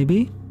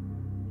 maybe?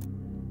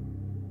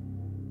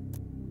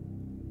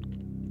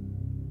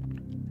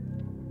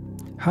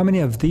 How many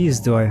of these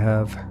do I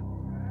have?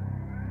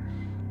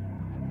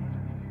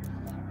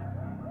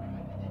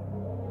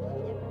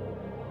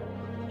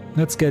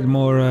 Let's get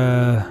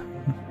more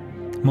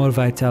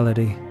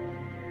vitality.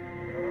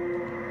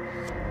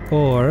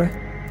 Or...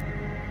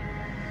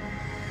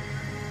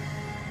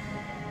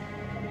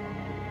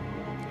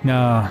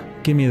 Nah,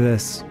 give me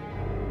this.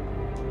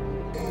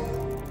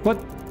 What?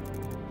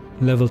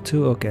 Level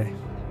 2, okay.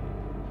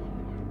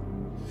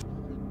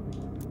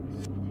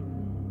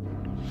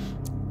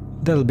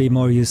 That'll be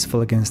more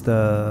useful against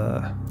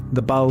the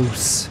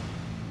boss.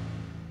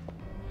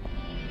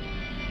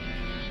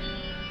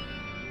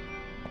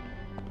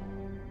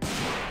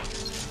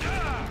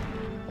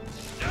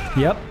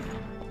 Yep.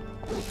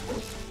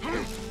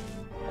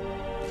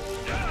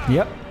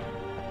 Yep.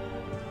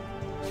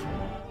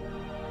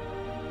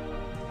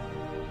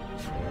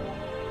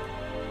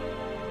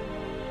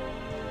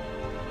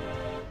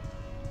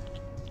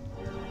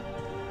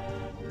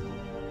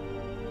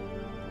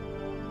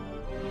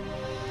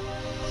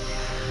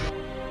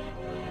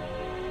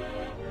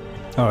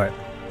 All right.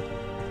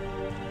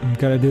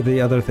 Gotta do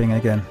the other thing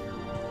again.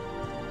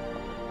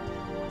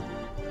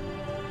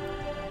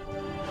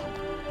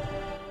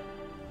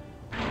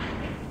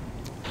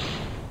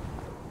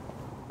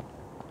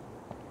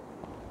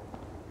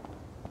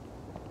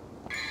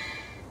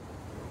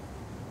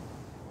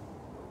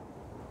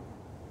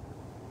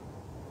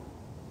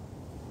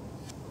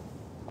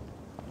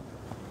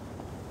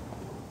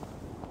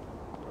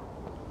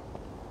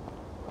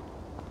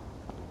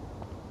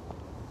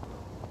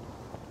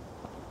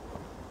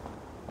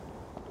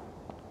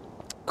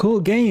 Cool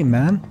game,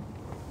 man.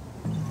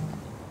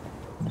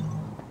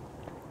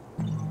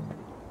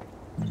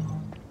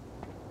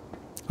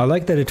 I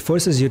like that it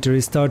forces you to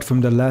restart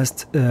from the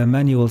last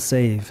manual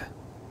save.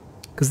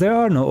 Because there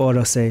are no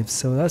auto saves,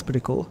 so that's pretty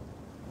cool.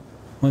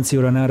 Once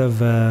you run out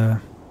of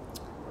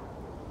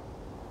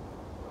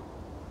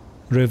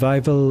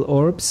revival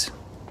orbs,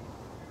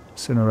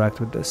 let's interact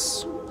with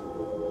this.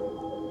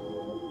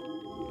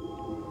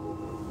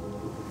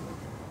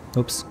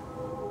 Oops.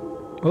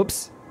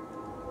 Oops.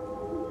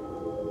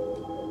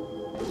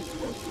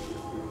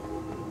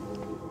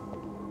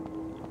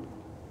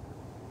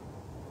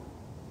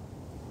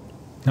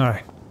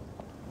 Alright.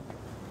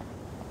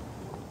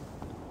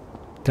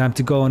 Time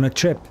to go on a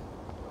trip.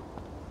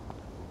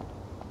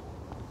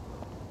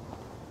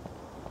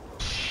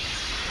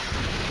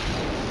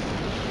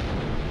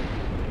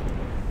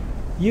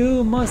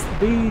 You must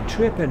be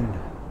trippin'.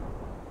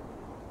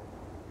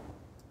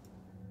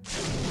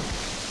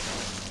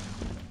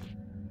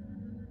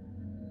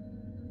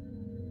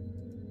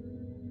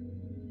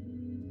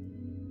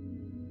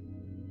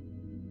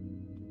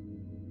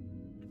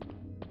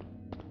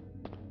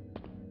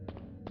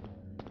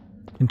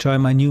 And try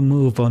my new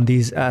move on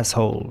these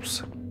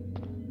assholes.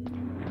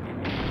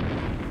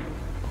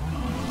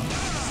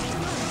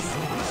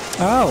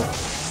 Ow!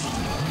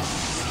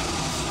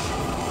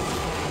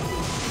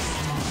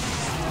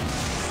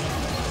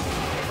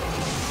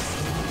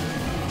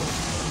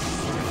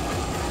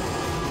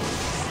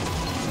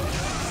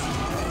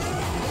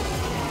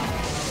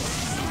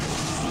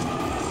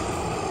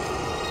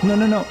 No,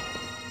 no, no.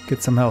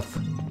 Get some health.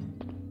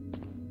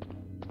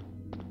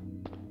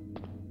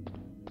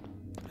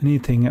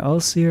 Anything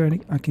else here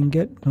I can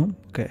get? No?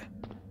 Okay.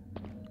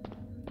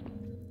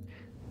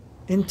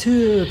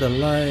 Into the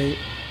light.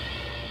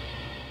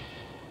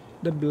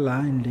 The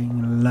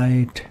blinding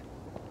light.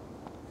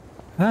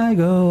 I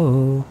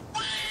go.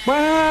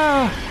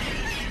 Wow!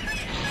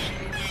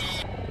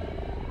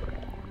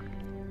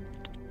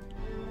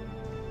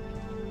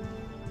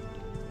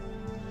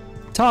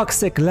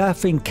 Toxic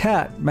laughing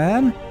cat,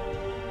 man.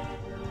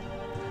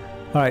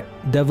 Alright,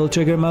 devil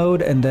trigger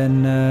mode and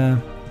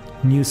then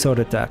new sword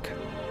attack.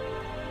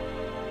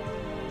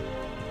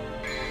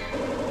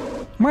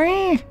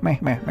 Meh, meh,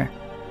 meh, meh.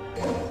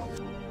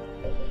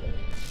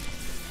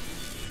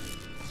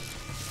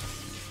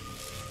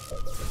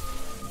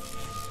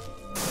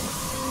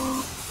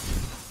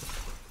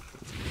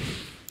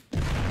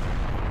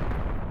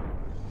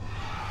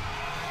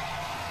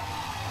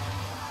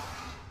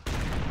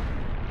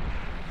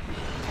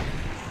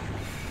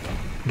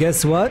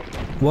 Guess what?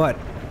 What?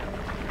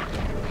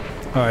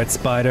 Alright,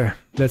 Spider.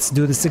 Let's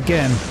do this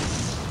again.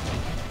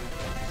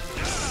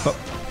 Oh.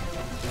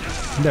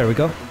 There we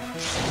go.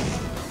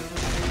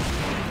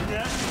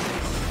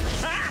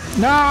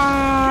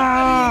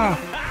 Nah!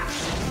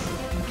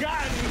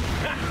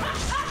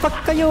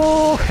 Fuck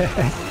kayo!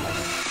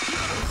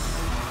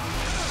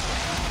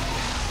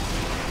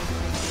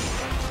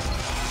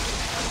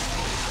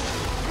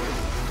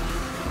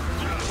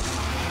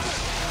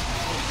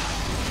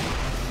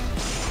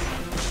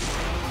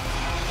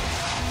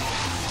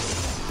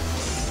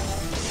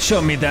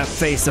 Show me that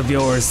face of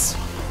yours,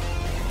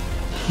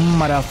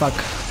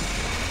 motherfucker.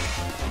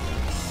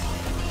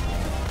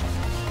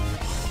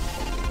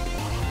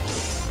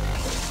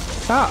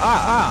 Ah,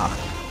 ah, ah.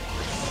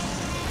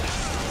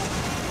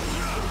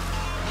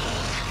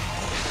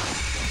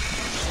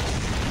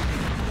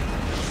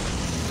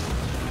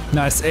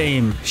 Nice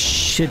aim,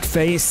 shit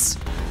face.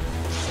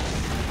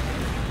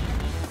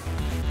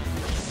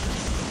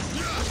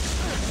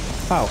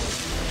 Ow.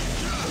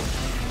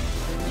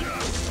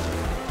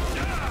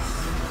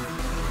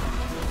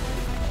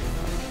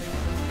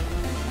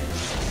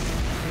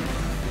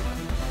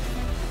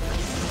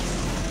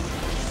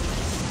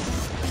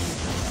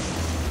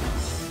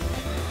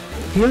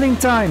 Healing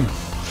time!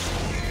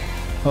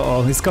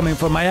 Uh-oh, he's coming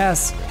for my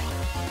ass.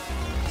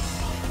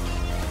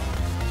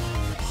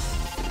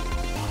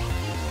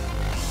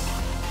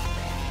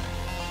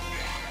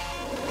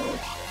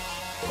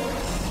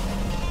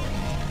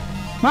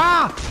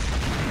 Ah!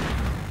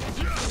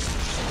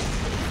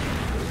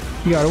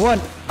 You are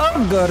one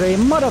ugly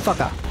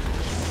motherfucker!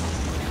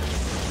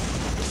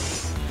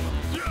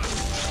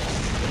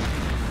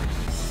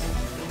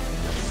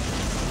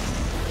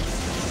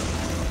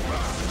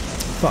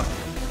 Fuck.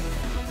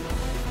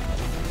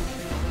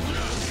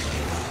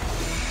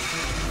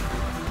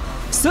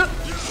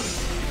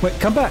 Wait,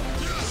 come back.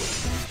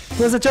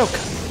 Where's the joke?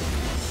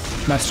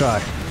 Nice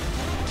try.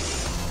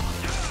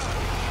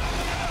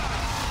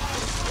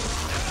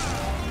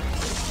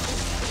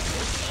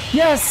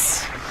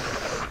 Yes!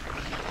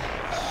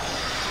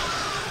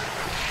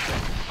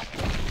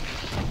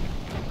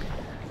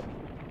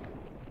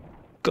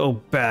 Go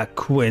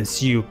back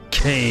whence you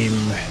came,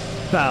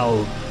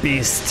 foul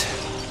beast.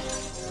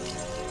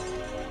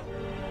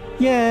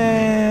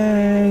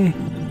 Yay!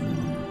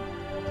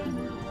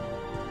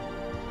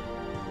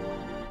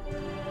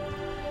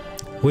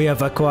 We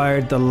have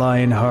acquired the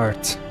lion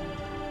heart.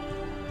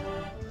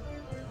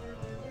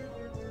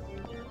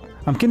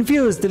 I'm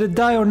confused, did it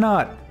die or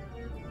not?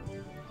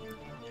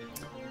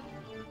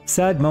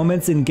 Sad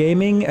moments in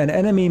gaming, an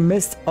enemy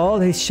missed all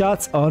his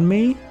shots on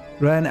me,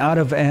 ran out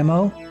of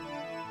ammo,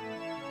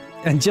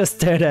 and just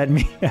stared at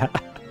me.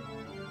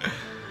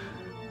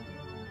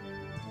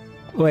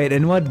 Wait,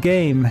 in what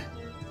game?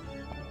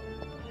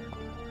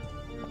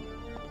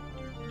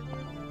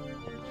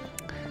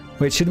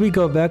 Wait, should we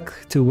go back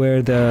to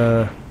where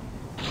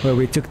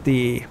we took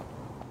the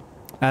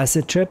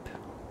acid trip?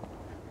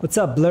 What's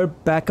up, Blurb?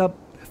 Back up?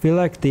 I feel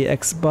like the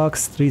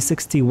Xbox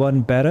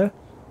 361 beta?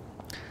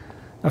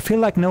 I feel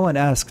like no one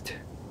asked.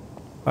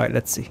 Alright,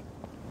 let's see.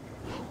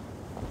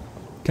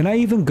 Can I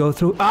even go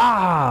through?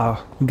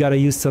 Ah! We gotta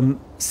use some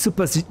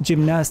super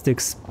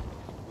gymnastics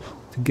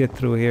to get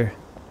through here.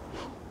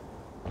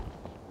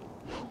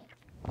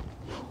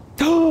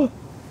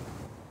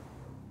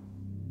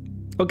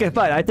 Okay,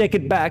 fine, I take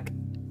it back.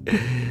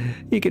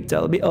 You can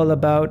tell me all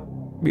about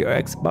your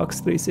Xbox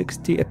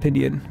 360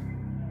 opinion.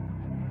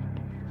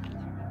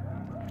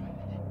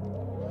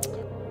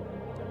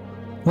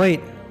 Wait,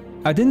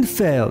 I didn't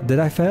fail. Did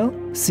I fail?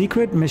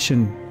 Secret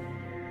mission.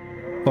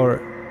 Or,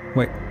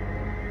 wait.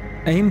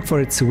 Aim for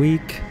its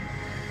weak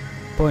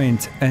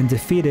point and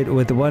defeat it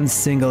with one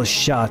single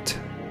shot.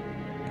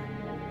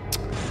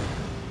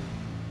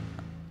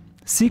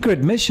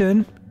 Secret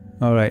mission?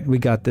 Alright, we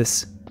got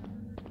this.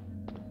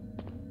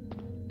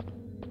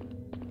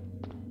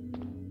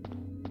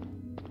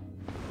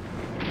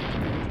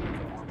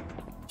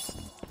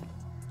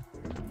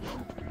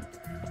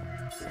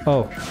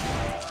 Oh.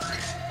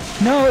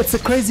 No, it's a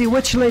crazy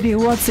witch lady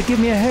who wants to give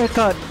me a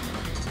haircut.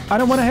 I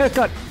don't want a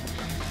haircut.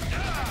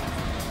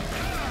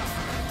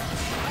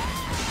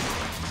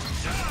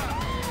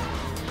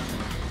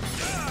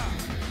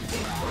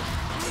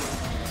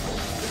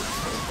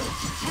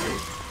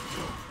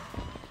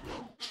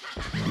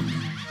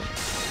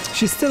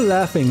 She's still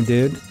laughing,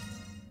 dude.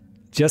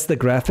 Just the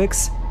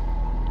graphics?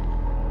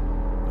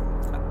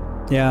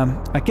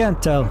 Yeah, I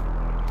can't tell.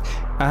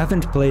 I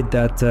haven't played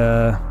that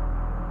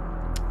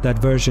that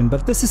version,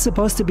 but this is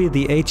supposed to be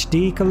the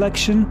HD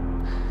collection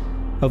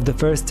of the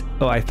first...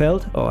 Oh, I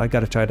failed? Oh, I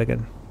gotta try it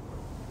again.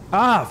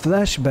 Ah,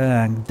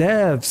 flashbang,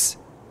 devs.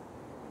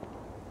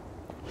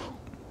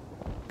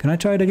 Can I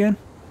try it again?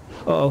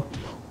 Uh-oh.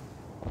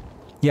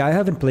 Yeah, I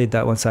haven't played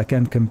that one, so I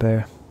can't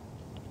compare.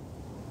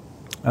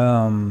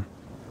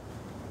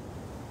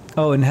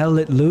 Oh, and Hell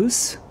Let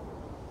Loose?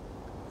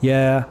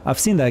 Yeah, I've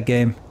seen that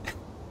game.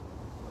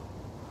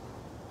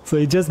 So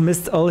he just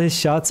missed all his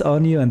shots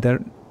on you and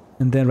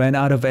then ran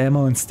out of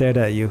ammo and stared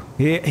at you.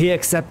 He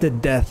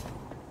accepted death.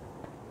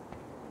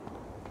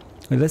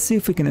 Well, let's see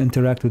if we can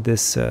interact with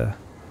this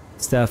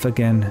staff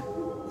again.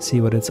 See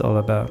what it's all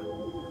about.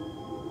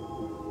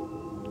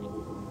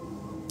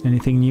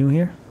 Anything new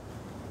here?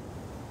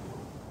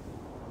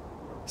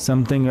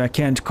 Something I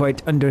can't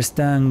quite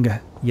understand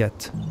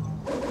yet.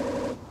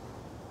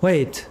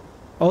 Wait,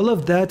 all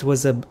of that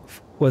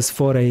was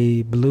for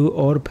a blue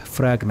orb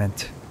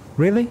fragment.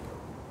 Really?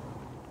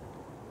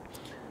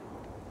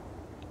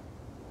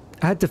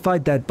 I had to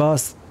fight that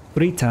boss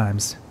 3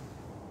 times.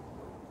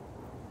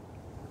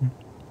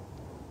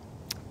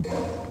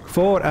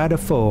 4 out of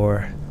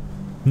 4.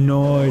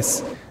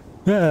 Nice.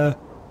 Yeah.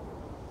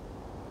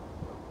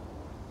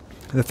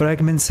 The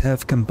fragments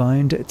have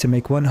combined to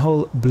make one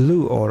whole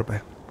blue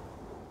orb.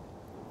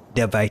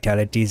 The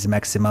vitality's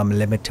maximum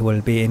limit will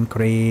be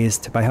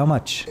increased. By how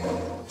much?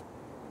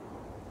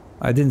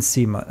 I didn't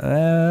see much.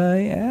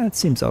 Yeah, it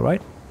seems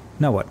alright.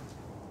 Now what?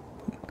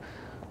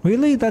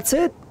 Really? That's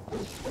it?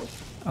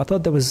 I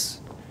thought there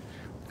was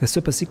a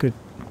super secret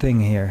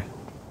thing here.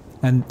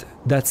 And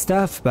that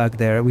staff back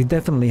there, we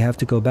definitely have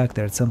to go back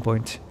there at some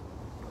point.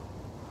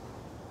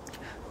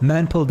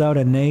 Man pulled out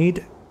a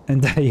nade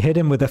and I hit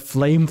him with a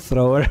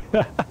flamethrower.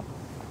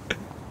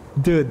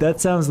 Dude,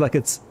 that sounds like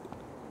it's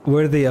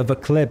worthy of a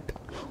clip.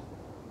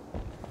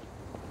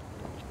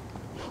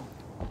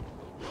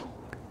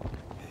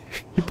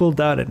 He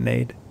pulled out a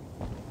nade.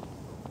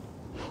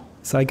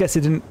 So I guess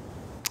he didn't...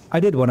 I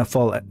did want to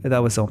fall. That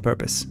was on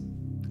purpose.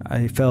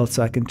 I fell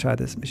so I can try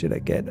this mission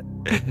again.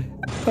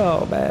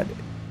 Oh man.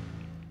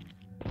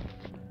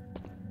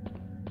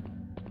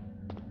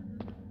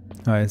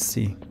 Alright, let's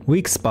see.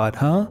 Weak spot,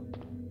 huh?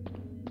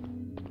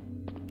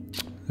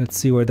 Let's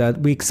see where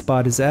that weak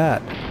spot is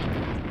at.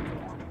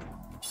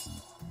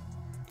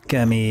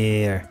 Come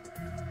here.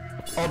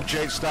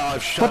 Objects that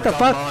I've shoved up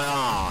my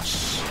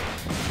ass.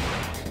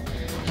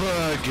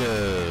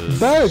 Burgers.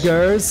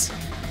 Burgers?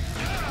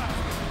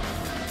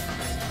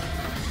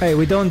 Hey,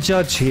 we don't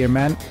judge here,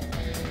 man.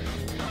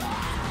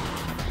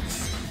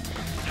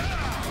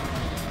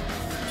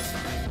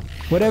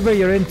 Whatever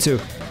you're into.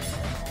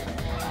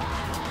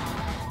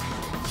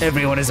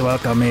 Everyone is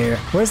welcome here.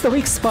 Where's the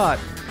weak spot?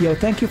 Yo,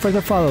 thank you for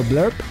the follow,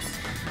 Blurp.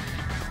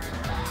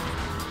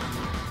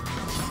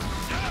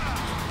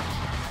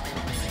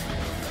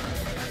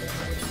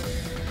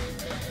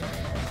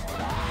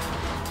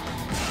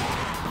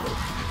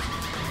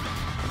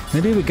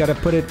 Maybe we gotta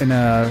put it in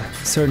a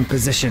certain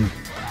position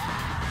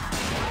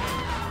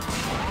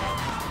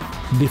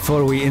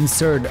before we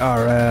insert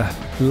our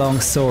long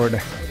sword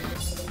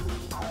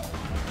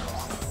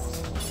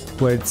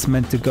where it's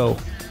meant to go.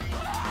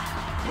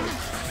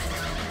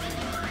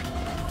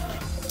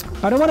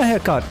 I don't want a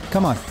haircut.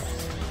 Come on.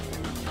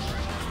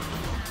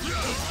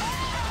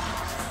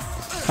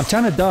 I'm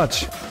trying to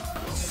dodge.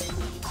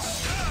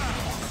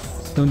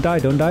 Don't die,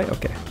 don't die.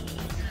 Okay.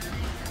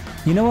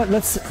 You know what?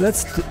 Let's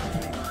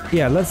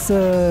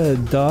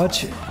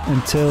dodge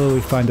until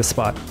we find a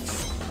spot.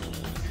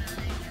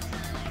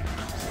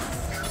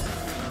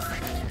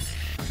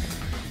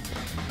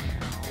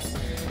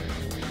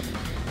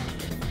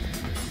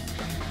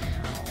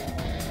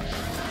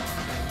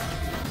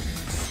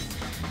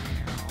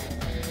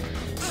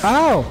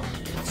 Ow!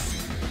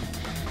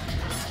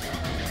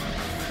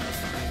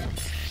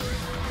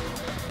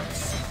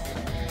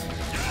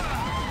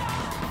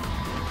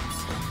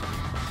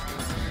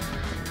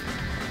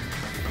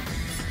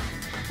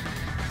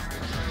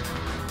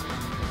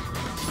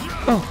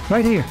 Oh,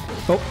 right here.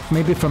 Oh,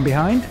 maybe from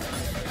behind?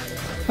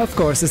 Of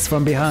course it's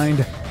from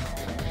behind.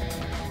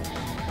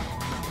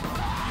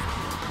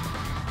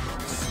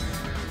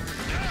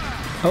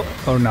 Oh,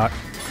 or not.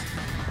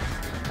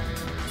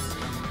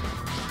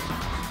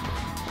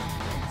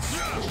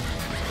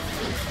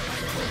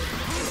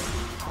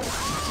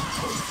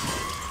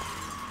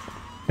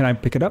 Can I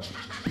pick it up?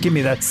 Give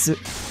me that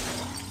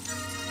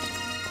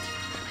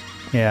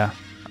Yeah.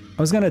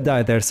 I was gonna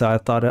die there, so I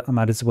thought I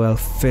might as well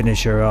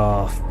finish her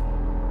off.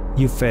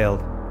 You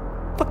failed.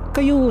 Fuck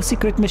you,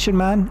 secret mission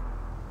man.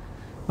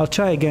 I'll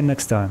try again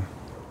next time.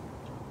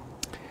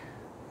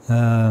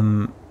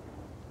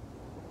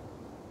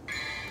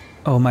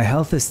 Oh, my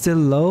health is still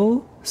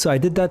low? So I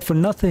did that for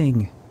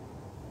nothing.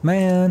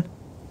 Man.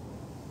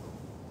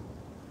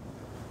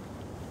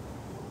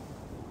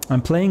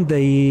 I'm playing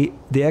the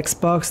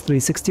Xbox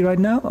 360 right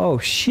now? Oh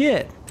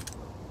shit!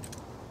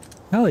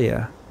 Hell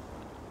yeah.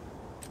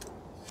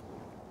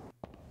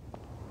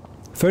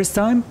 First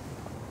time?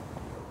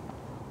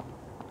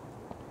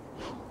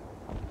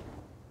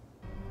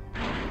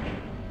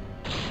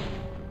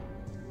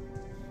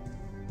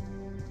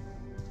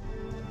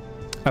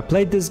 I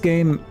played this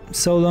game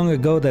so long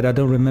ago that I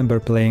don't remember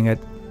playing it,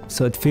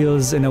 so it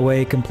feels in a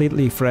way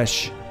completely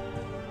fresh.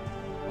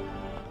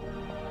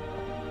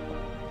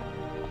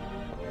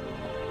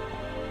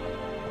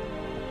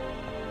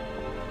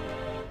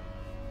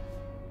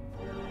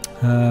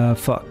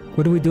 Fuck.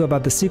 What do we do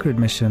about the secret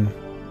mission?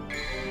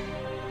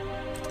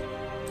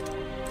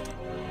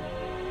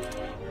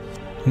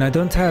 And I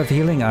don't have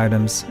healing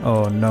items.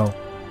 Oh no.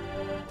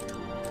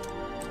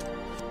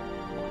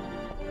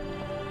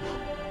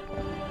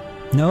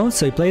 No?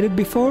 So you played it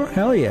before?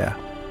 Hell yeah.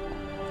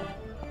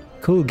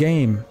 Cool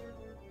game.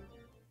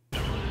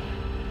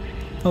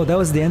 Oh, that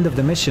was the end of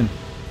the mission.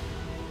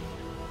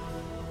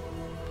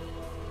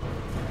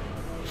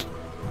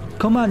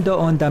 Commando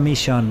on the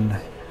mission.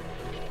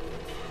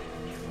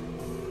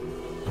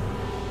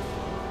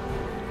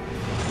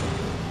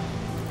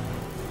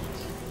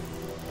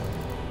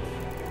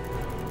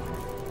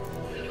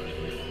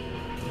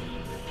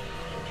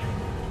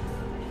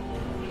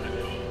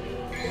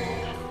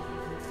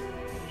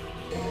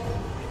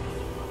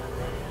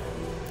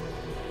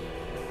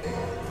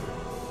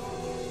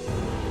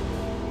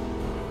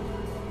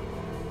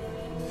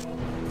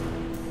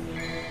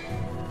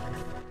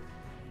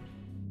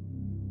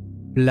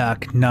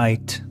 Black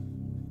Knight.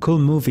 Cool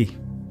movie.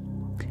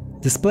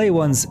 Display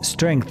one's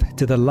strength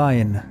to the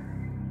lion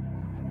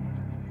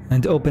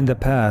and open the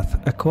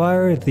path.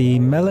 Acquire the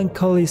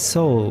melancholy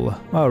soul.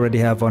 I already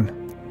have one.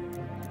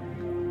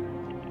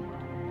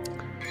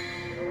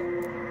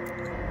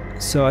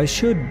 So I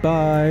should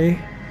buy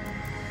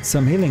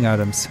some healing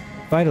items.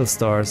 Vital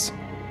stars.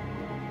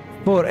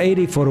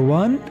 480 for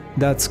one?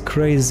 That's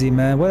crazy,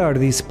 man. What are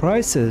these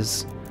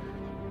prices?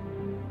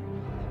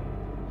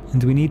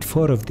 And we need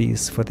 4 of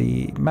these for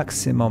the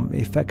maximum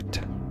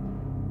effect.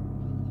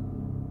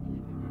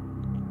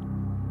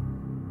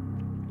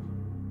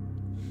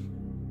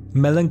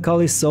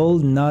 Melancholy soul,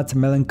 not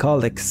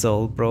melancholic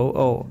soul, bro.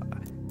 Oh.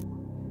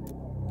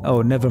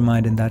 Oh, never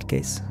mind in that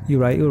case. You're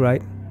right, you're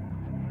right.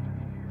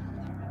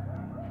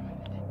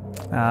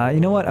 You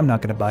know what? I'm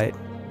not gonna buy it.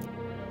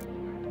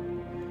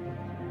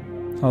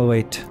 I'll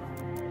wait.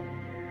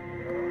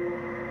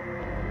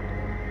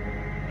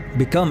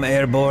 Become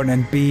airborne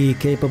and be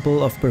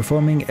capable of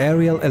performing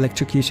aerial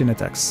electrocution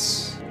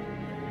attacks.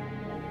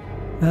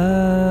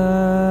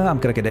 I'm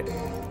gonna get it.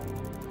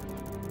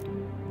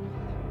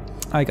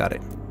 I got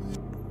it.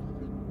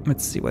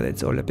 Let's see what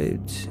it's all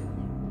about.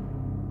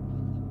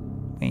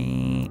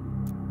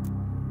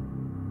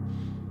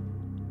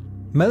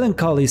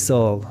 Melancholy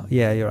soul.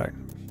 Yeah, you're right.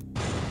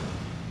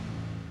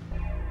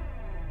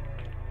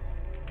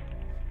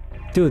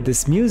 Dude,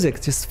 this music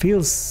just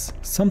feels...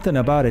 something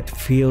about it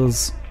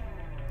feels...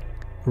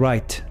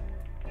 right.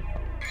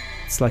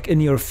 It's like in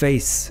your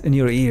face, in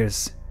your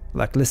ears.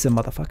 Like, listen,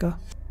 motherfucker.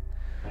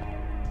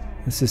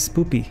 This is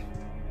spoopy.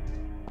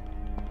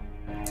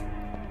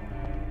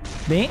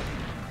 Me?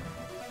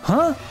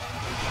 Huh?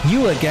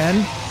 You again?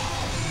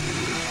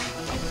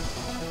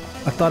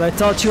 I thought I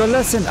taught you a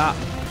lesson. Ah.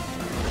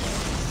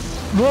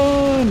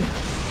 Run!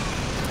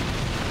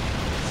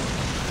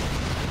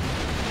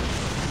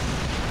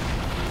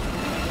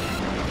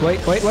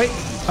 Wait, wait, wait.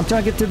 I'm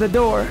trying to get to the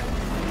door.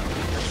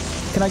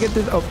 Can I get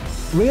to the... oh,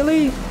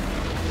 really?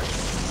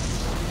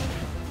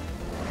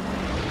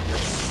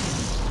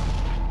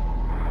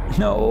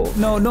 No,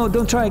 no, no,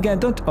 don't try again.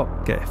 Don't... oh,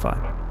 okay, fine.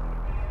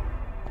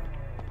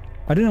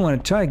 I didn't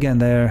want to try again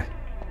there.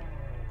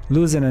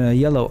 Losing a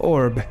yellow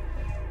orb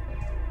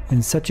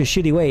in such a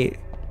shitty way.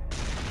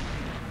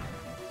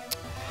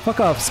 Fuck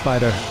off,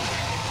 spider.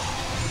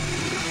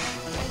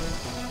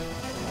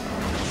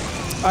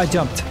 I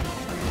jumped.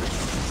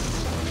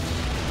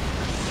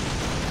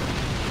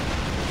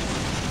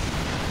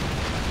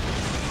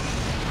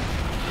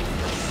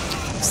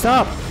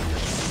 Stop!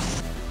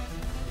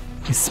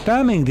 He's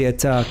spamming the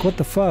attack. What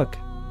the fuck?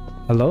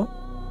 Hello?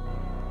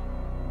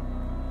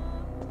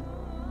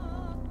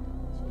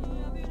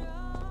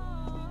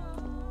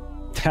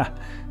 Ha!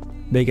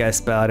 Big ass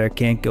spider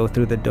can't go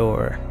through the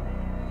door.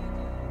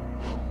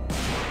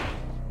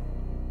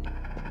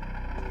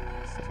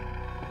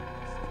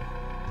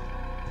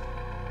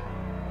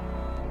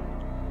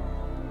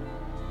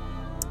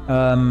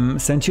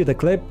 Sent you the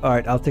clip?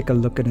 Alright, I'll take a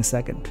look in a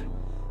second.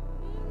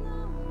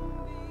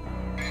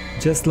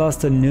 Just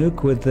lost a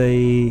nuke with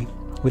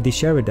the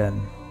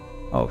Sheridan.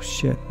 Oh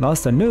shit,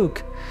 lost a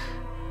nuke?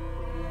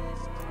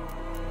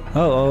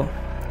 Oh.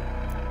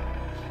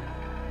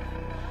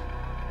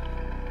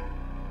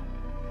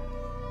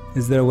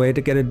 Is there a way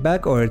to get it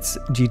back or it's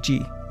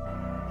GG?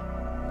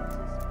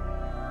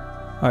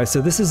 Alright,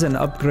 so this is an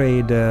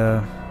upgrade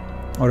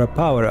or a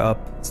power up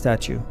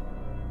statue.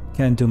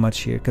 Can't do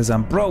much here because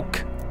I'm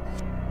broke.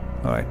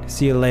 Alright,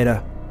 see you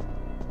later.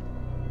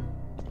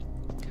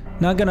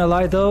 Not gonna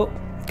lie though,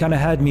 kinda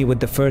had me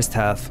with the first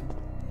half.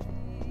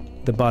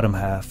 The bottom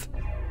half.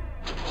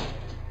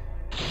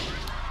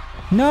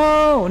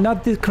 No!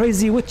 Not the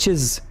crazy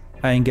witches!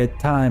 I ain't get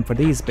time for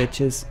these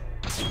bitches.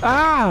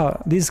 Ah!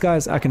 These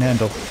guys I can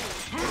handle.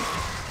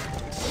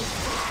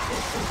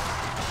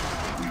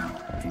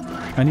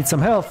 I need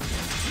some health.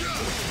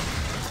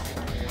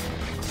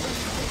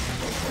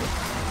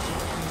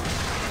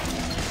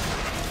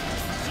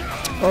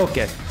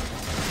 Okay.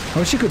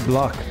 Oh, she could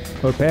block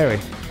or parry.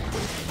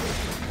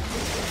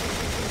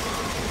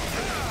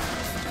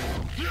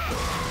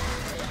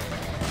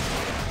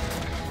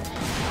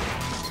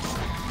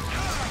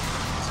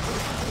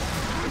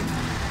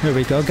 Here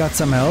we go, got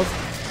some health.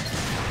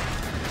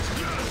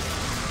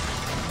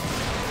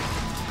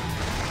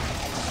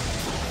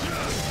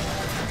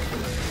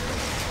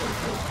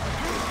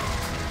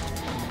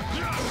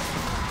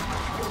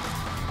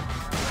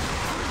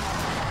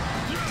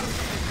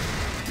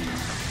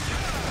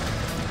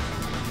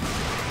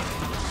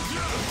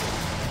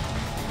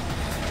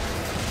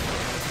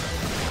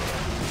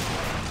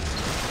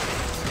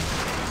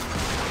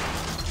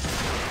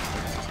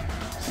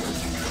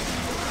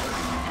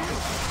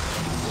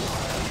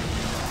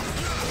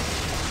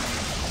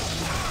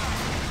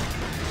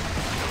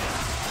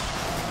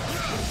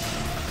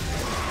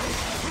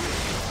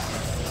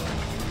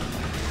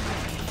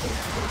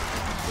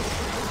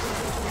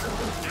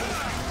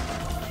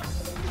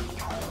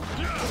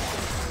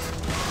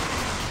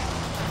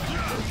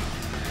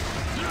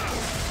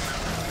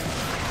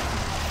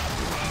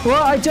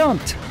 Well, I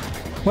jumped!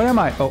 Where am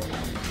I? Oh.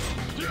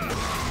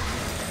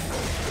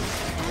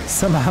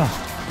 Somehow,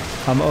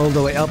 I'm all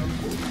the way up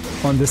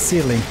on the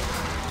ceiling.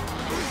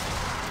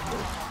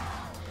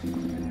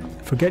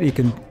 Forget you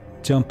can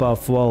jump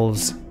off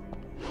walls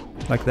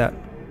like that.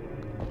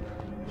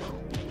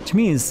 Which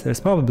means there's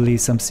probably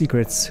some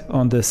secrets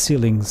on the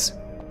ceilings.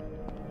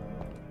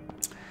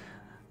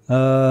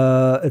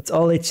 It's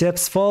all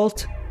HF's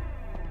fault?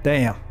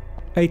 Damn.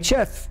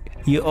 HF,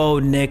 you owe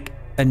Nick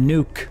a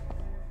nuke.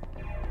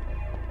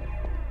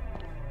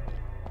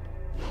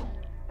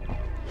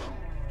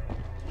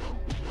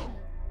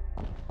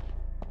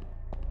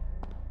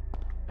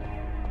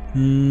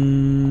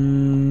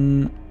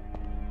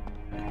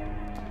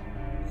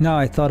 Now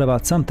I thought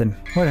about something.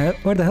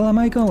 Where the hell am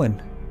I going?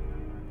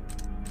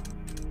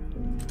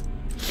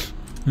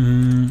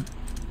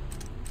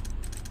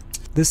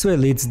 This way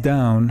leads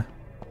down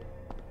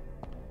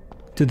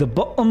to the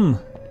bottom.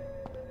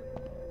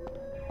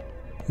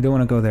 We don't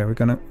want to go there. We're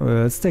gonna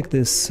let's take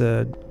this.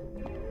 Yeah,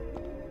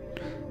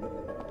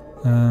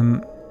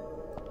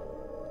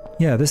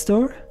 this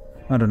door.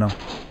 I don't know.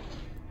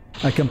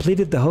 I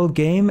completed the whole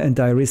game and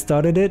I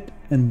restarted it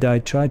and I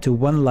tried to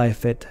one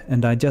life it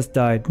and I just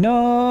died.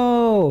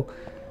 No!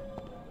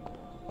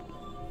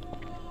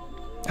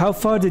 How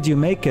far did you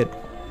make it?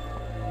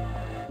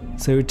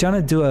 So you're trying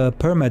to do a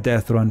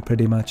permadeath run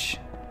pretty much.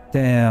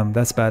 Damn,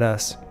 that's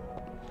badass.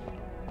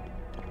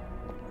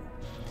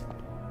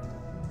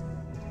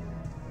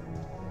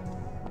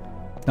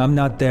 I'm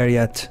not there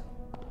yet.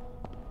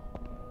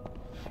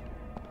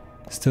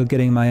 Still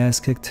getting my ass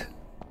kicked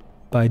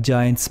by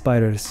giant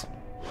spiders.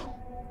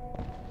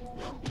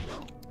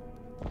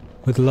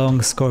 With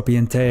long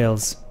scorpion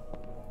tails.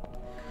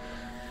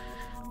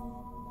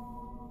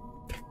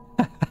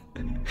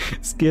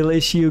 Skill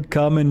issue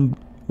common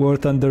War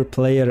Thunder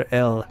player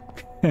L.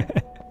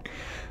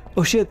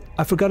 Oh shit,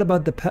 I forgot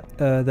about the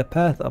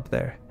path up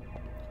there.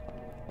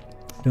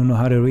 Don't know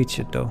how to reach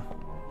it though.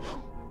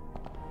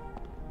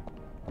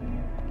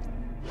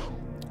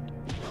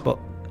 But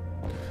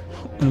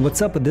and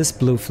what's up with this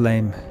blue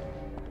flame?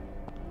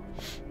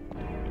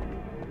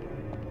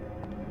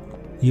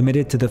 You made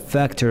it to the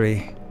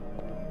factory.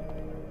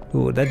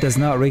 Ooh, that does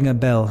not ring a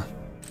bell.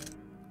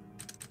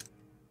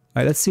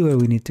 Alright, let's see where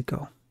we need to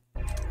go.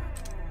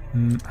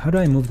 How do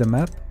I move the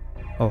map?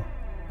 Oh.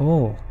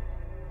 Oh.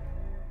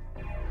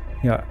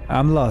 Yeah,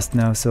 I'm lost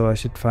now, so I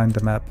should find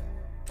the map.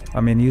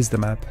 I mean, use the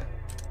map.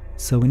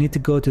 So we need to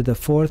go to the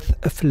 4th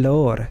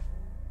floor.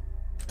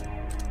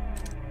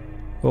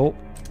 Oh,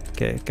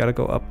 okay, gotta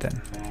go up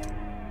then.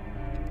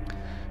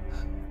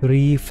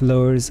 3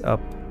 floors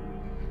up.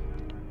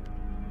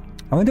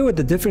 I wonder what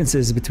the difference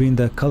is between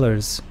the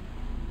colors.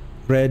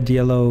 Red,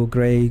 yellow,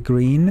 gray,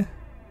 green.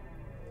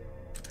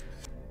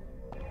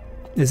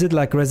 Is it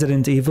like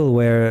Resident Evil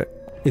where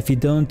if you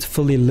don't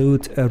fully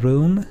loot a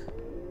room,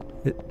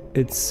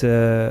 it's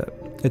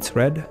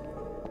red?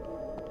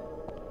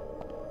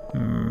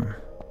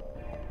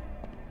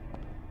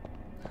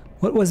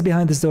 What was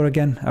behind this door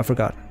again? I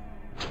forgot.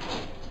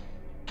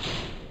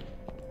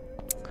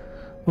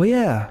 Oh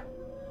yeah.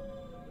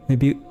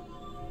 Maybe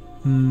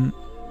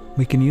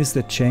we can use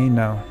the chain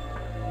now.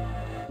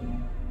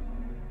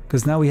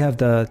 Because now we have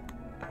the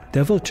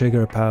devil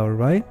trigger power,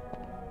 right?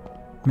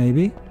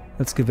 Maybe?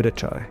 Let's give it a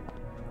try.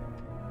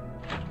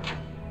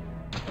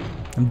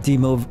 I'm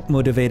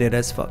demotivated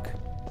as fuck.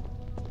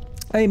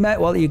 Hey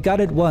Matt, well you got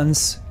it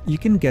once, you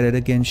can get it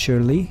again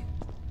surely.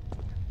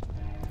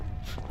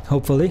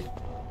 Hopefully.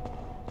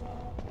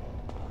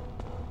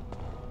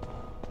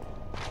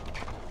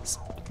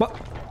 What?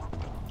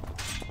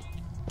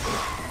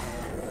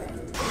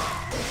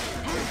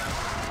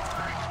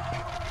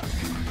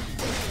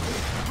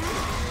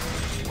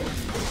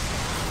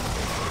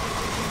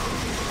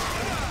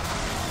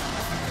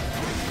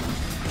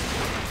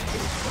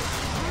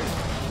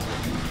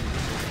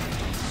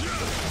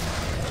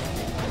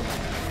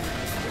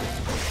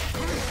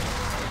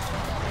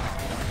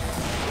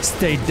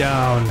 Stay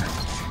down.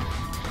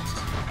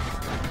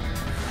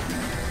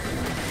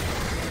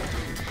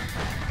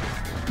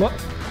 What?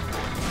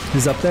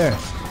 He's up there.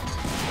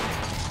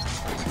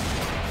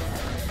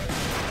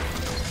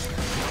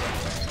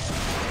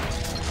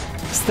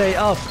 Stay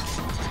up.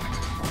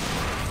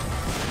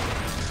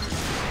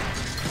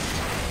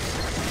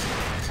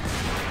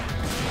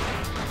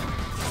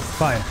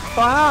 Fine.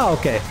 Ah,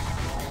 okay.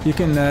 You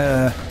can,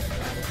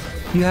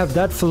 you have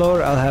that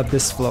floor, I'll have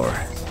this floor.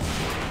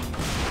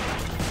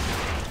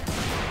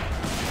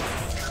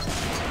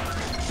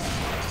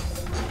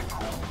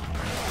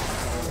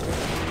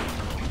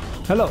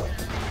 Hello.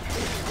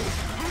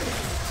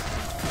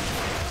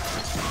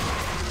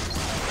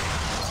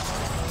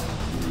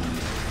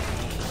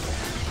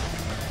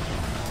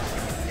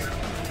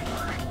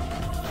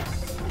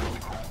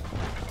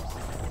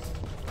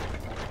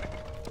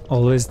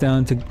 Always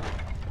down to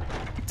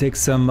take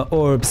some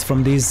orbs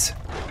from these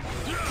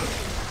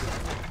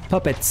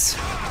puppets.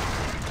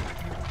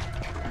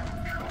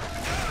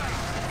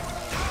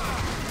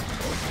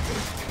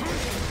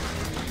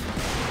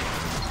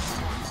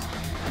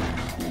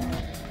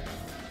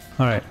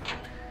 Alright.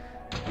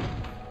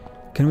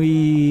 Can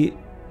we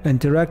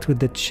interact with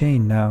the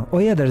chain now? Oh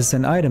yeah, there's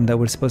an item that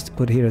we're supposed to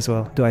put here as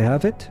well. Do I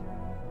have it?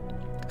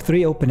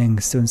 3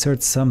 openings to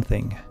insert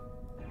something.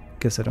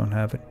 Guess I don't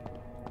have it.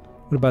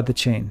 What about the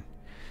chain?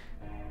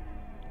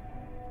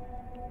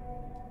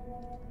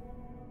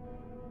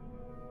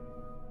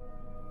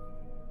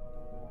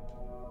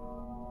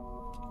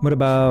 What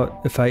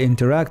about if I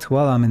interact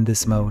while I'm in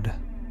this mode?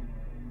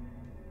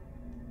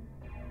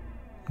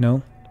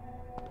 No?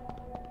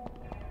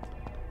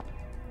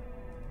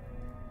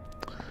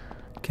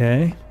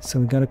 Okay, so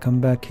we gotta come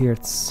back here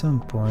at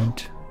some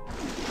point.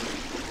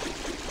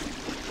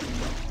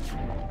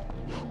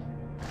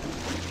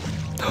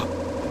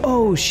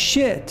 Oh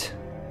shit!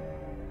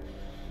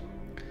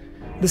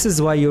 This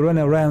is why you run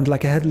around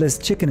like a headless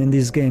chicken in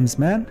these games,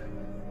 man.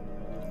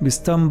 You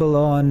stumble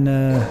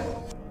on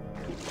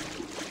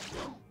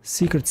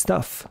secret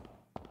stuff.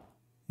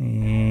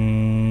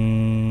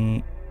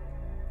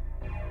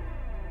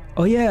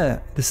 Oh yeah,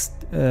 this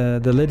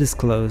the lid is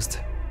closed.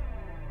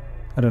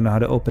 I don't know how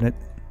to open it.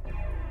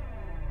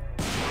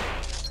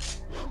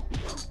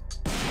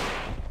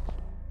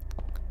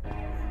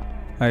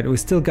 Alright, we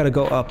still gotta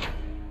go up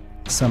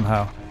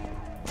somehow.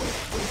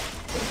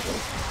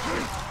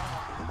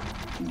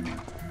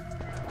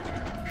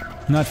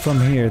 Not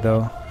from here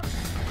though.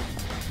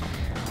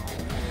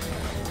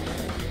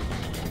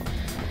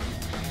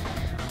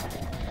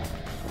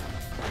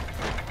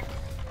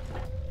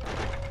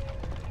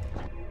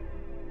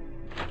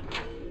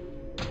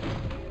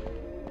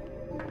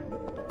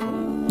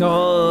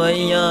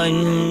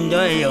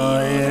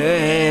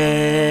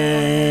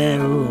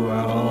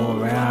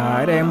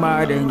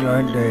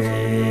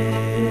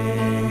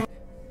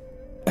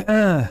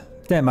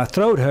 Damn, my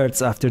throat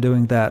hurts after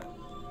doing that.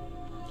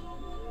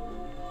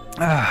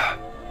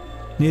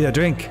 Need a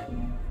drink.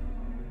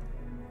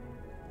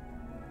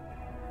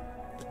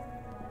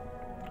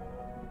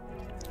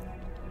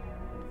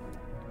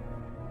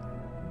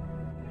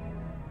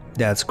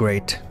 That's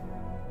great. ...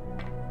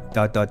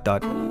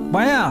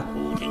 Wow!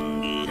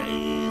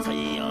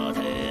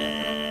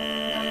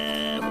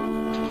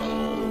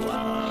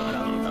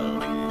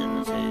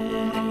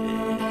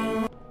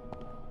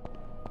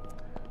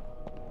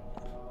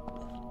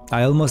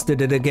 I almost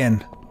did it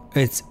again.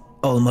 It's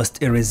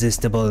almost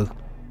irresistible.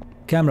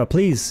 Camera,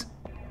 please.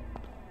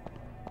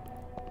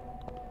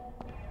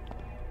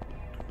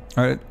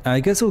 Alright, I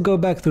guess we'll go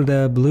back through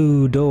the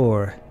blue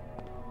door.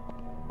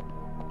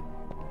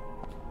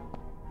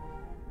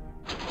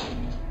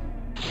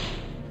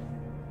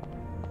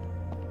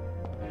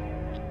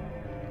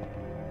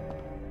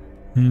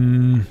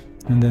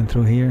 And then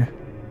through here.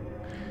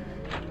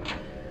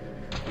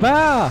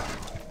 Ah!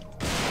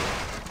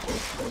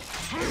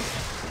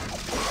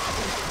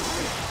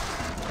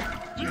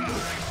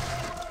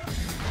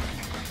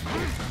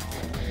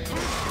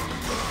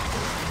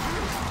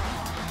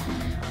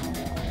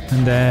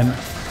 And then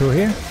through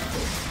here.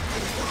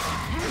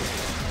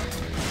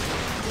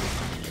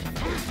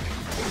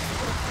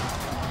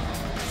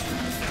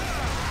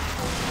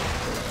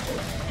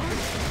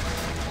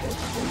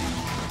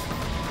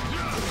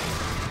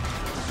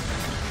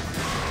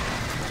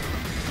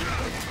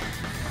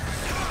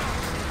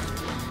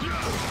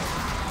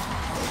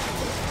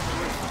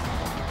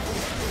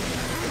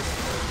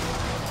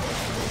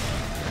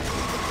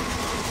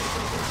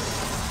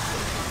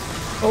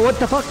 Oh, what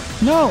the fuck?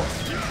 No!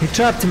 He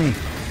trapped me.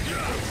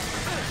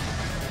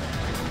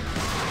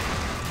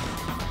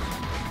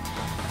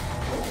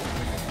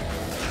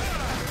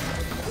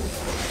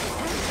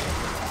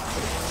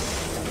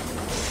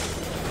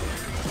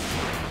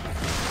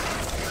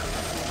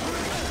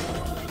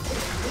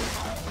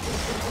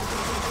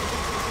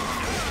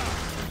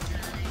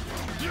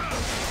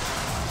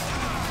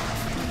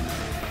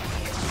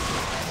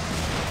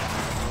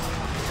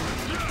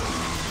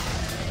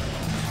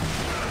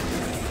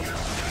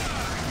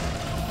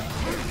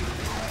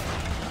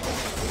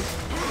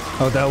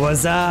 Oh, that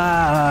was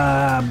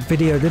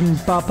video didn't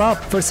pop up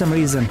for some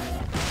reason.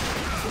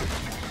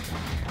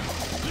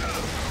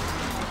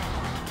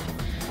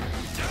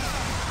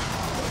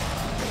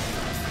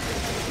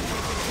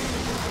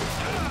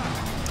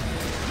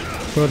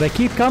 Bro, they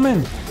keep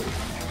coming.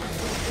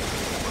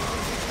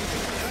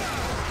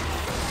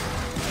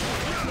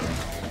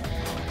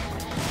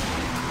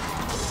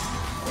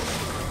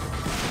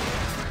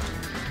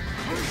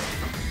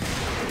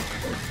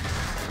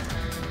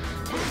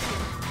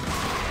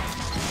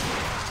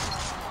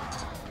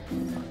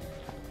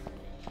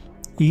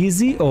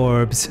 Easy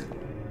orbs.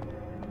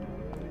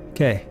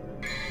 Okay,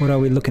 what are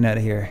we looking at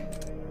here?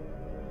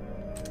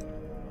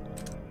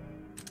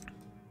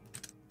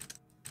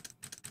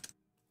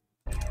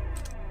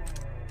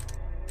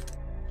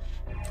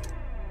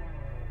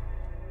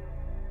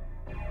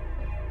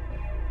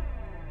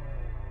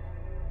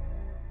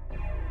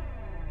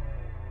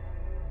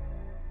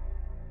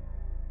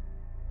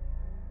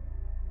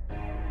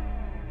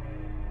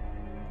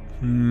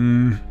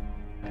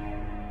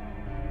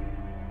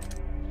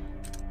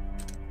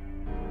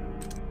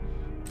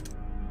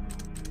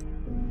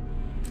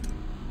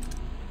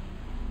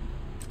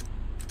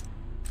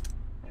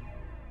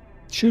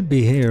 Should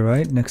be here,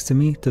 right? Next to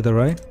me, to the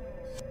right.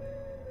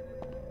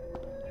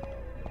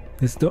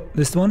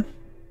 This one?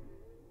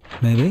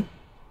 Maybe?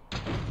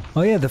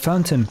 Oh yeah, the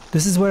fountain.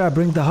 This is where I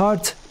bring the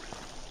heart.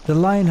 The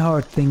lion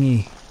heart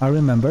thingy. I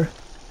remember.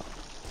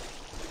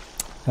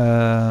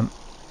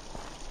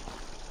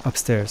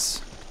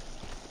 Upstairs.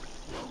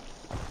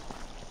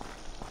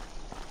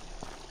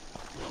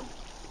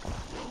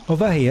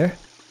 Over here.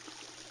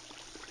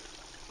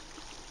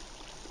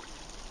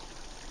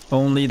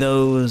 Only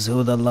those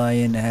who the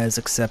lion has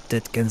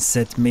accepted can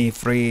set me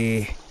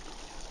free.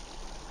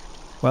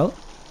 Well,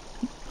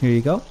 here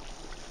you go.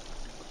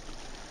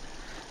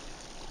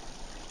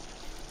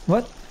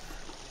 What?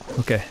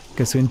 Okay,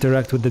 guess we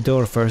interact with the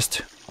door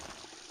first.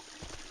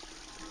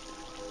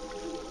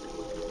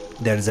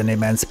 There's an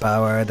immense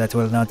power that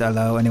will not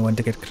allow anyone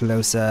to get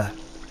closer.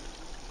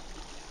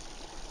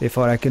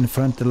 Before I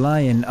confront the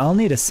lion, I'll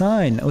need a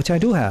sign, which I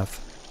do have.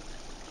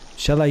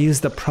 Shall I use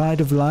the Pride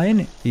of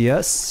Lion?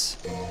 Yes.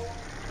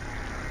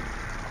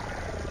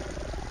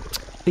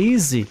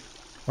 Easy.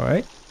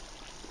 Alright.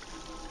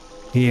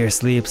 Here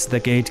sleeps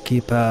the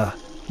gatekeeper.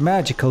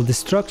 Magical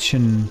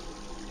destruction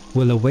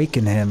will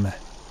awaken him.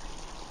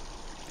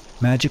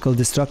 Magical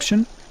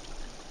destruction?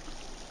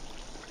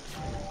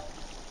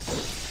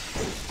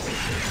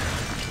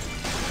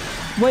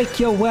 Wake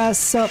your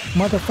ass up,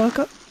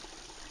 motherfucker!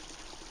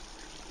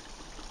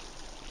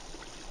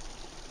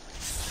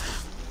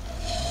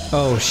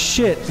 Oh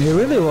shit, he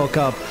really woke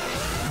up.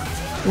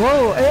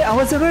 Whoa, hey, I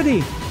wasn't ready.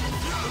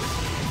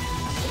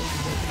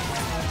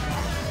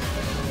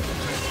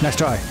 Nice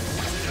try.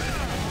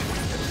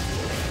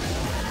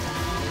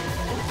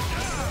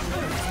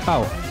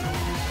 Ow.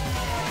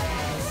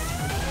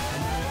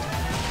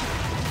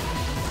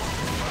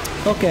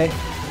 Okay.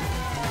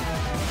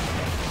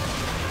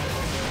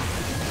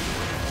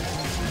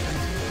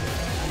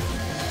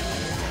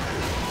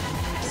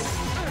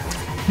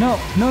 No,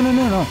 no, no,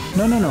 no, no,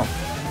 no, no, no.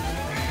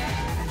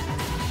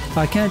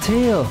 I can't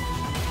heal.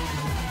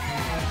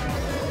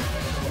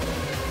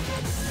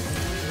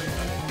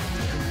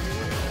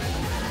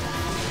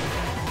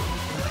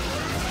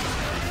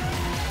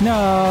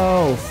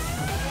 No.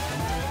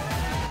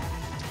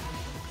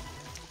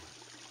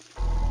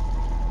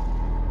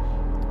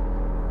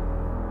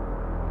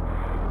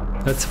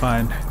 That's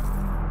fine.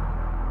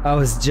 I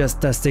was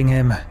just testing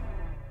him.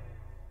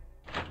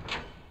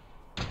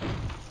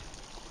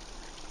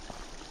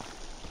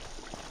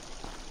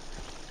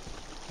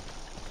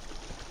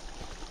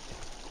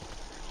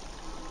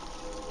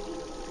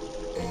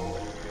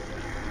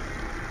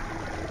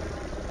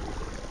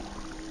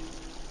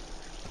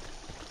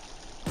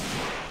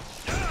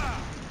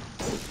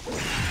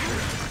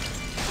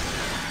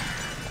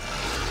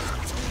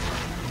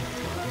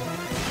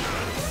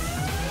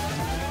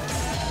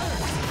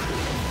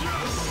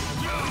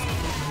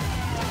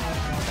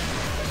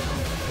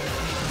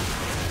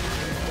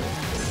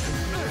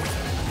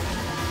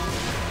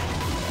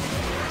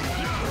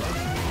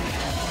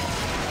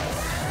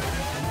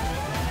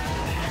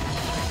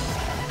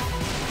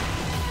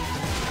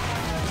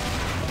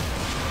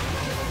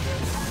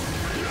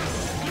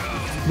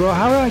 Bro,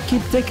 how do I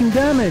keep taking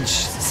damage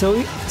so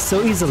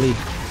easily?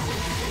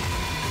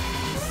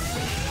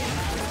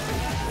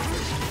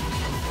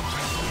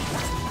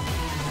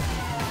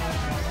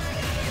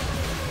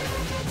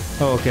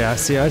 Oh, okay, I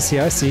see.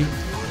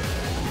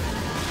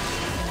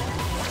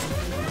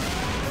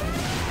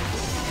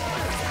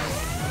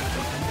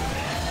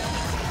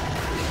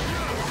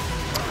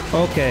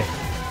 Okay,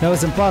 that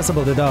was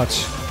impossible to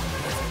dodge.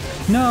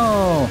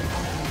 No!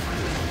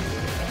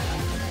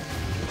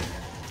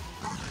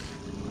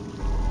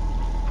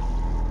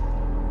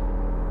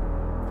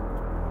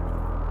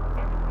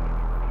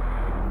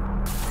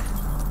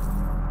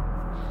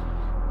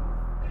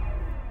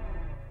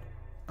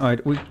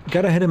 Alright, we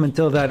gotta hit him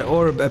until that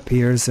orb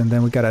appears, and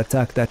then we gotta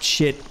attack that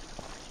shit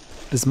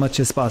as much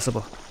as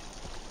possible.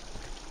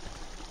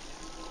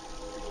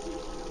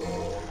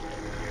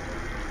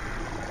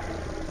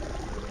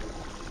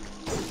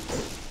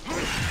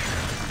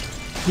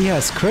 He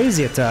has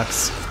crazy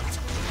attacks.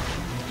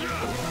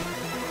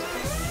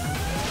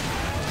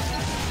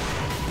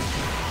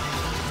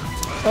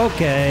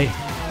 Okay.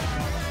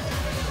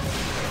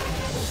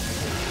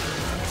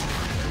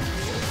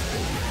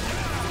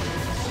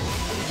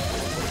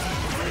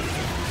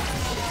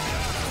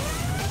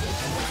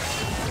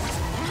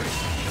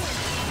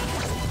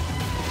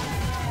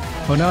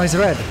 Oh, now he's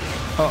red.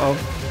 Uh-oh.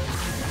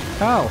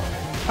 Ow.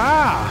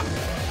 Ah!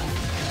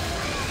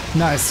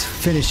 Nice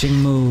finishing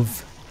move.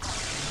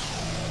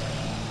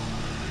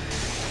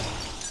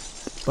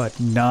 But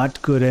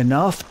not good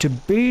enough to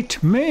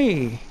beat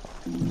me.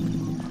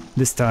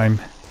 This time.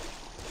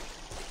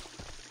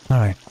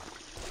 Alright.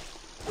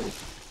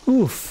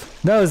 Oof.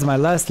 That was my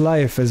last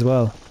life as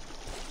well.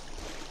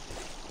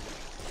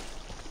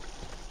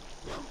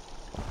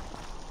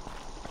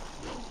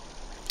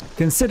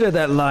 Consider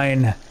that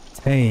line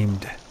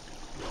tamed.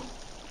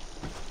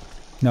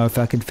 Now if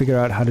I can figure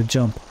out how to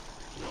jump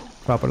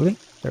properly.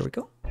 There we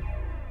go.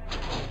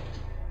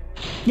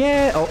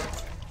 Yeah! Oh!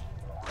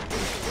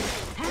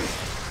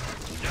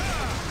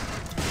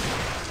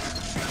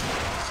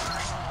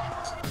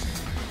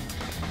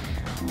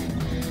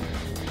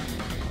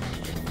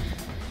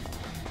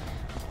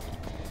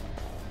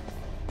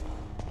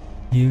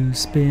 You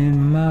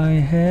spin my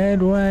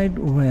head right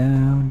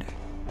round.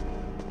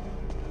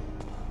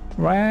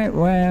 Right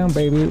round,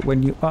 baby,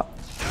 when you up.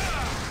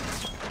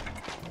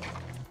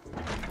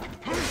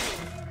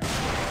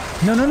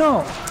 No, no,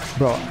 no!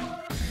 Bro.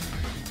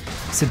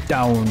 Sit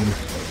down.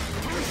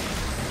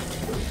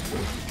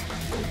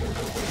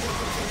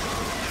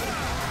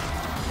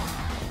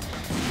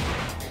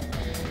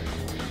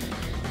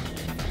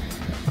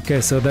 Okay,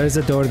 so there's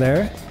a door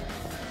there.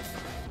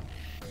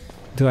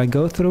 Do I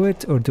go through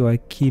it or do I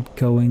keep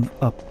going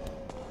up?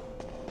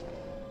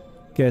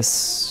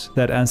 Guess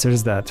that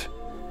answers that.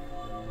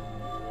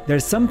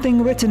 There's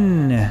something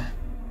written.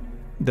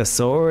 The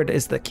sword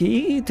is the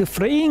key to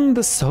freeing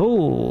the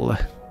soul.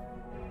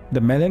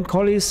 The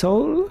melancholy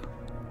soul?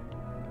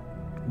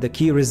 The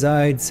key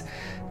resides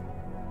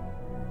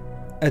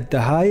at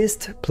the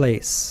highest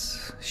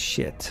place.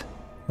 Shit.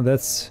 Well,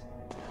 that's...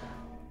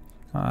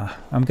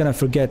 I'm gonna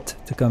forget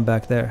to come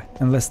back there,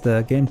 unless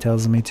the game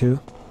tells me to.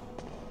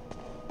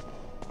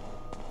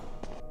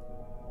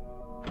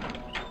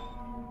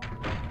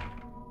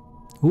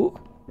 Ooh.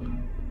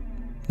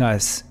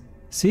 Nice.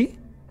 See?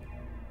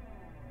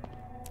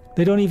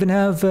 They don't even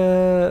have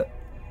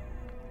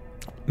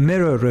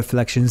mirror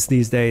reflections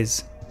these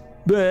days.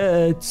 But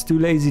it's too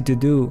lazy to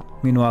do.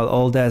 Meanwhile,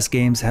 old ass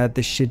games had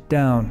this shit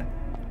down.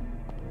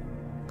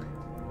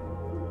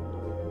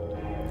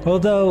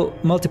 Although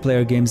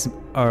multiplayer games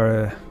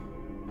are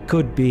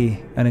could be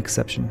an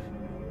exception.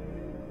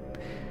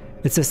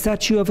 It's a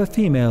statue of a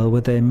female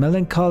with a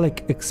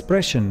melancholic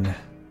expression.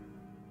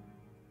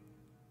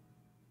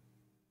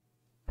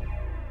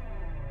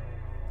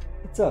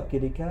 What's up,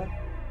 kitty cat?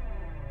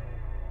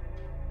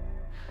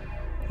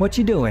 What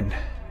you doing?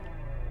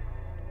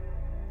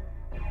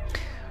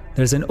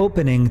 There's an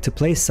opening to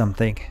place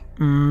something.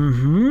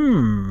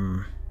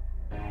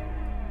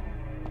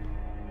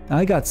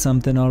 I got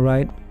something,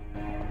 alright.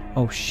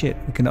 Oh shit,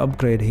 we can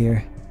upgrade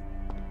here.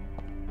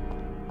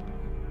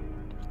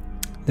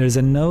 There's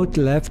a note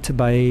left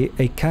by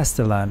a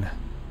Castellan.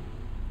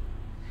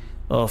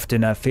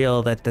 Often I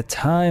feel that the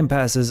time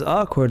passes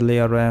awkwardly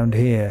around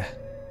here.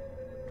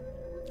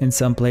 In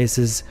some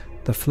places,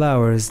 the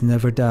flowers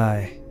never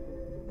die.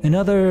 In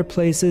other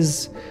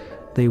places,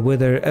 they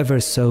wither ever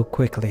so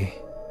quickly.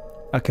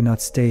 I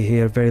cannot stay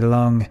here very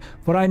long,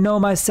 for I know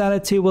my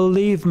sanity will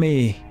leave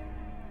me.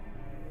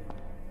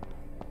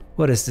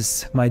 What is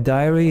this, my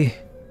diary?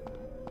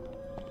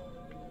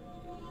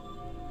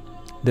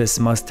 This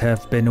must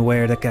have been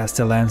where the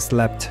Castellan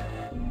slept.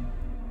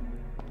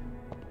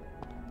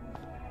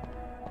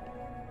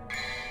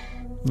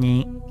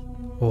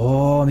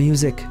 Oh,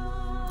 music.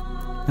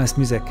 Nice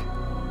music.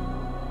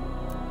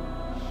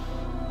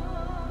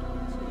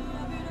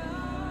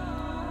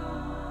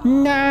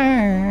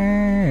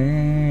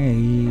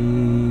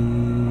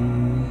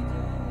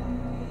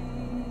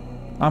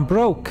 I'm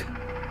broke.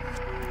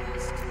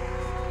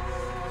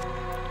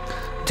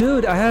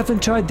 Dude, I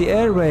haven't tried the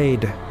air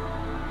raid.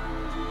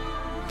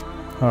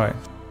 Alright.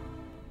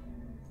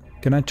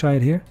 Can I try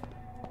it here?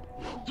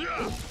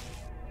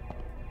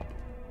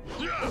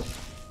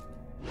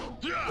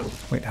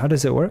 Wait, how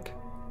does it work?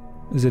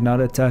 Is it not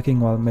attacking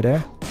while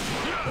midair?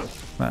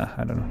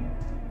 I don't know.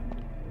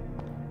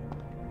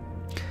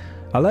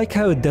 I like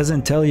how it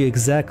doesn't tell you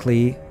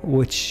exactly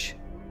which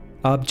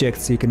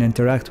objects you can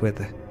interact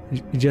with.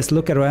 You just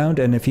look around,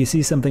 and if you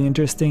see something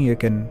interesting, you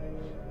can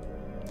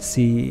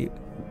see...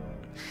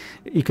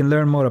 You can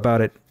learn more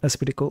about it. That's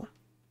pretty cool.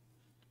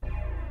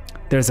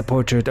 There's a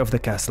portrait of the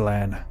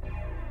Castellan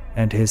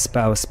and his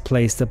spouse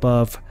placed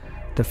above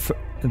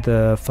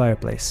the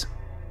fireplace.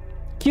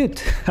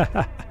 Cute!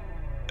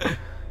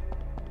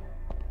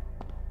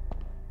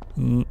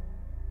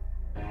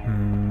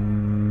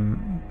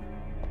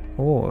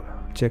 Oh,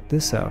 check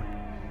this out.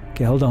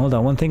 Okay, hold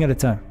on. One thing at a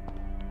time.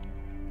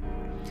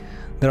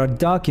 There are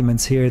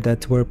documents here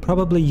that were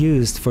probably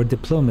used for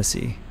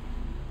diplomacy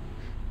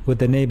with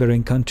the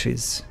neighboring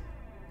countries.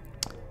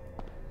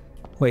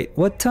 Wait,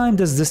 what time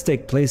does this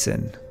take place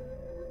in?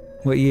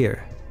 What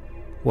year?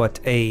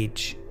 What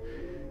age?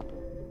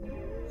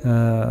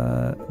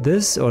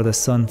 This or the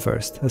sun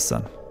first? The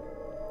sun.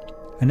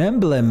 An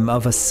emblem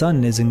of a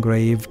sun is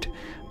engraved.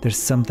 There's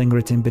something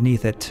written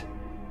beneath it.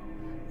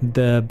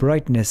 The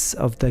brightness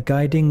of the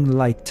guiding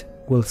light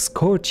will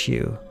scorch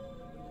you.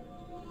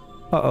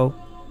 Uh-oh.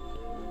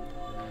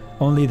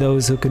 Only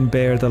those who can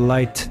bear the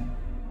light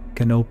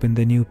can open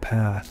the new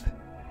path.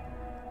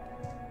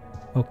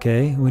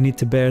 Okay, we need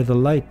to bear the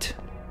light.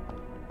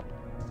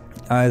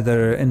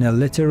 Either in a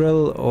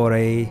literal or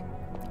a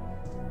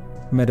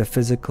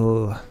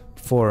metaphysical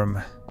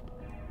form.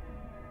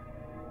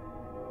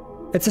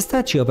 It's a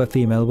statue of a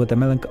female with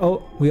a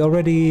oh, we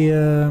already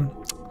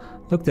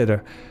looked at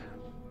her.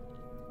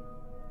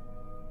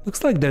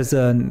 Looks like there's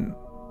an...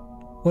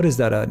 What is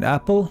that, an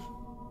apple?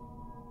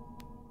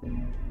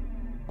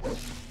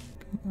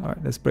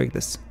 Alright, let's break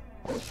this.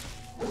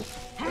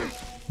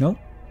 No?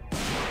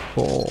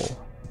 Oh.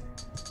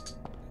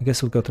 I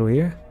guess we'll go through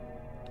here.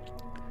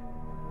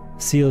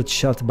 Sealed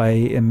shut by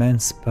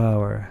immense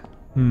power.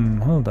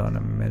 Hold on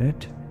a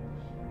minute.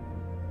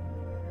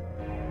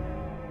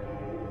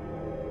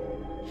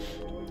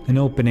 An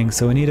opening,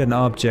 so we need an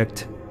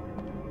object.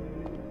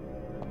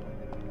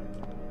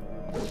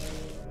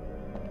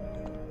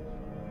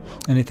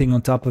 Anything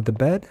on top of the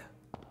bed?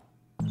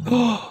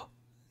 Oh!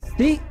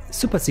 See?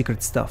 Super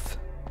secret stuff.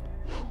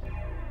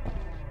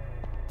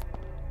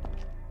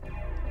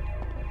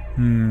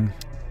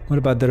 What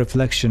about the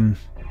reflection?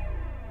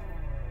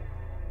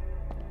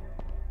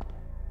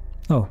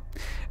 Oh,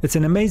 it's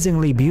an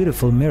amazingly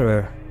beautiful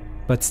mirror,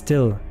 but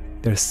still,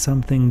 there's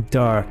something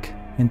dark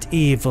and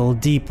evil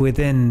deep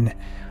within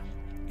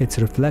its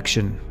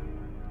reflection,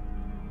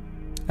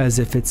 as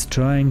if it's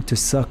trying to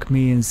suck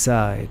me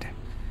inside.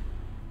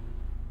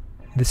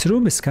 This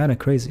room is kind of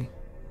crazy.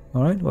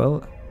 Alright,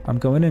 well, I'm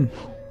going in.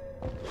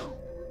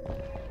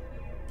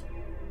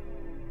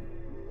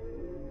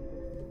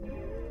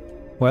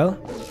 Well,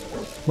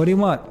 what do you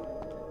want?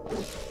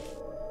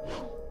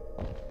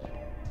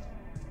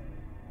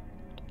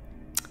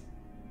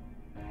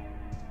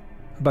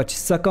 How about you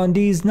suck on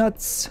these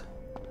nuts?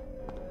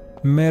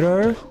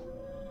 Mirror?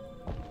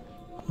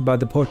 About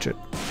the portrait.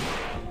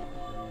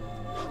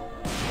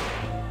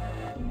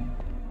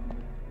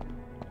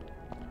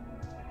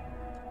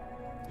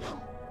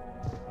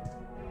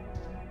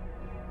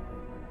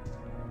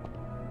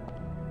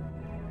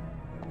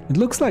 It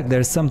looks like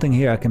there's something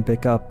here I can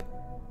pick up.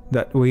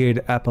 That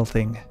weird apple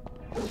thing.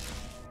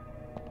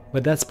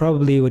 But that's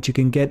probably what you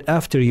can get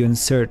after you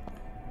insert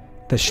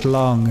the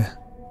schlong.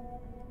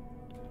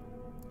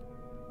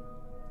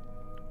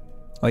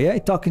 Oh yeah,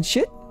 you talking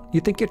shit? You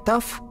think you're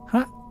tough?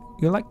 Huh?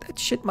 You like that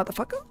shit,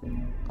 motherfucker?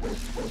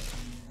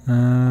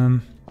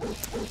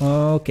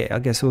 Okay, I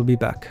guess we'll be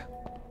back.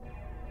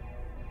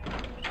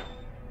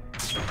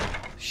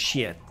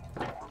 Shit.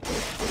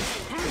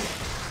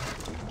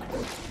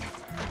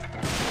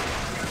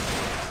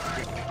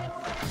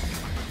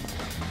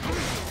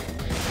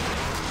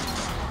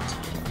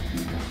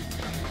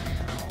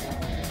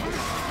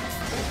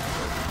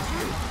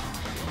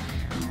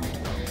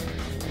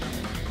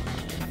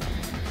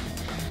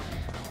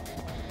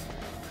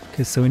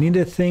 Okay, so we need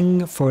a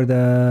thing for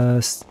the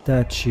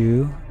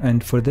statue,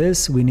 and for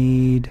this we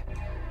need...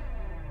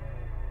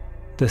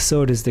 The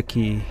sword is the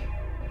key.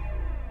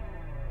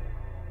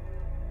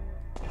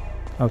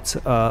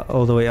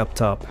 All the way up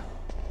top.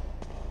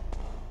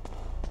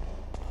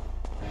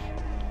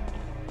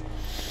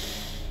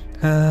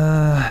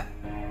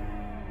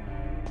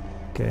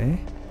 Okay.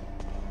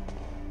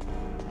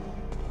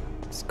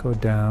 Let's go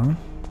down.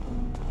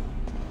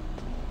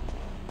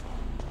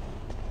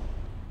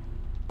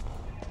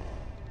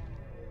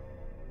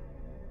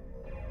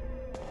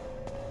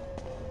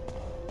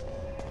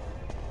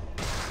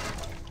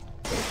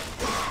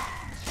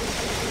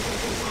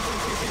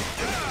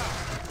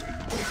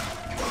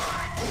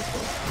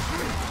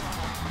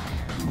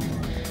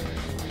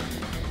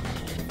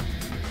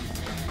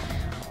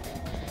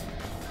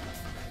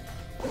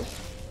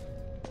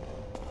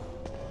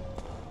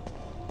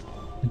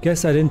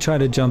 Guess I didn't try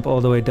to jump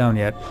all the way down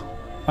yet.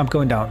 I'm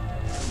going down.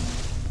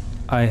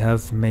 I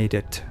have made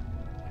it.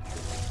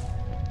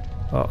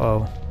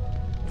 Uh-oh.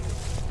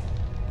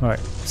 Alright,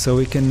 so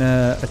we can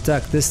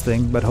attack this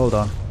thing, but hold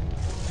on.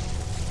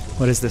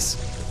 What is this?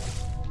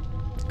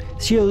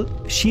 Sealed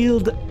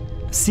shut.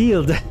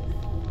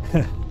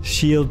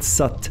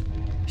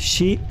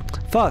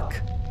 Fuck!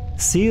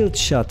 Sealed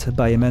shut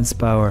by immense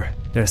power.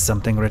 There's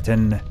something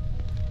written.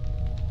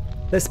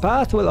 This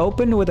path will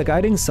open with a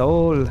guiding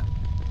soul.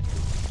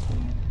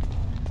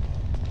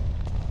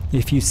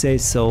 If you say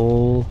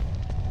soul...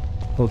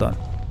 Hold on.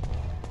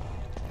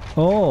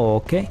 Oh,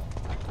 okay.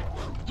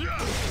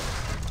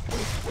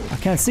 I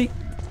can't see.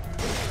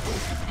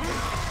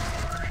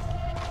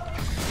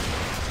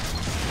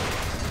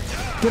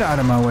 Get out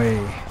of my way.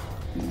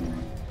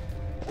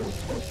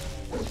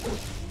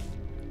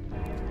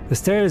 The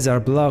stairs are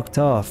blocked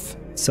off,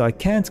 so I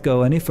can't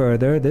go any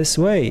further this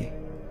way.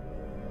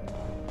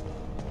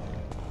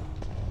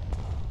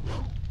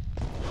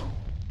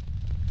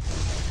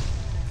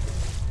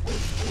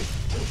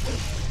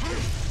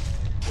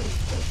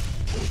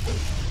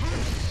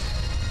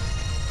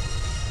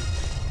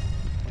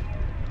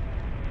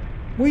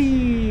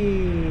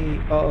 Whee!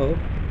 Uh-oh.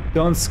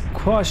 Don't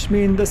squash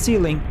me in the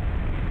ceiling.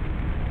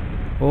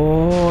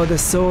 Oh, the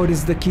sword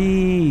is the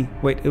key.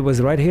 Wait, it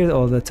was right here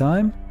all the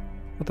time?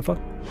 What the fuck?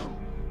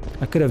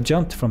 I could have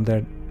jumped from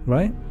there,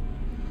 right?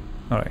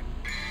 Alright.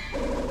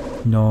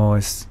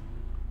 Nice.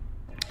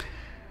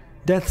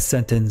 Death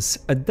sentence.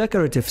 A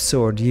decorative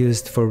sword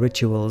used for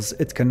rituals.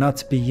 It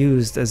cannot be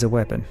used as a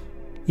weapon.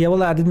 Yeah,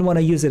 well, I didn't want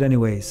to use it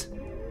anyways.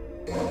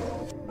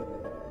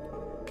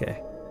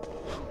 Okay.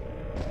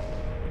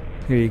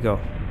 Here you go.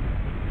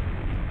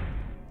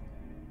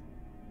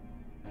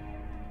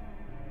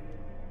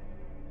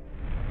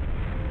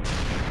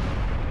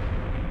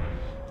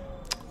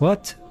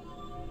 What?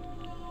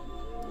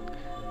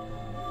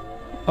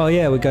 Oh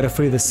yeah, we gotta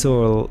free the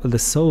soul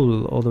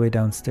all the way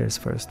downstairs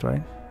first,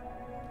 right?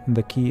 And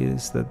the key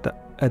is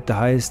at the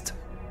highest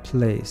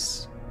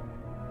place.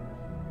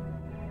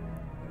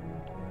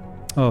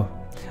 Oh,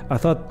 I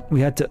thought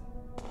we had to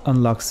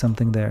unlock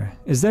something there.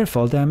 Is there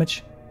fall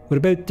damage? What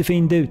about the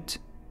Fiend Out?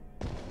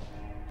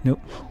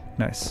 Nope.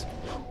 Nice.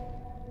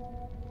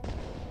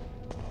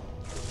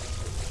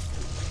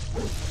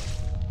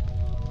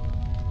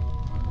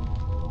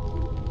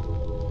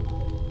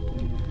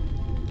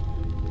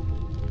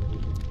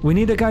 We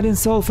need a guiding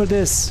soul for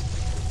this.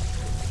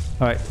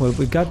 Alright, well,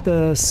 we got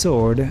the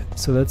sword,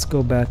 so let's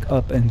go back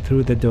up and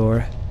through the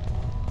door.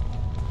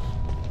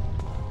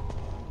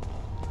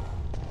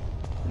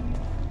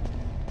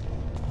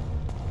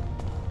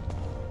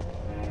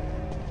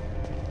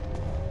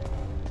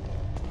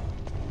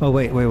 Oh,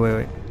 wait. We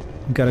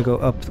gotta go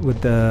up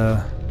with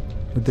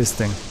this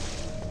thing.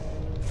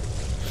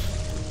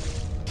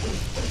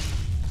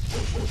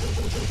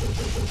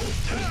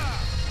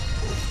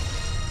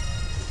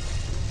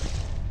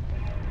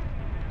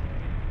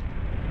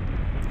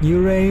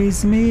 You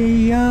raise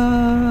me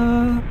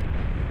up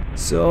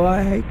so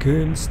I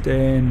can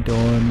stand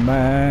on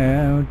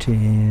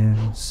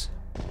mountains.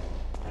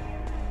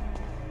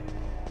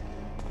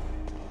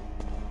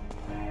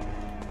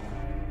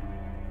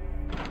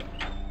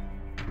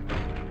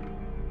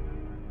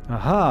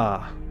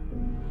 Aha!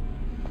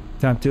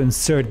 Time to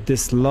insert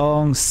this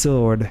long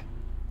sword.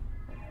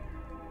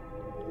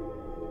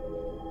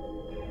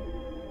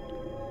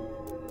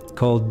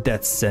 Called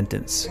Death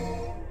Sentence.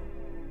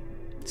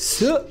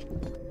 So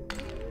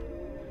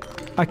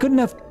I couldn't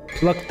have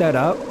plucked that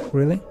out,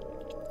 really?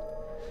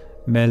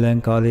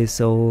 Melancholy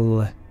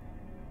Soul.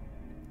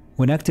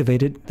 When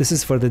activated, this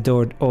is for the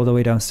door all the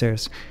way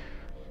downstairs.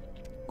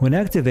 When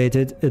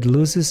activated, it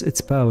loses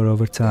its power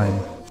over time.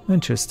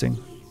 Interesting.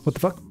 What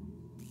the fuck?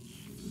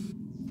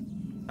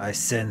 I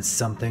sense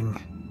something.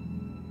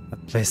 A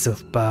place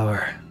of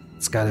power.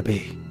 It's gotta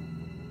be.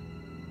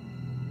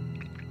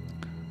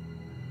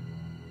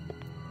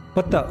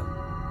 What the?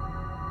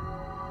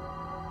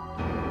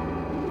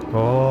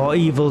 Oh,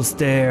 evil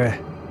stare.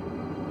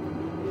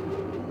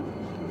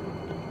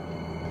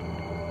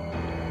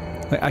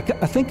 I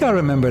think I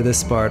remember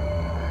this part.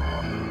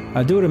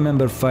 I do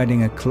remember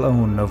fighting a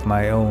clone of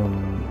my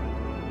own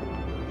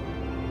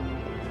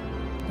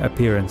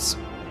appearance.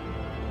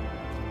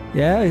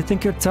 Yeah, you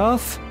think you're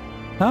tough?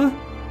 Huh?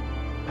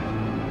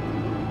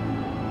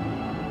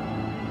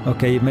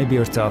 Okay, maybe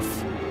you're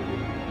tough.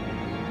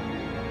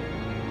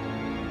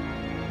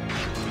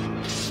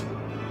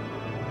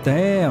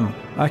 Damn,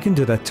 I can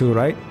do that too,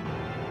 right?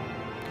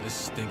 This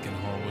stinking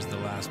hole was the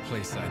last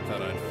place I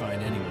thought I'd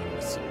find anyone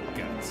with some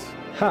guts.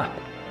 Ha!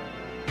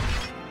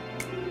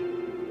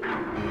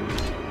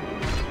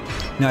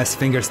 Nice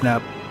finger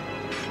snap.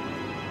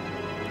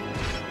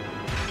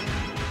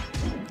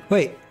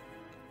 Wait,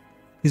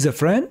 he's a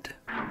friend?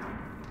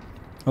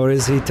 Or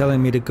is he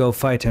telling me to go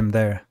fight him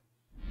there?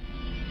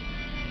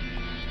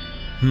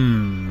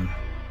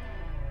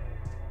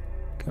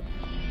 Okay.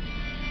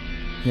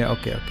 Yeah,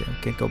 okay,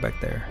 go back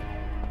there.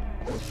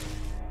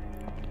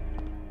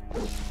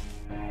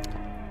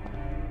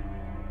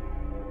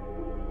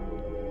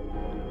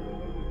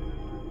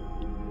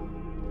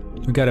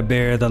 We gotta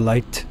bear the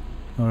light.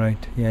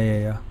 Alright,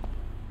 yeah.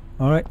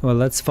 Alright, well,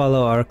 let's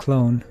follow our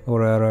clone,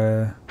 or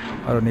our,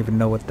 I don't even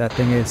know what that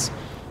thing is.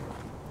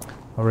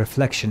 A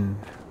reflection.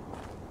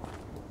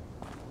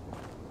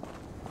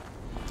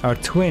 Our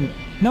twin.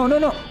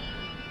 No.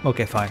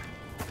 Okay, fine.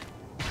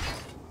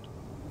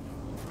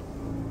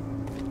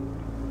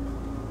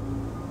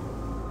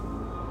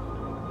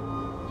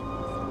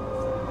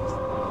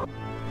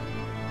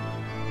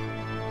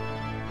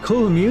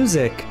 Cool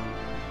music.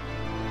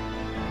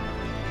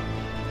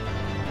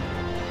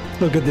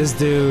 Look at this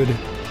dude.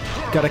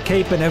 Got a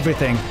cape and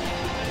everything.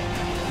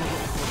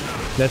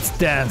 Let's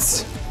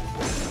dance.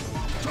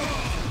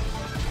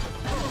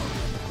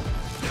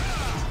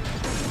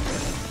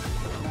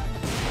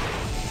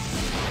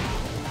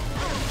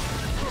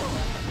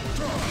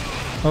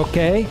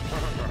 Okay.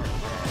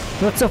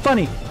 What's so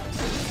funny?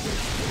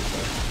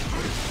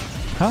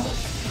 Huh?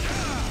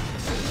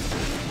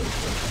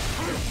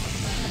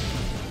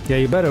 Yeah,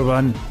 you better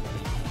run.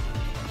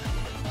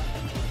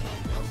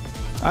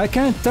 I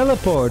can't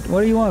teleport.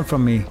 What do you want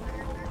from me?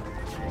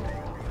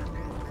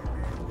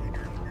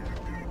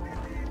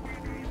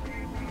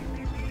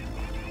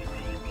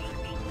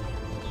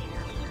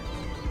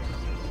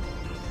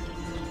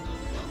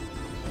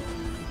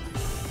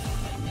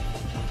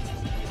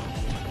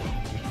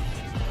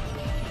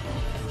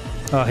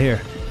 Oh,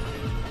 here.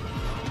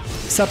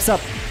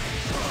 Sup.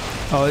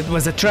 Oh, it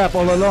was a trap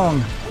all along.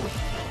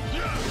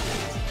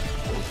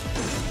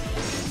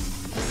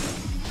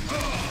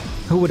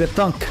 Who would have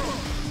thunk?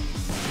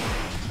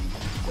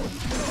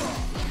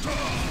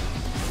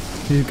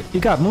 You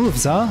got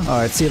moves, huh?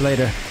 Alright, see you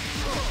later.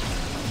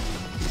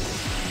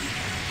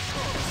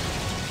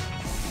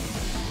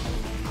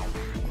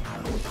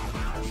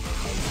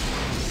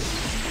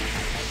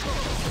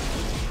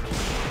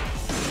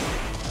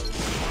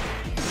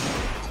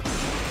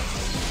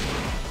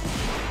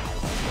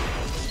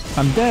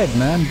 I'm dead,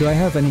 man. Do I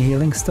have any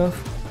healing stuff?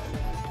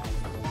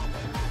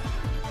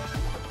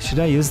 Should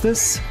I use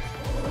this?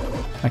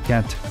 I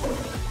can't.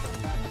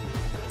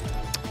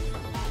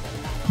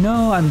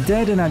 No, I'm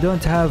dead and I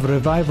don't have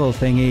revival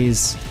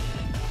thingies.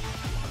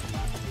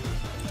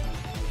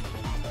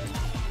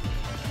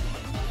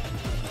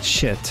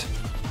 Shit.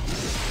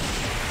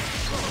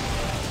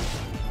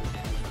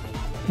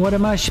 What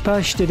am I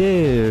supposed to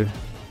do?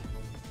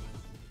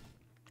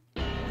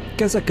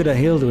 Guess I could have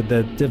healed with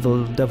the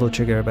devil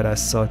trigger, but I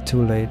saw it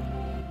too late.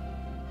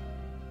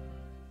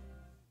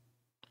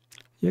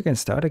 You can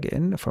start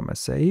again from a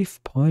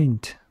safe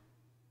point.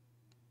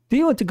 Do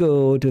you want to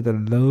go to the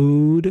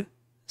load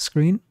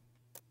screen?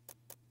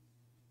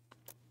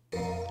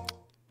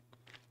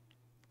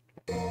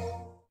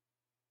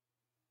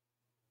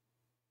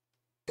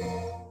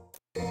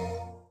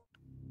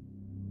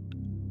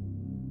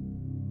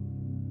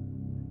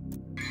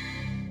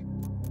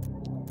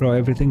 Bro,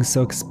 everything's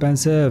so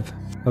expensive.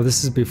 Oh,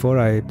 this is before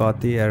I bought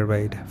the air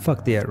raid.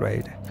 Fuck the air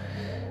raid.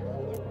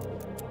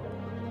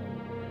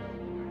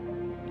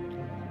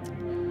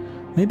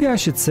 Maybe I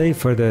should save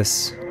for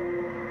this.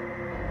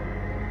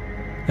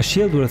 A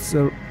shield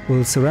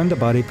will surround the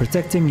body,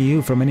 protecting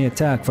you from any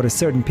attack for a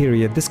certain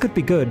period. This could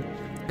be good,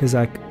 because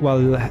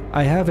while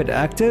I have it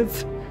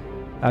active,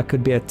 I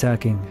could be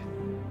attacking.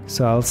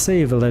 So I'll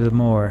save a little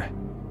more.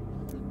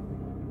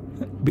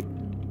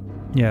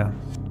 Yeah.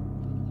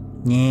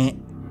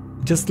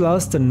 Just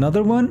lost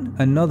another one?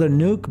 Another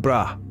nuke?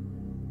 Brah.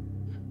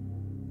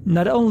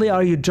 Not only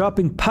are you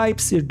dropping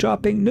pipes, you're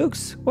dropping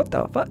nukes? What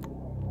the fuck?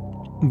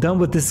 Done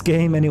with this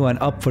game. Anyone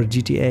up for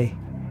GTA?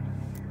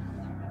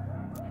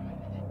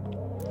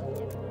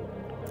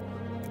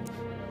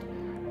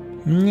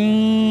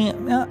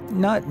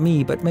 Not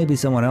me, but maybe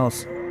someone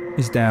else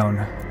is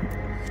down.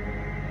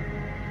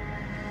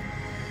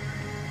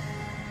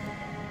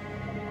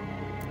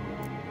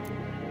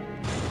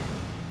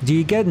 Do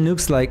you get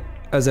nukes like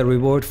as a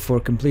reward for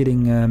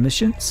completing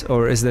missions,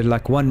 or is there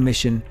like one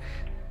mission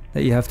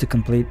that you have to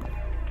complete,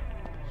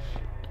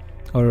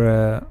 or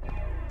a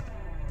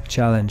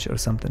challenge or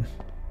something?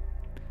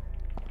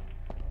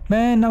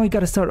 Man, now we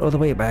gotta start all the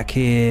way back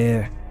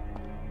here.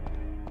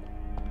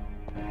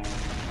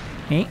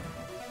 Eh?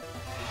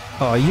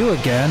 Oh, you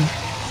again?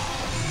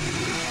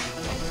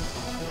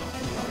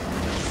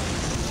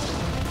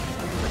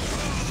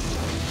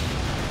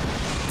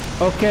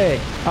 Okay,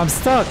 I'm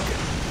stuck.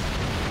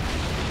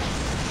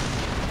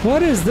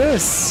 What is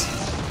this?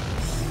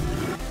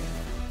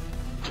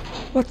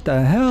 What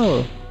the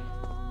hell?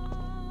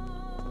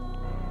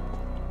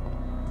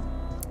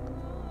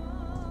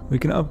 We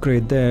can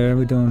upgrade there.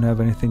 We don't have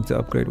anything to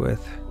upgrade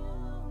with.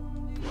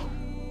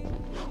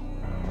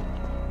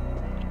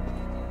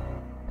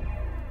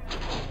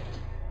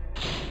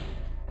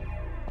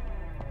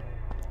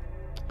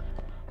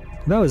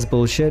 That was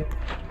bullshit.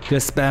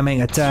 Just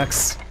spamming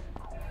attacks.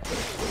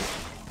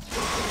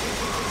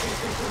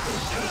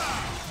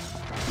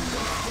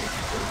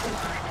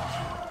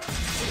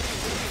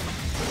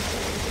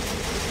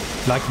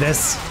 Like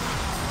this.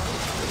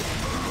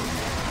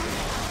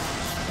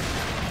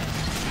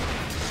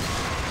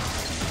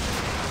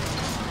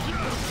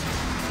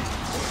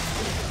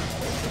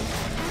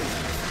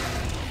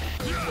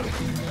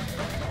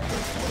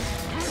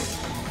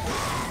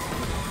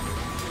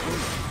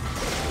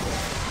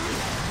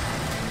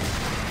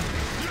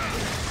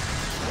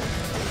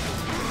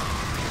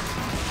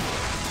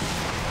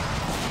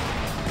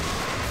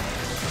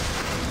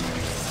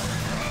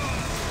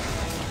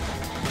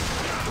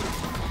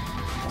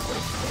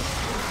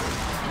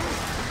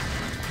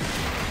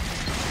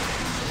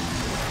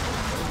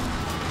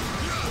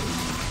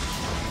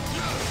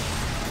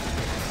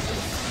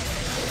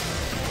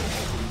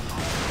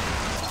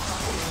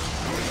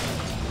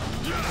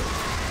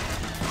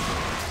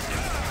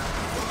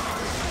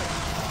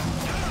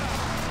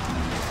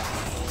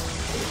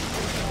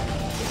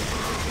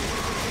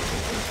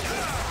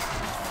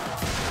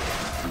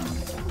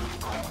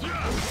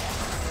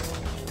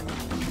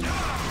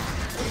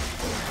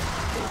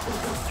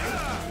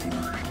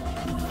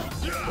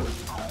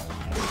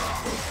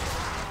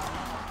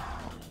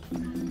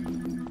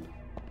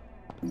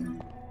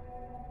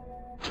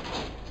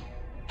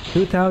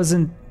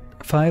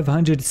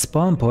 2,500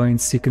 spawn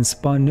points. You can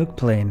spawn nuke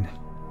plane.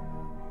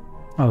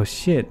 Oh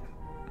shit.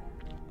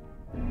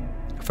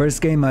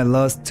 First game I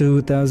lost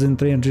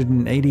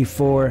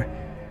 2,384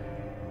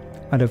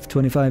 out of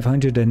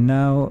 2,500 and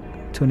now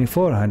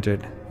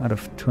 2,400 out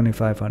of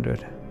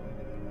 2,500.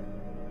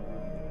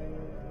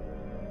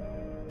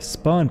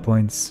 Spawn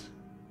points.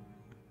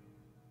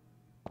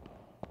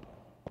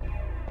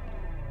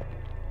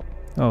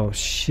 Oh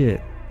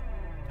shit.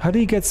 How do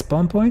you get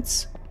spawn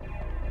points?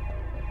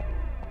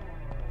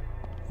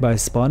 By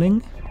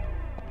spawning?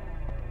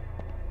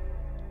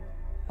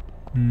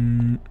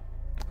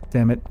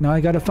 Damn it. Now I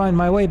gotta find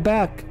my way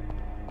back.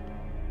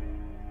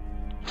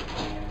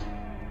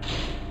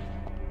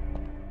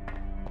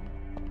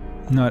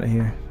 Not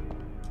here.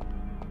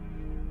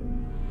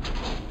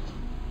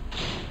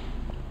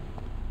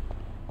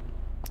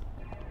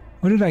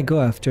 Where did I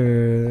go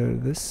after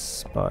this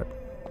spot?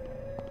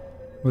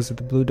 Was it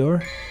the blue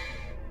door?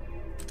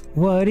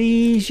 What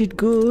is it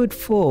good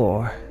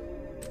for?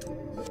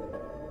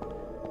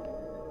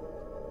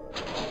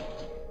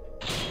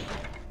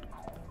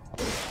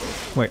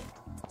 Wait.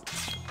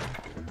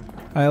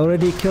 I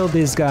already killed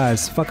these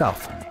guys. Fuck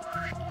off.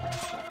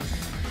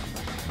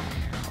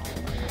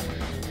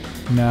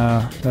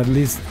 Nah, at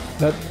least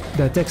that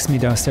takes me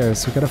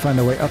downstairs. We gotta find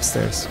a way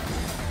upstairs.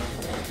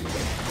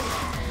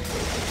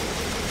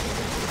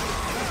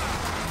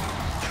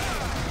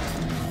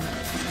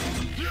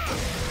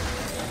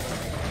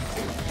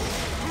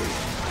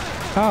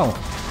 Ow!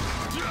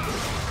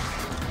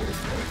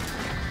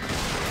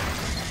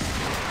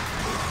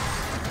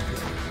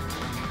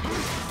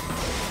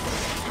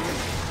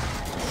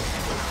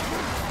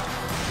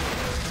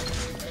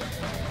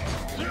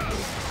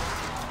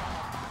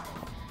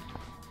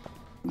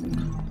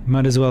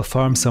 Might as well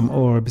farm some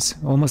orbs.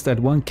 Almost at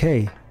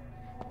 1k.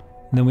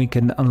 Then we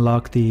can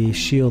unlock the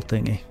shield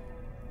thingy.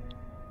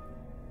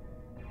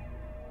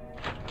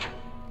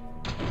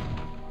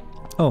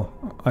 Oh,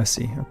 I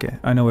see. Okay,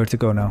 I know where to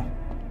go now.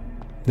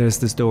 There's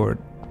this door.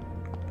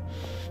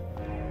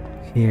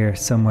 Here,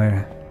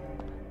 somewhere.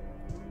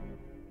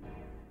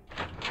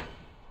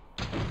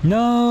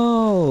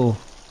 No!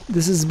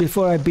 This is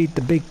before I beat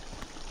the big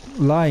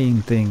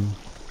lying thing.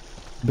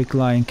 Big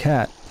lying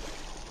cat.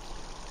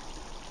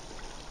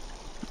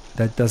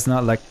 That does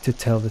not like to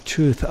tell the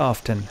truth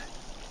often.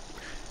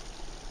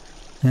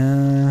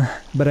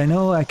 But I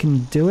know I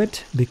can do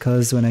it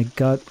because when I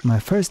got my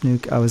first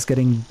nuke I was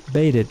getting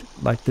baited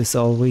like this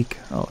all week.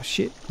 Oh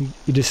shit.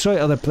 You destroy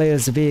other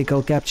players'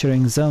 vehicle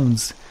capturing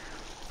zones.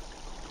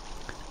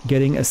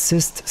 Getting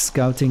assist,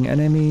 scouting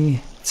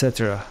enemy,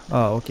 etc.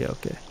 Oh, okay,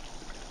 okay.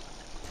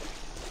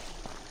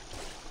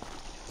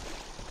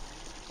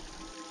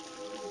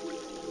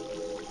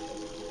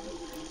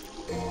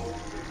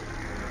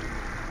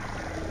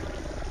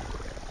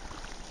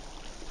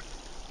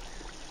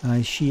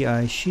 I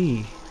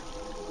see.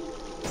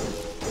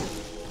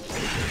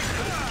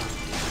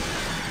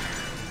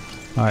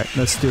 Alright,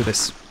 let's do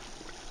this.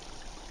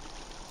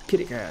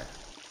 Kitty cat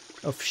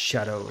of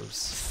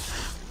shadows.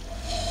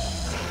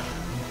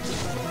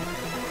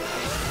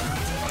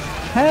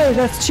 Hey,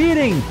 that's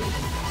cheating!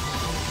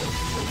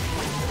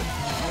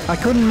 I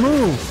couldn't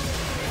move.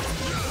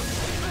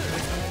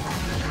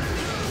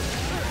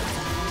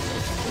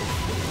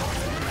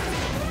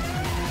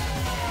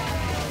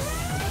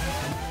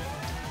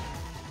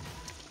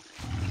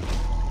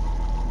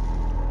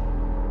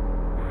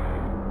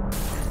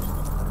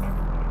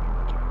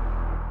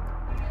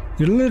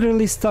 You're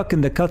literally stuck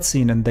in the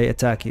cutscene and they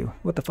attack you.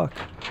 What the fuck?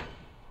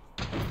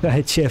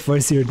 Right, Chef,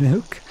 where's your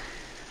nuke?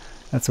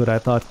 That's what I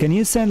thought. Can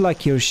you send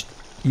like your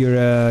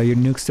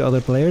nukes to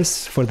other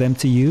players for them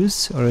to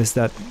use? Or is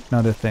that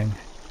not a thing?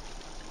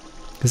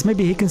 Because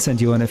maybe he can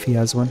send you one if he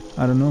has one.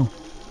 I don't know.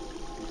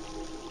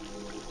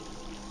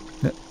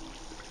 Yeah.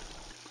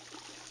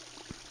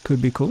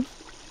 Could be cool.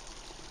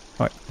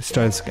 Alright, let's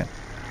try this again.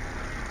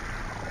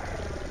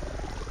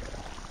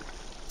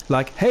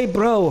 Like, hey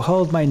bro,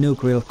 hold my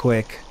nuke real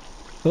quick.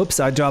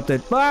 Oops, I dropped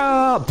it.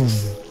 Ah!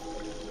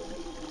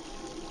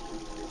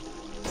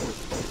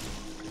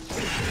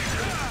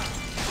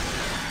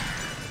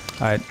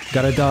 Alright,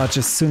 gotta dodge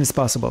as soon as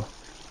possible.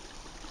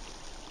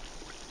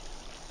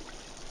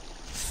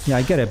 Yeah,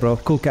 I get it, bro.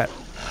 Cool cat.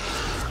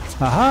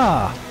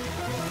 Aha!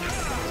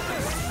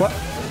 What?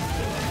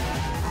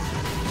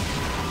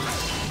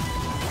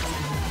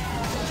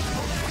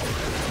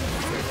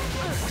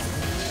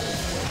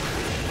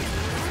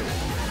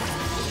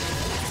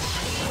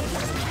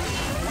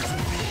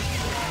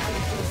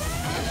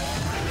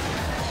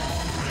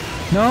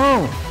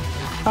 No!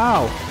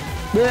 Ow!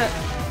 Blech.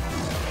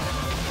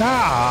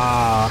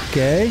 Ah!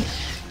 Okay.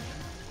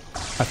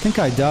 I think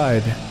I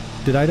died.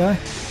 Did I die?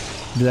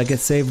 Did I get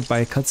saved by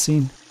a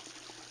cutscene?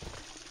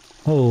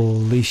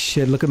 Holy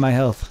shit, look at my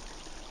health.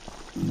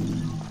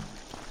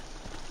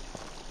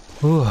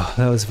 Ooh,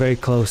 that was very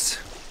close.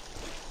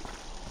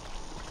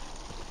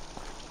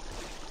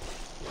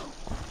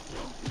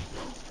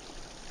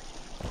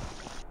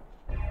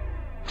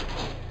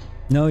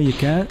 No, you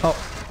can't? Oh.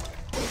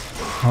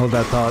 Hold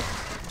that thought.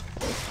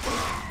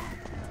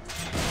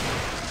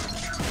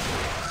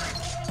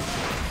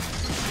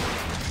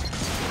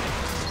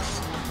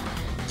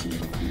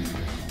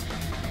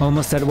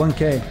 Almost at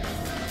 1k.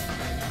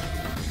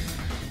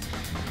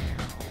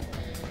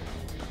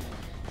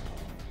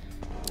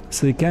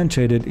 So you can't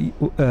trade it.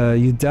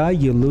 You die,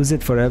 you lose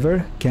it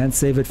forever. Can't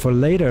save it for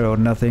later or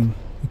nothing.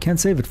 You can't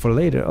save it for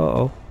later.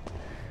 Uh-oh.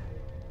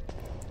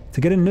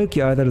 To get a nuke,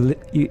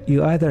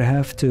 you either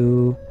have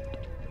to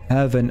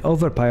have an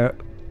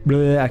overpowered...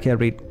 I can't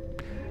read.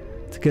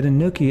 To get a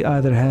nuke, you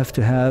either have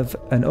to have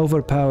an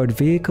overpowered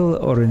vehicle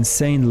or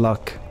insane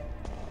luck.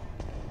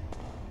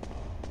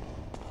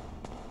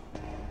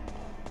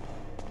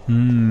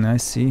 I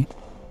see.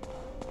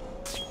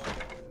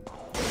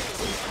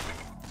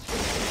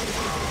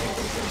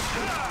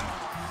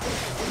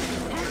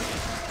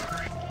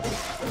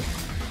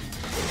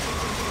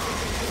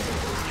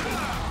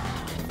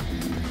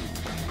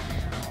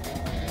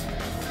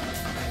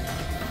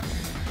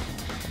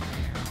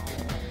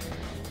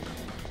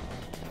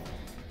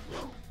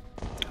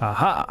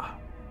 Aha!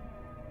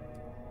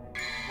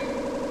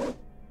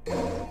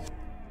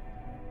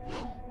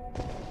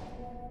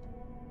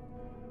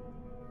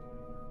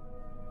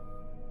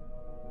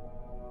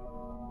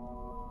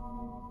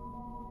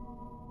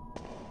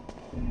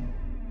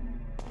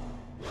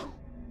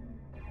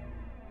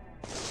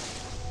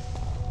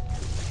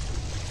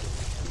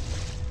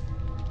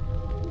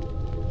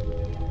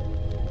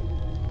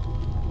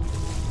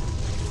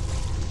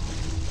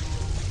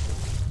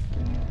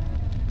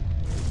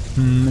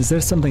 Is there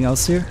something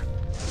else here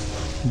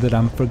that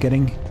I'm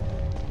forgetting?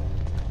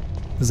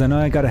 Because I know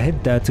I gotta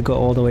hit that to go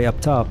all the way up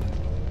top.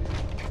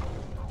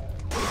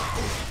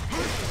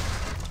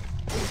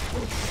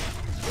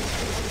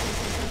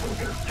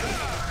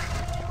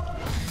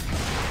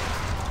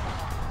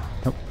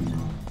 Nope.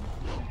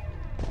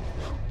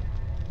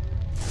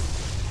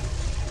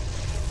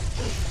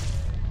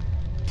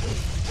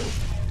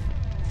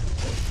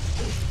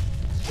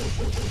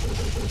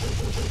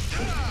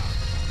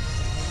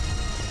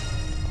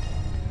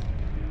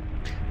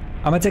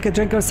 I'm gonna take a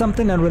drink or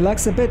something and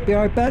relax a bit, be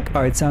right back.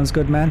 Alright, sounds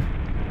good, man.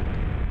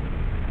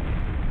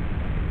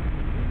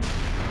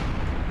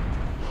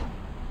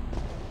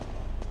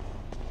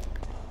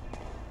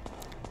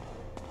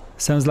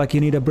 Sounds like you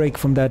need a break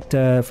from that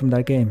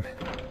game.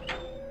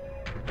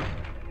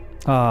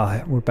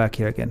 Ah, we're back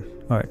here again.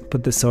 Alright,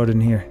 put the sword in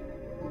here.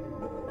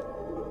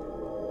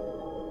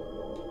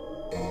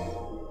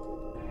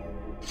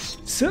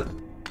 So.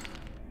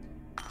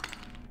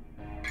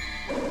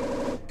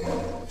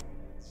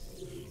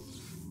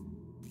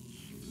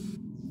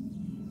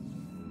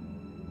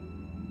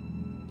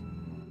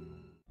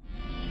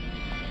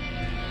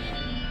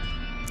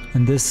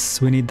 And this,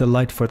 we need the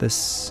light for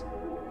this.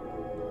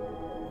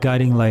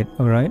 Guiding light,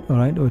 alright,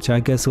 which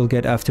I guess we'll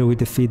get after we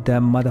defeat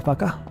them,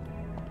 motherfucker.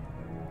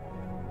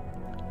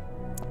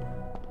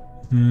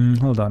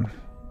 Hold on.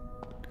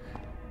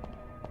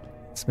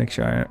 Let's make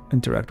sure I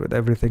interact with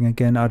everything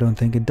again. I don't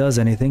think it does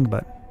anything,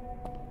 but...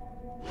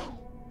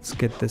 let's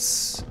get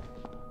this...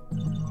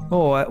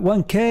 oh, at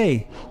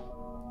 1k!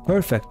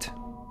 Perfect.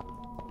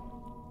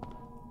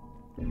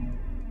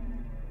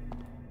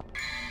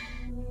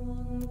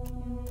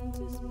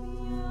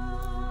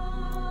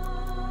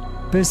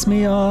 Piss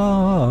me off.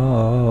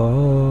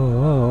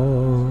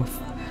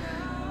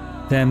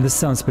 Damn, this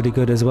sounds pretty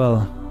good as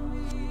well.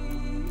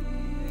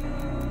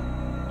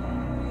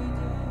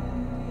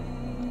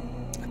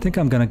 I think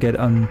I'm gonna get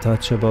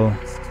untouchable.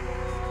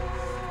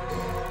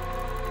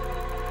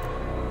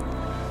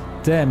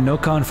 Damn, no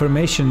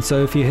confirmation,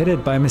 so if you hit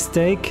it by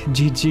mistake,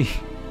 GG.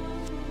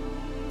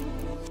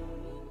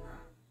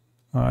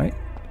 Alright.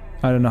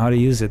 I don't know how to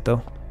use it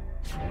though.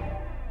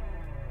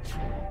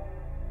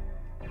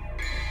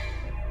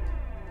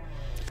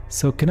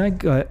 So can I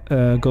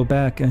go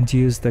back and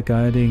use the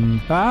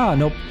guiding... ah,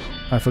 nope.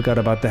 I forgot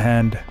about the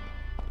hand.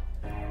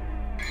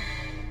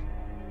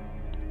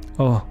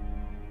 Oh.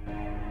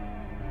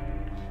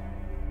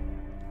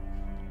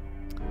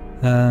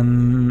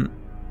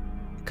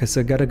 Because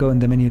I gotta go in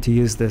the menu to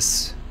use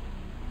this.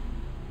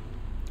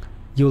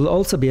 You'll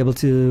also be able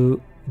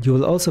to... you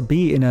will also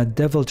be in a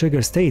devil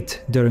trigger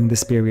state during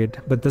this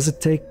period. But does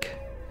it take...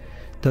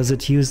 does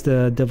it use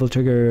the devil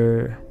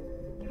trigger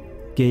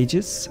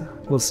gauges?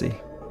 We'll see.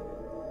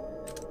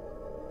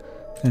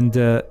 And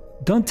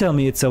don't tell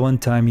me it's a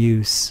one-time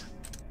use.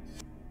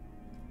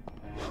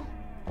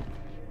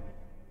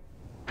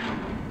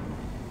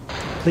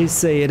 Please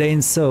say it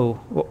ain't so.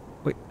 Oh,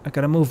 wait, I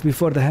gotta move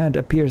before the hand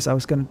appears. I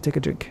was gonna take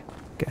a drink.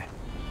 Okay.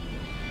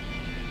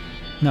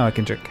 Now I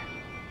can drink.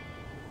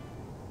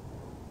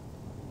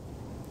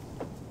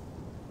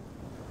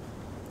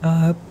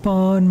 Up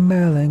on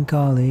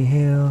Melancholy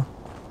Hill.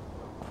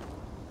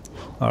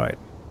 Alright.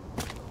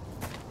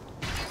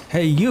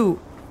 Hey, you!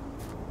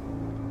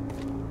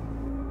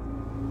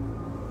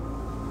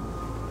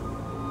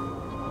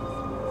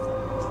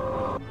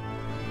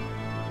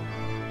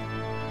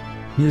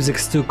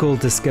 Music's too cool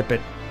to skip it.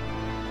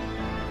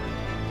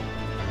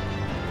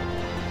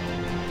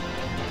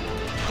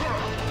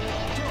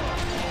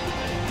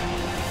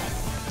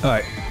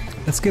 Alright,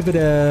 let's give it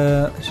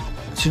a...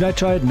 should I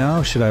try it now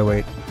or should I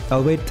wait?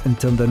 I'll wait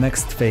until the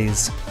next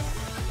phase.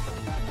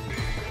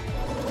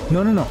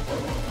 No, no, no.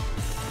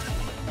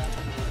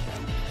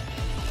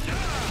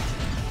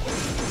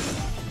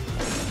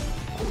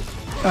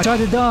 I tried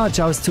to dodge,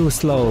 I was too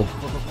slow.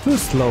 Too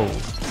slow.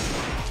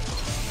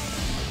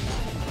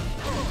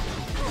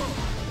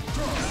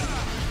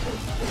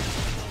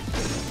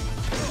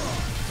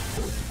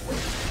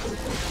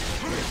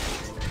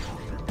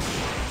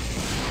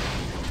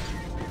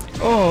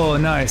 Oh,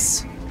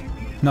 nice.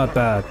 Not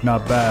bad,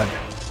 not bad.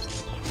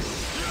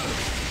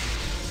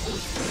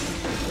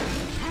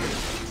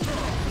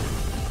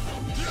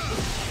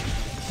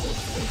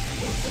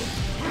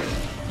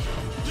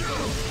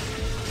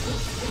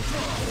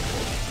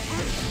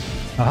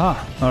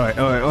 Aha. Alright,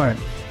 alright, alright.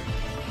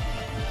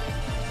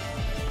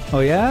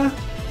 Oh yeah?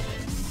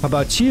 How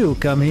about you?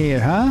 Come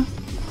here, huh?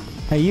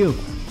 Hey you.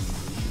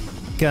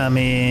 Come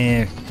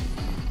here.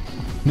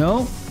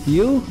 No?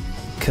 You?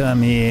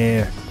 Come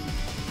here.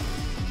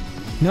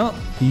 No?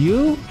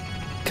 You?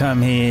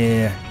 Come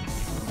here.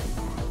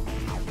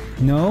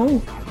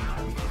 No?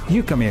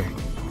 You come here.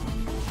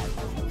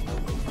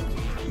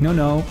 No,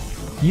 no.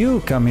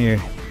 You come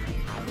here.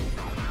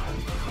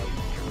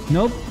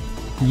 Nope.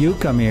 You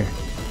come here.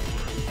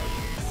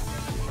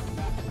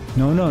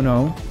 No, no,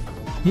 no.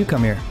 You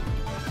come here.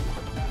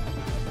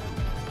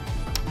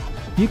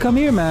 You come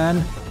here,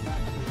 man.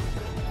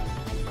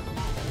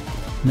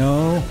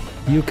 No,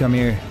 you come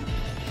here.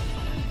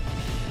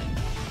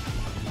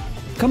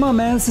 Come on,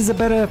 man. This is a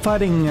better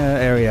fighting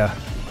area.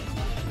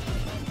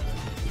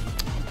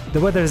 The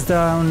weather's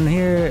down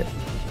here.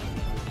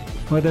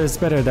 Weather's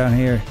better down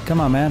here.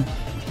 Come on, man.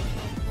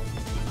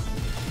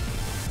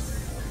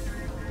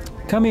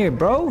 Come here,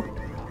 bro.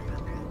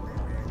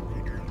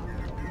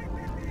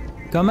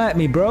 Come at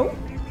me, bro.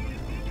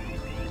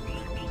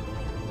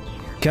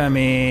 Come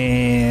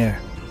here.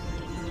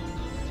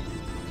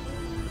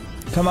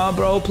 Come on,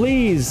 bro,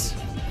 please.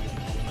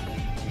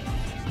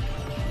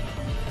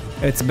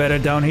 It's better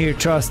down here,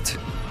 trust.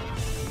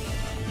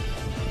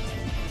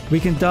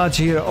 We can dodge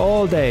here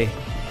all day.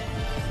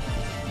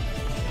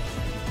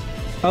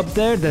 Up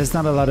there, there's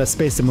not a lot of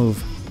space to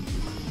move.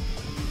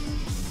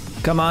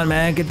 Come on,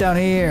 man, get down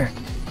here.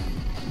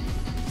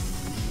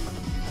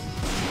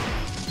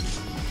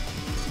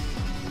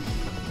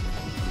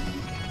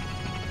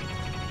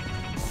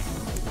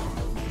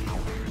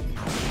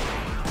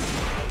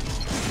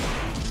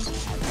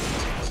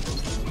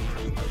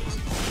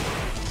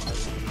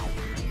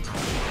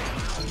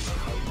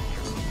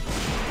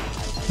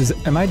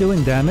 Am I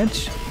doing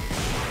damage?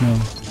 No,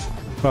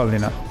 probably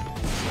not.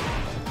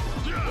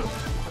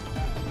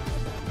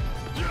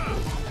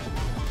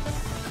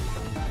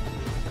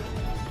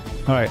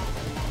 Alright.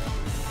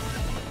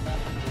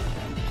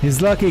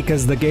 He's lucky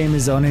because the game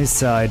is on his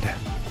side.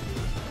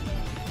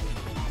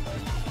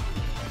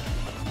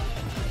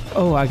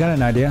 Oh, I got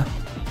an idea.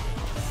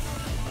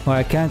 Oh,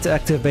 I can't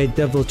activate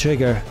Devil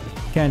Trigger.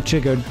 Can't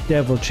trigger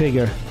Devil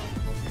Trigger.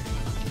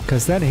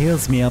 Because that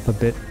heals me up a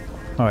bit.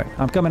 Alright,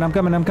 I'm coming, I'm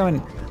coming, I'm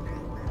coming.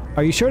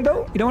 Are you sure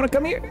though? You don't want to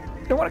come here?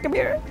 You don't want to come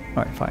here?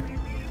 Alright, fine.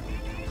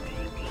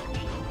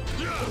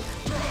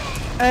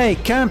 Hey,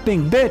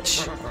 camping,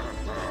 bitch!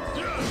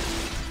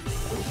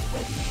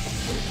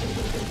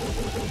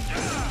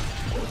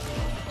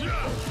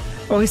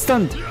 Oh, he's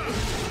stunned.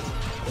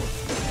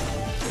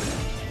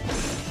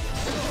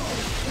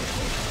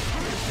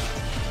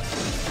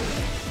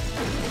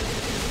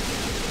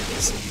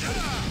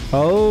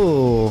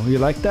 Oh, you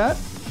like that?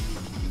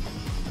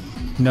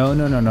 No,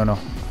 no, no, no, no.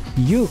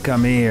 You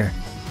come here.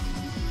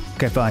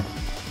 Okay, fine.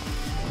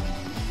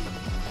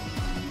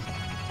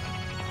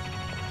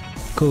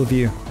 Cool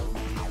view.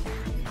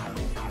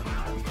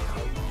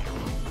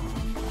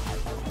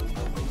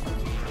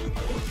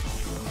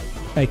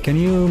 Hey, can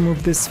you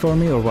move this for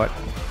me or what?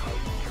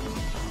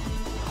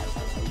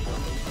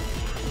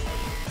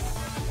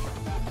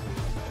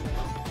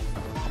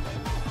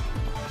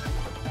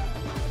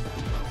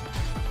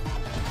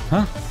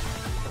 Huh?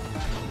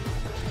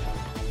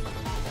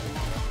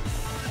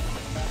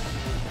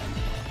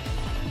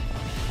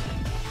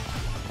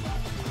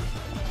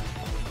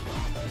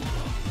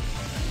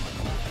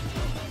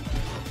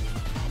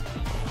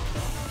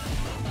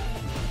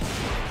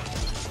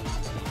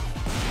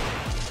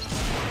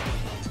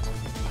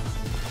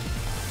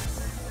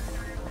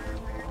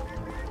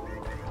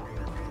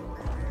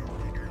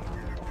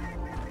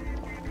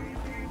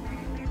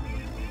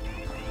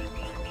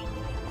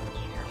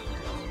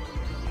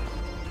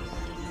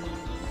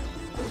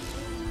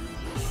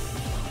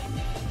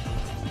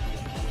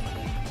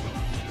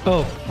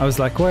 Oh, I was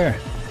like, where?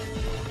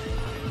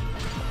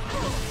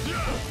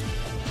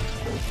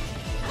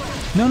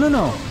 No, no,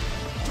 no.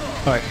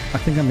 Alright, I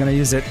think I'm gonna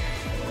use it.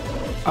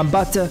 I'm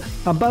about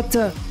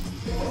to.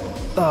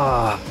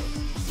 Ah,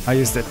 I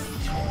used it.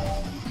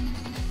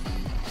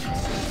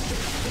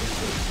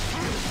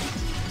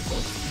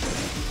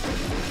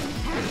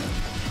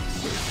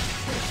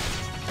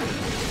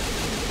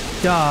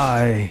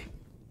 Die.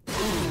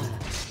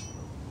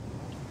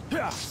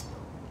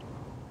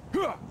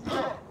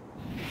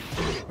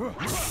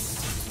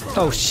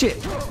 Oh shit!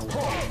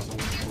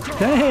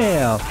 The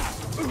hell!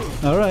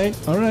 Alright,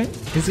 alright.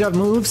 He's got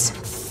moves.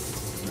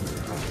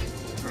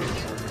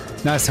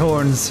 Nice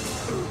horns.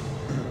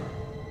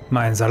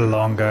 Mines are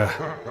longer.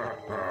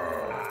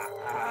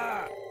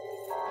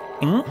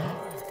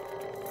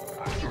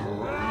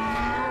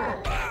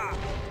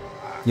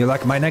 You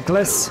like my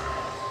necklace?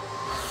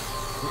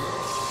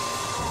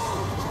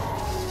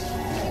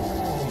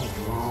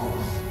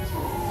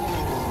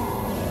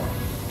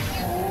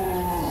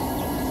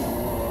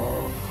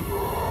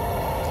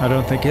 I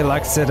don't think he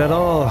likes it at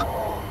all.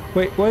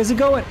 Wait, where is he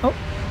going? Oh.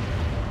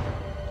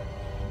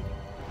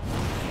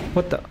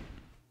 What the?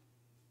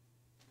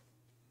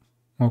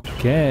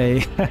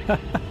 Okay.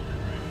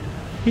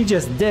 He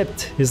just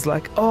dipped. He's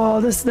like,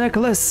 oh, this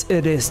necklace,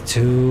 it is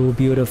too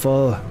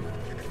beautiful.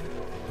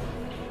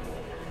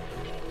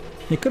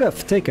 He could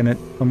have taken it,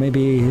 or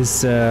maybe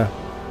he's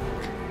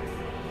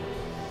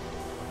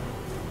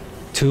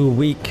too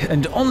weak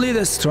and only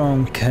the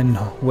strong can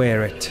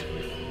wear it.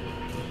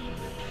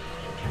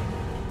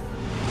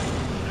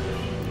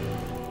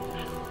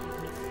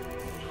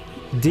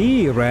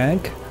 D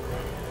rank.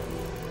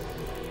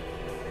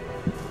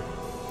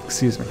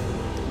 Excuse me.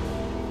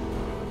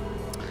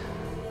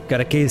 Got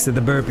a case of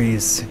the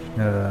burpees.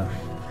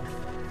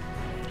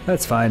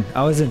 That's fine.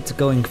 I wasn't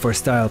going for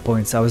style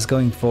points. I was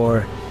going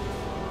for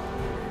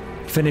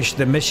finish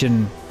the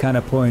mission kind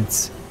of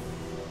points.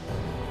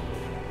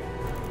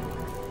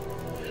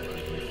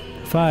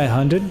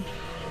 500.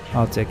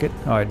 I'll take it.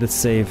 Alright, let's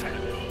save.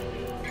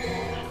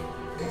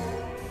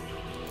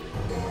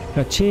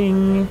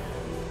 Ka-ching.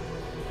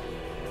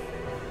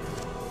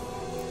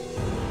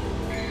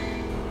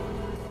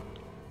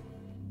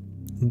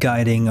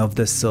 Guiding of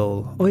the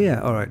soul. Oh yeah,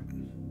 alright.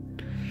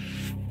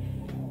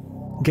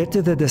 Get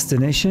to the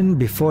destination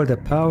before the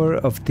power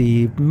of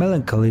the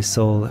melancholy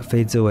soul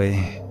fades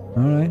away.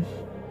 Alright.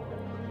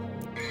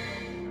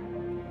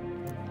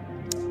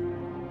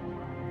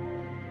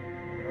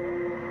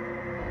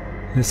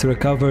 This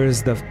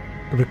recovers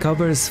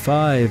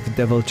 5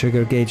 devil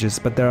trigger gauges,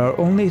 but there are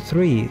only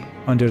 3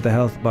 under the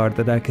health bar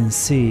that I can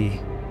see.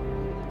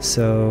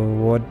 So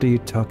what are you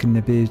talking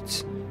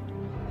about?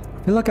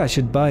 I feel like I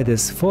should buy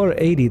this.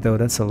 480 though,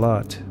 that's a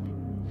lot.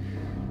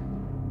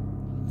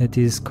 It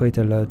is quite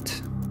a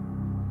lot.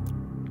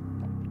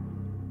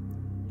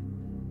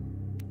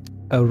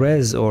 A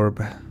res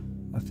orb.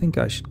 I think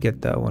I should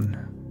get that one.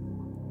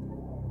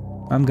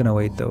 I'm gonna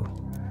wait though.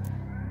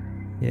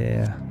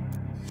 Yeah.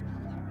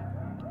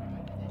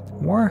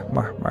 More.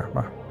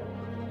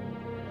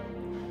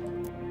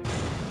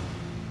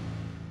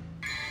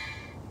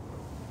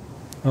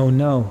 Oh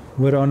no,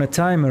 we're on a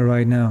timer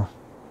right now.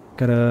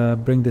 Gotta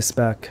bring this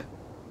back.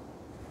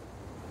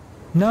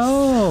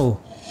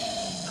 No!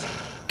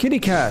 Kitty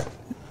cat!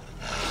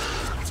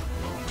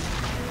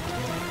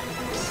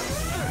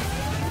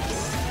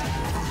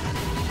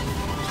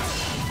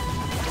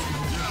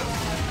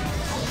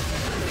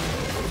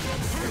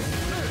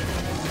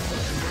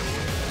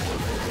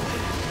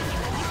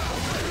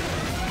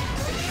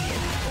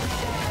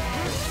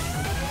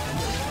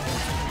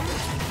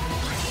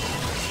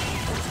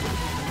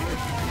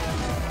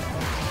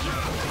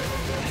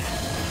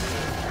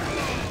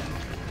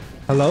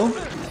 Hello?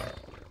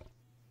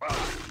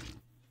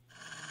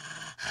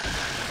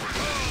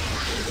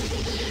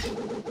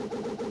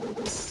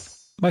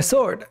 My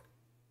sword!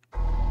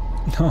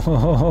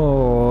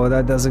 No,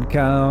 that doesn't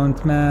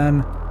count,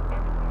 man.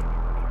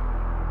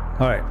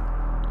 Alright.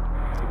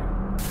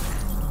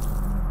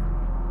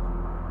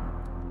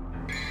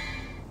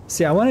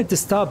 See, I wanted to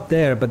stop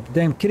there, but the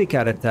damn kitty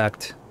cat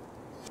attacked.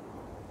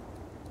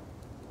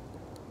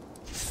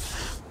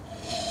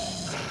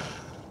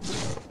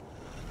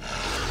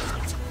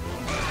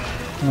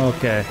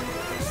 Okay.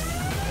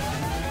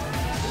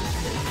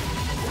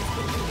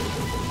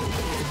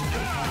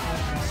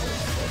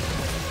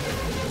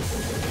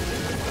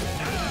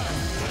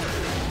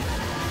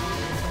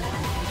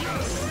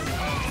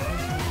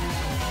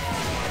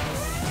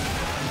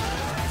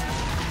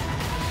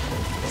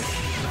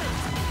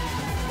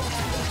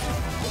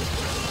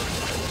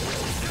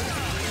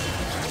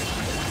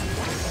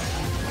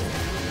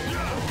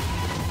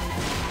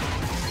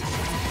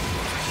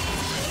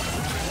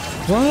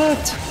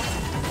 What?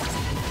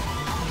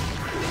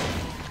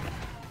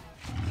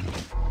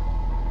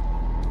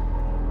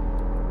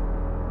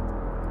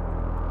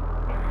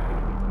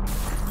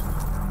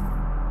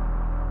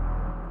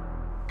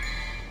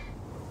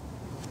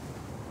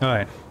 All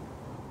right.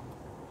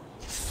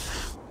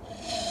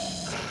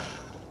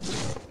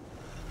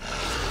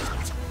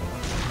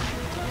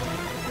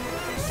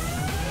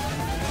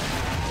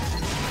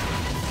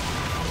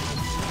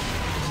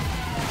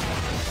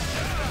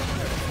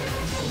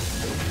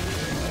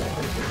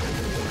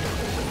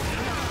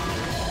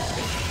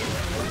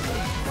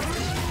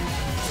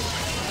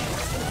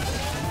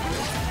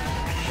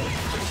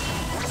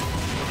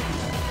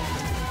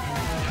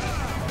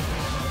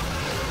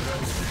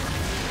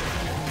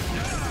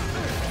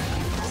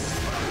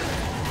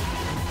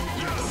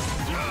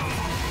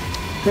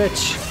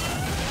 Bitch.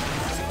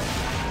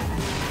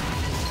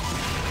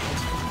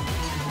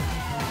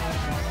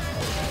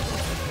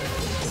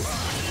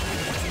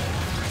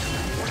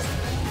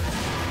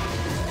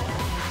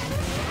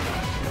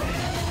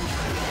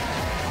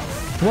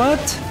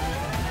 What?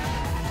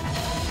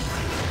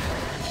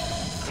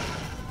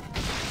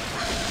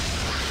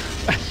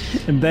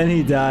 And then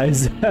he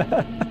dies.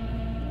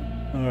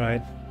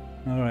 Alright.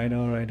 Alright,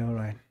 alright,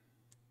 alright.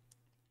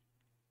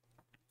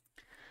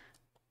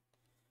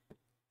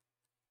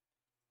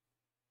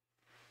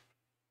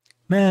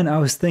 Man, I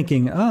was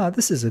thinking,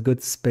 this is a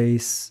good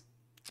space.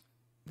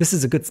 This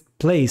is a good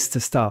place to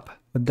stop.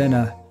 But then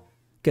I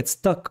get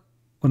stuck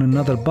on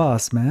another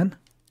boss, man.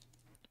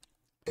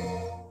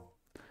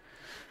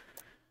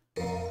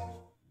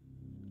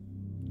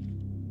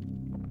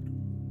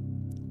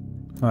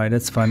 Alright,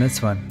 that's fine, that's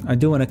fine. I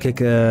do want to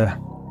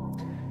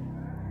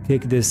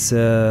kick this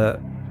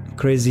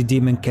crazy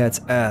demon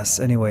cat's ass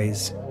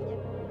anyways.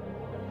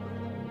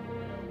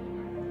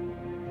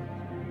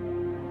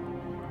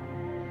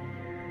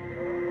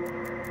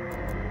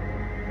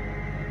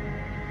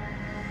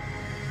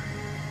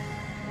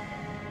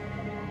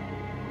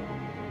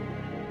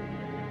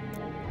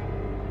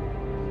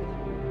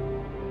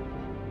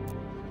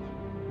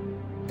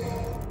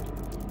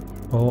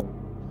 Oh,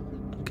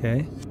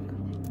 okay.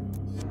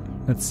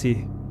 Let's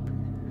see.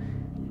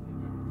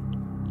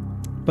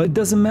 But it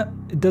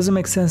doesn't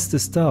make sense to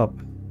stop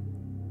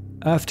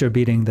after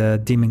beating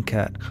the demon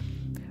cat,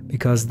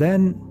 because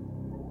then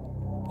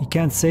you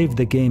can't save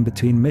the game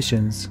between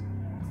missions.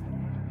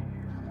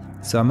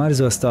 So I might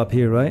as well stop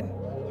here, right?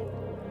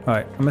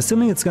 Alright, I'm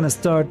assuming it's gonna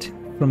start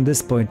from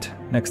this point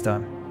next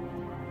time.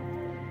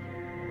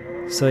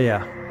 So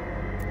yeah.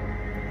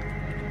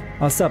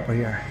 I'll stop right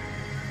here.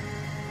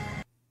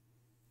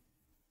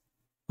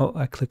 Oh,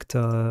 I clicked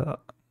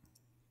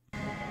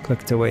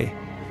away.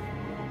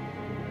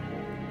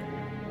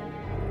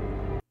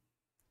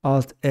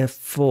 Alt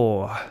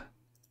F4.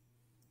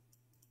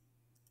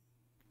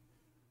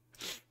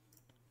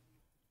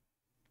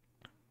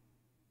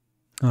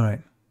 All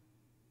right.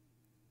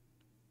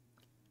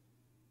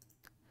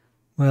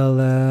 Well,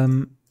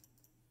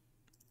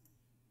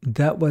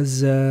 that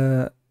was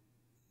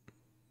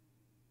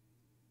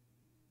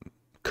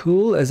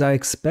cool as I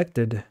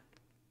expected.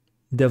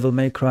 Devil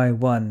May Cry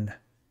 1.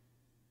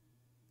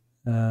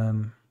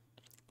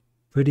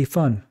 Pretty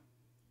fun.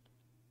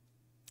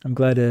 I'm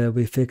glad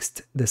we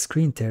fixed the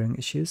screen tearing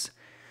issues.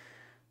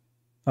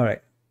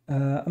 Alright,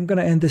 I'm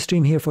gonna end the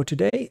stream here for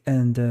today,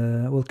 and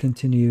we'll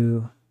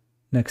continue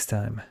next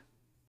time.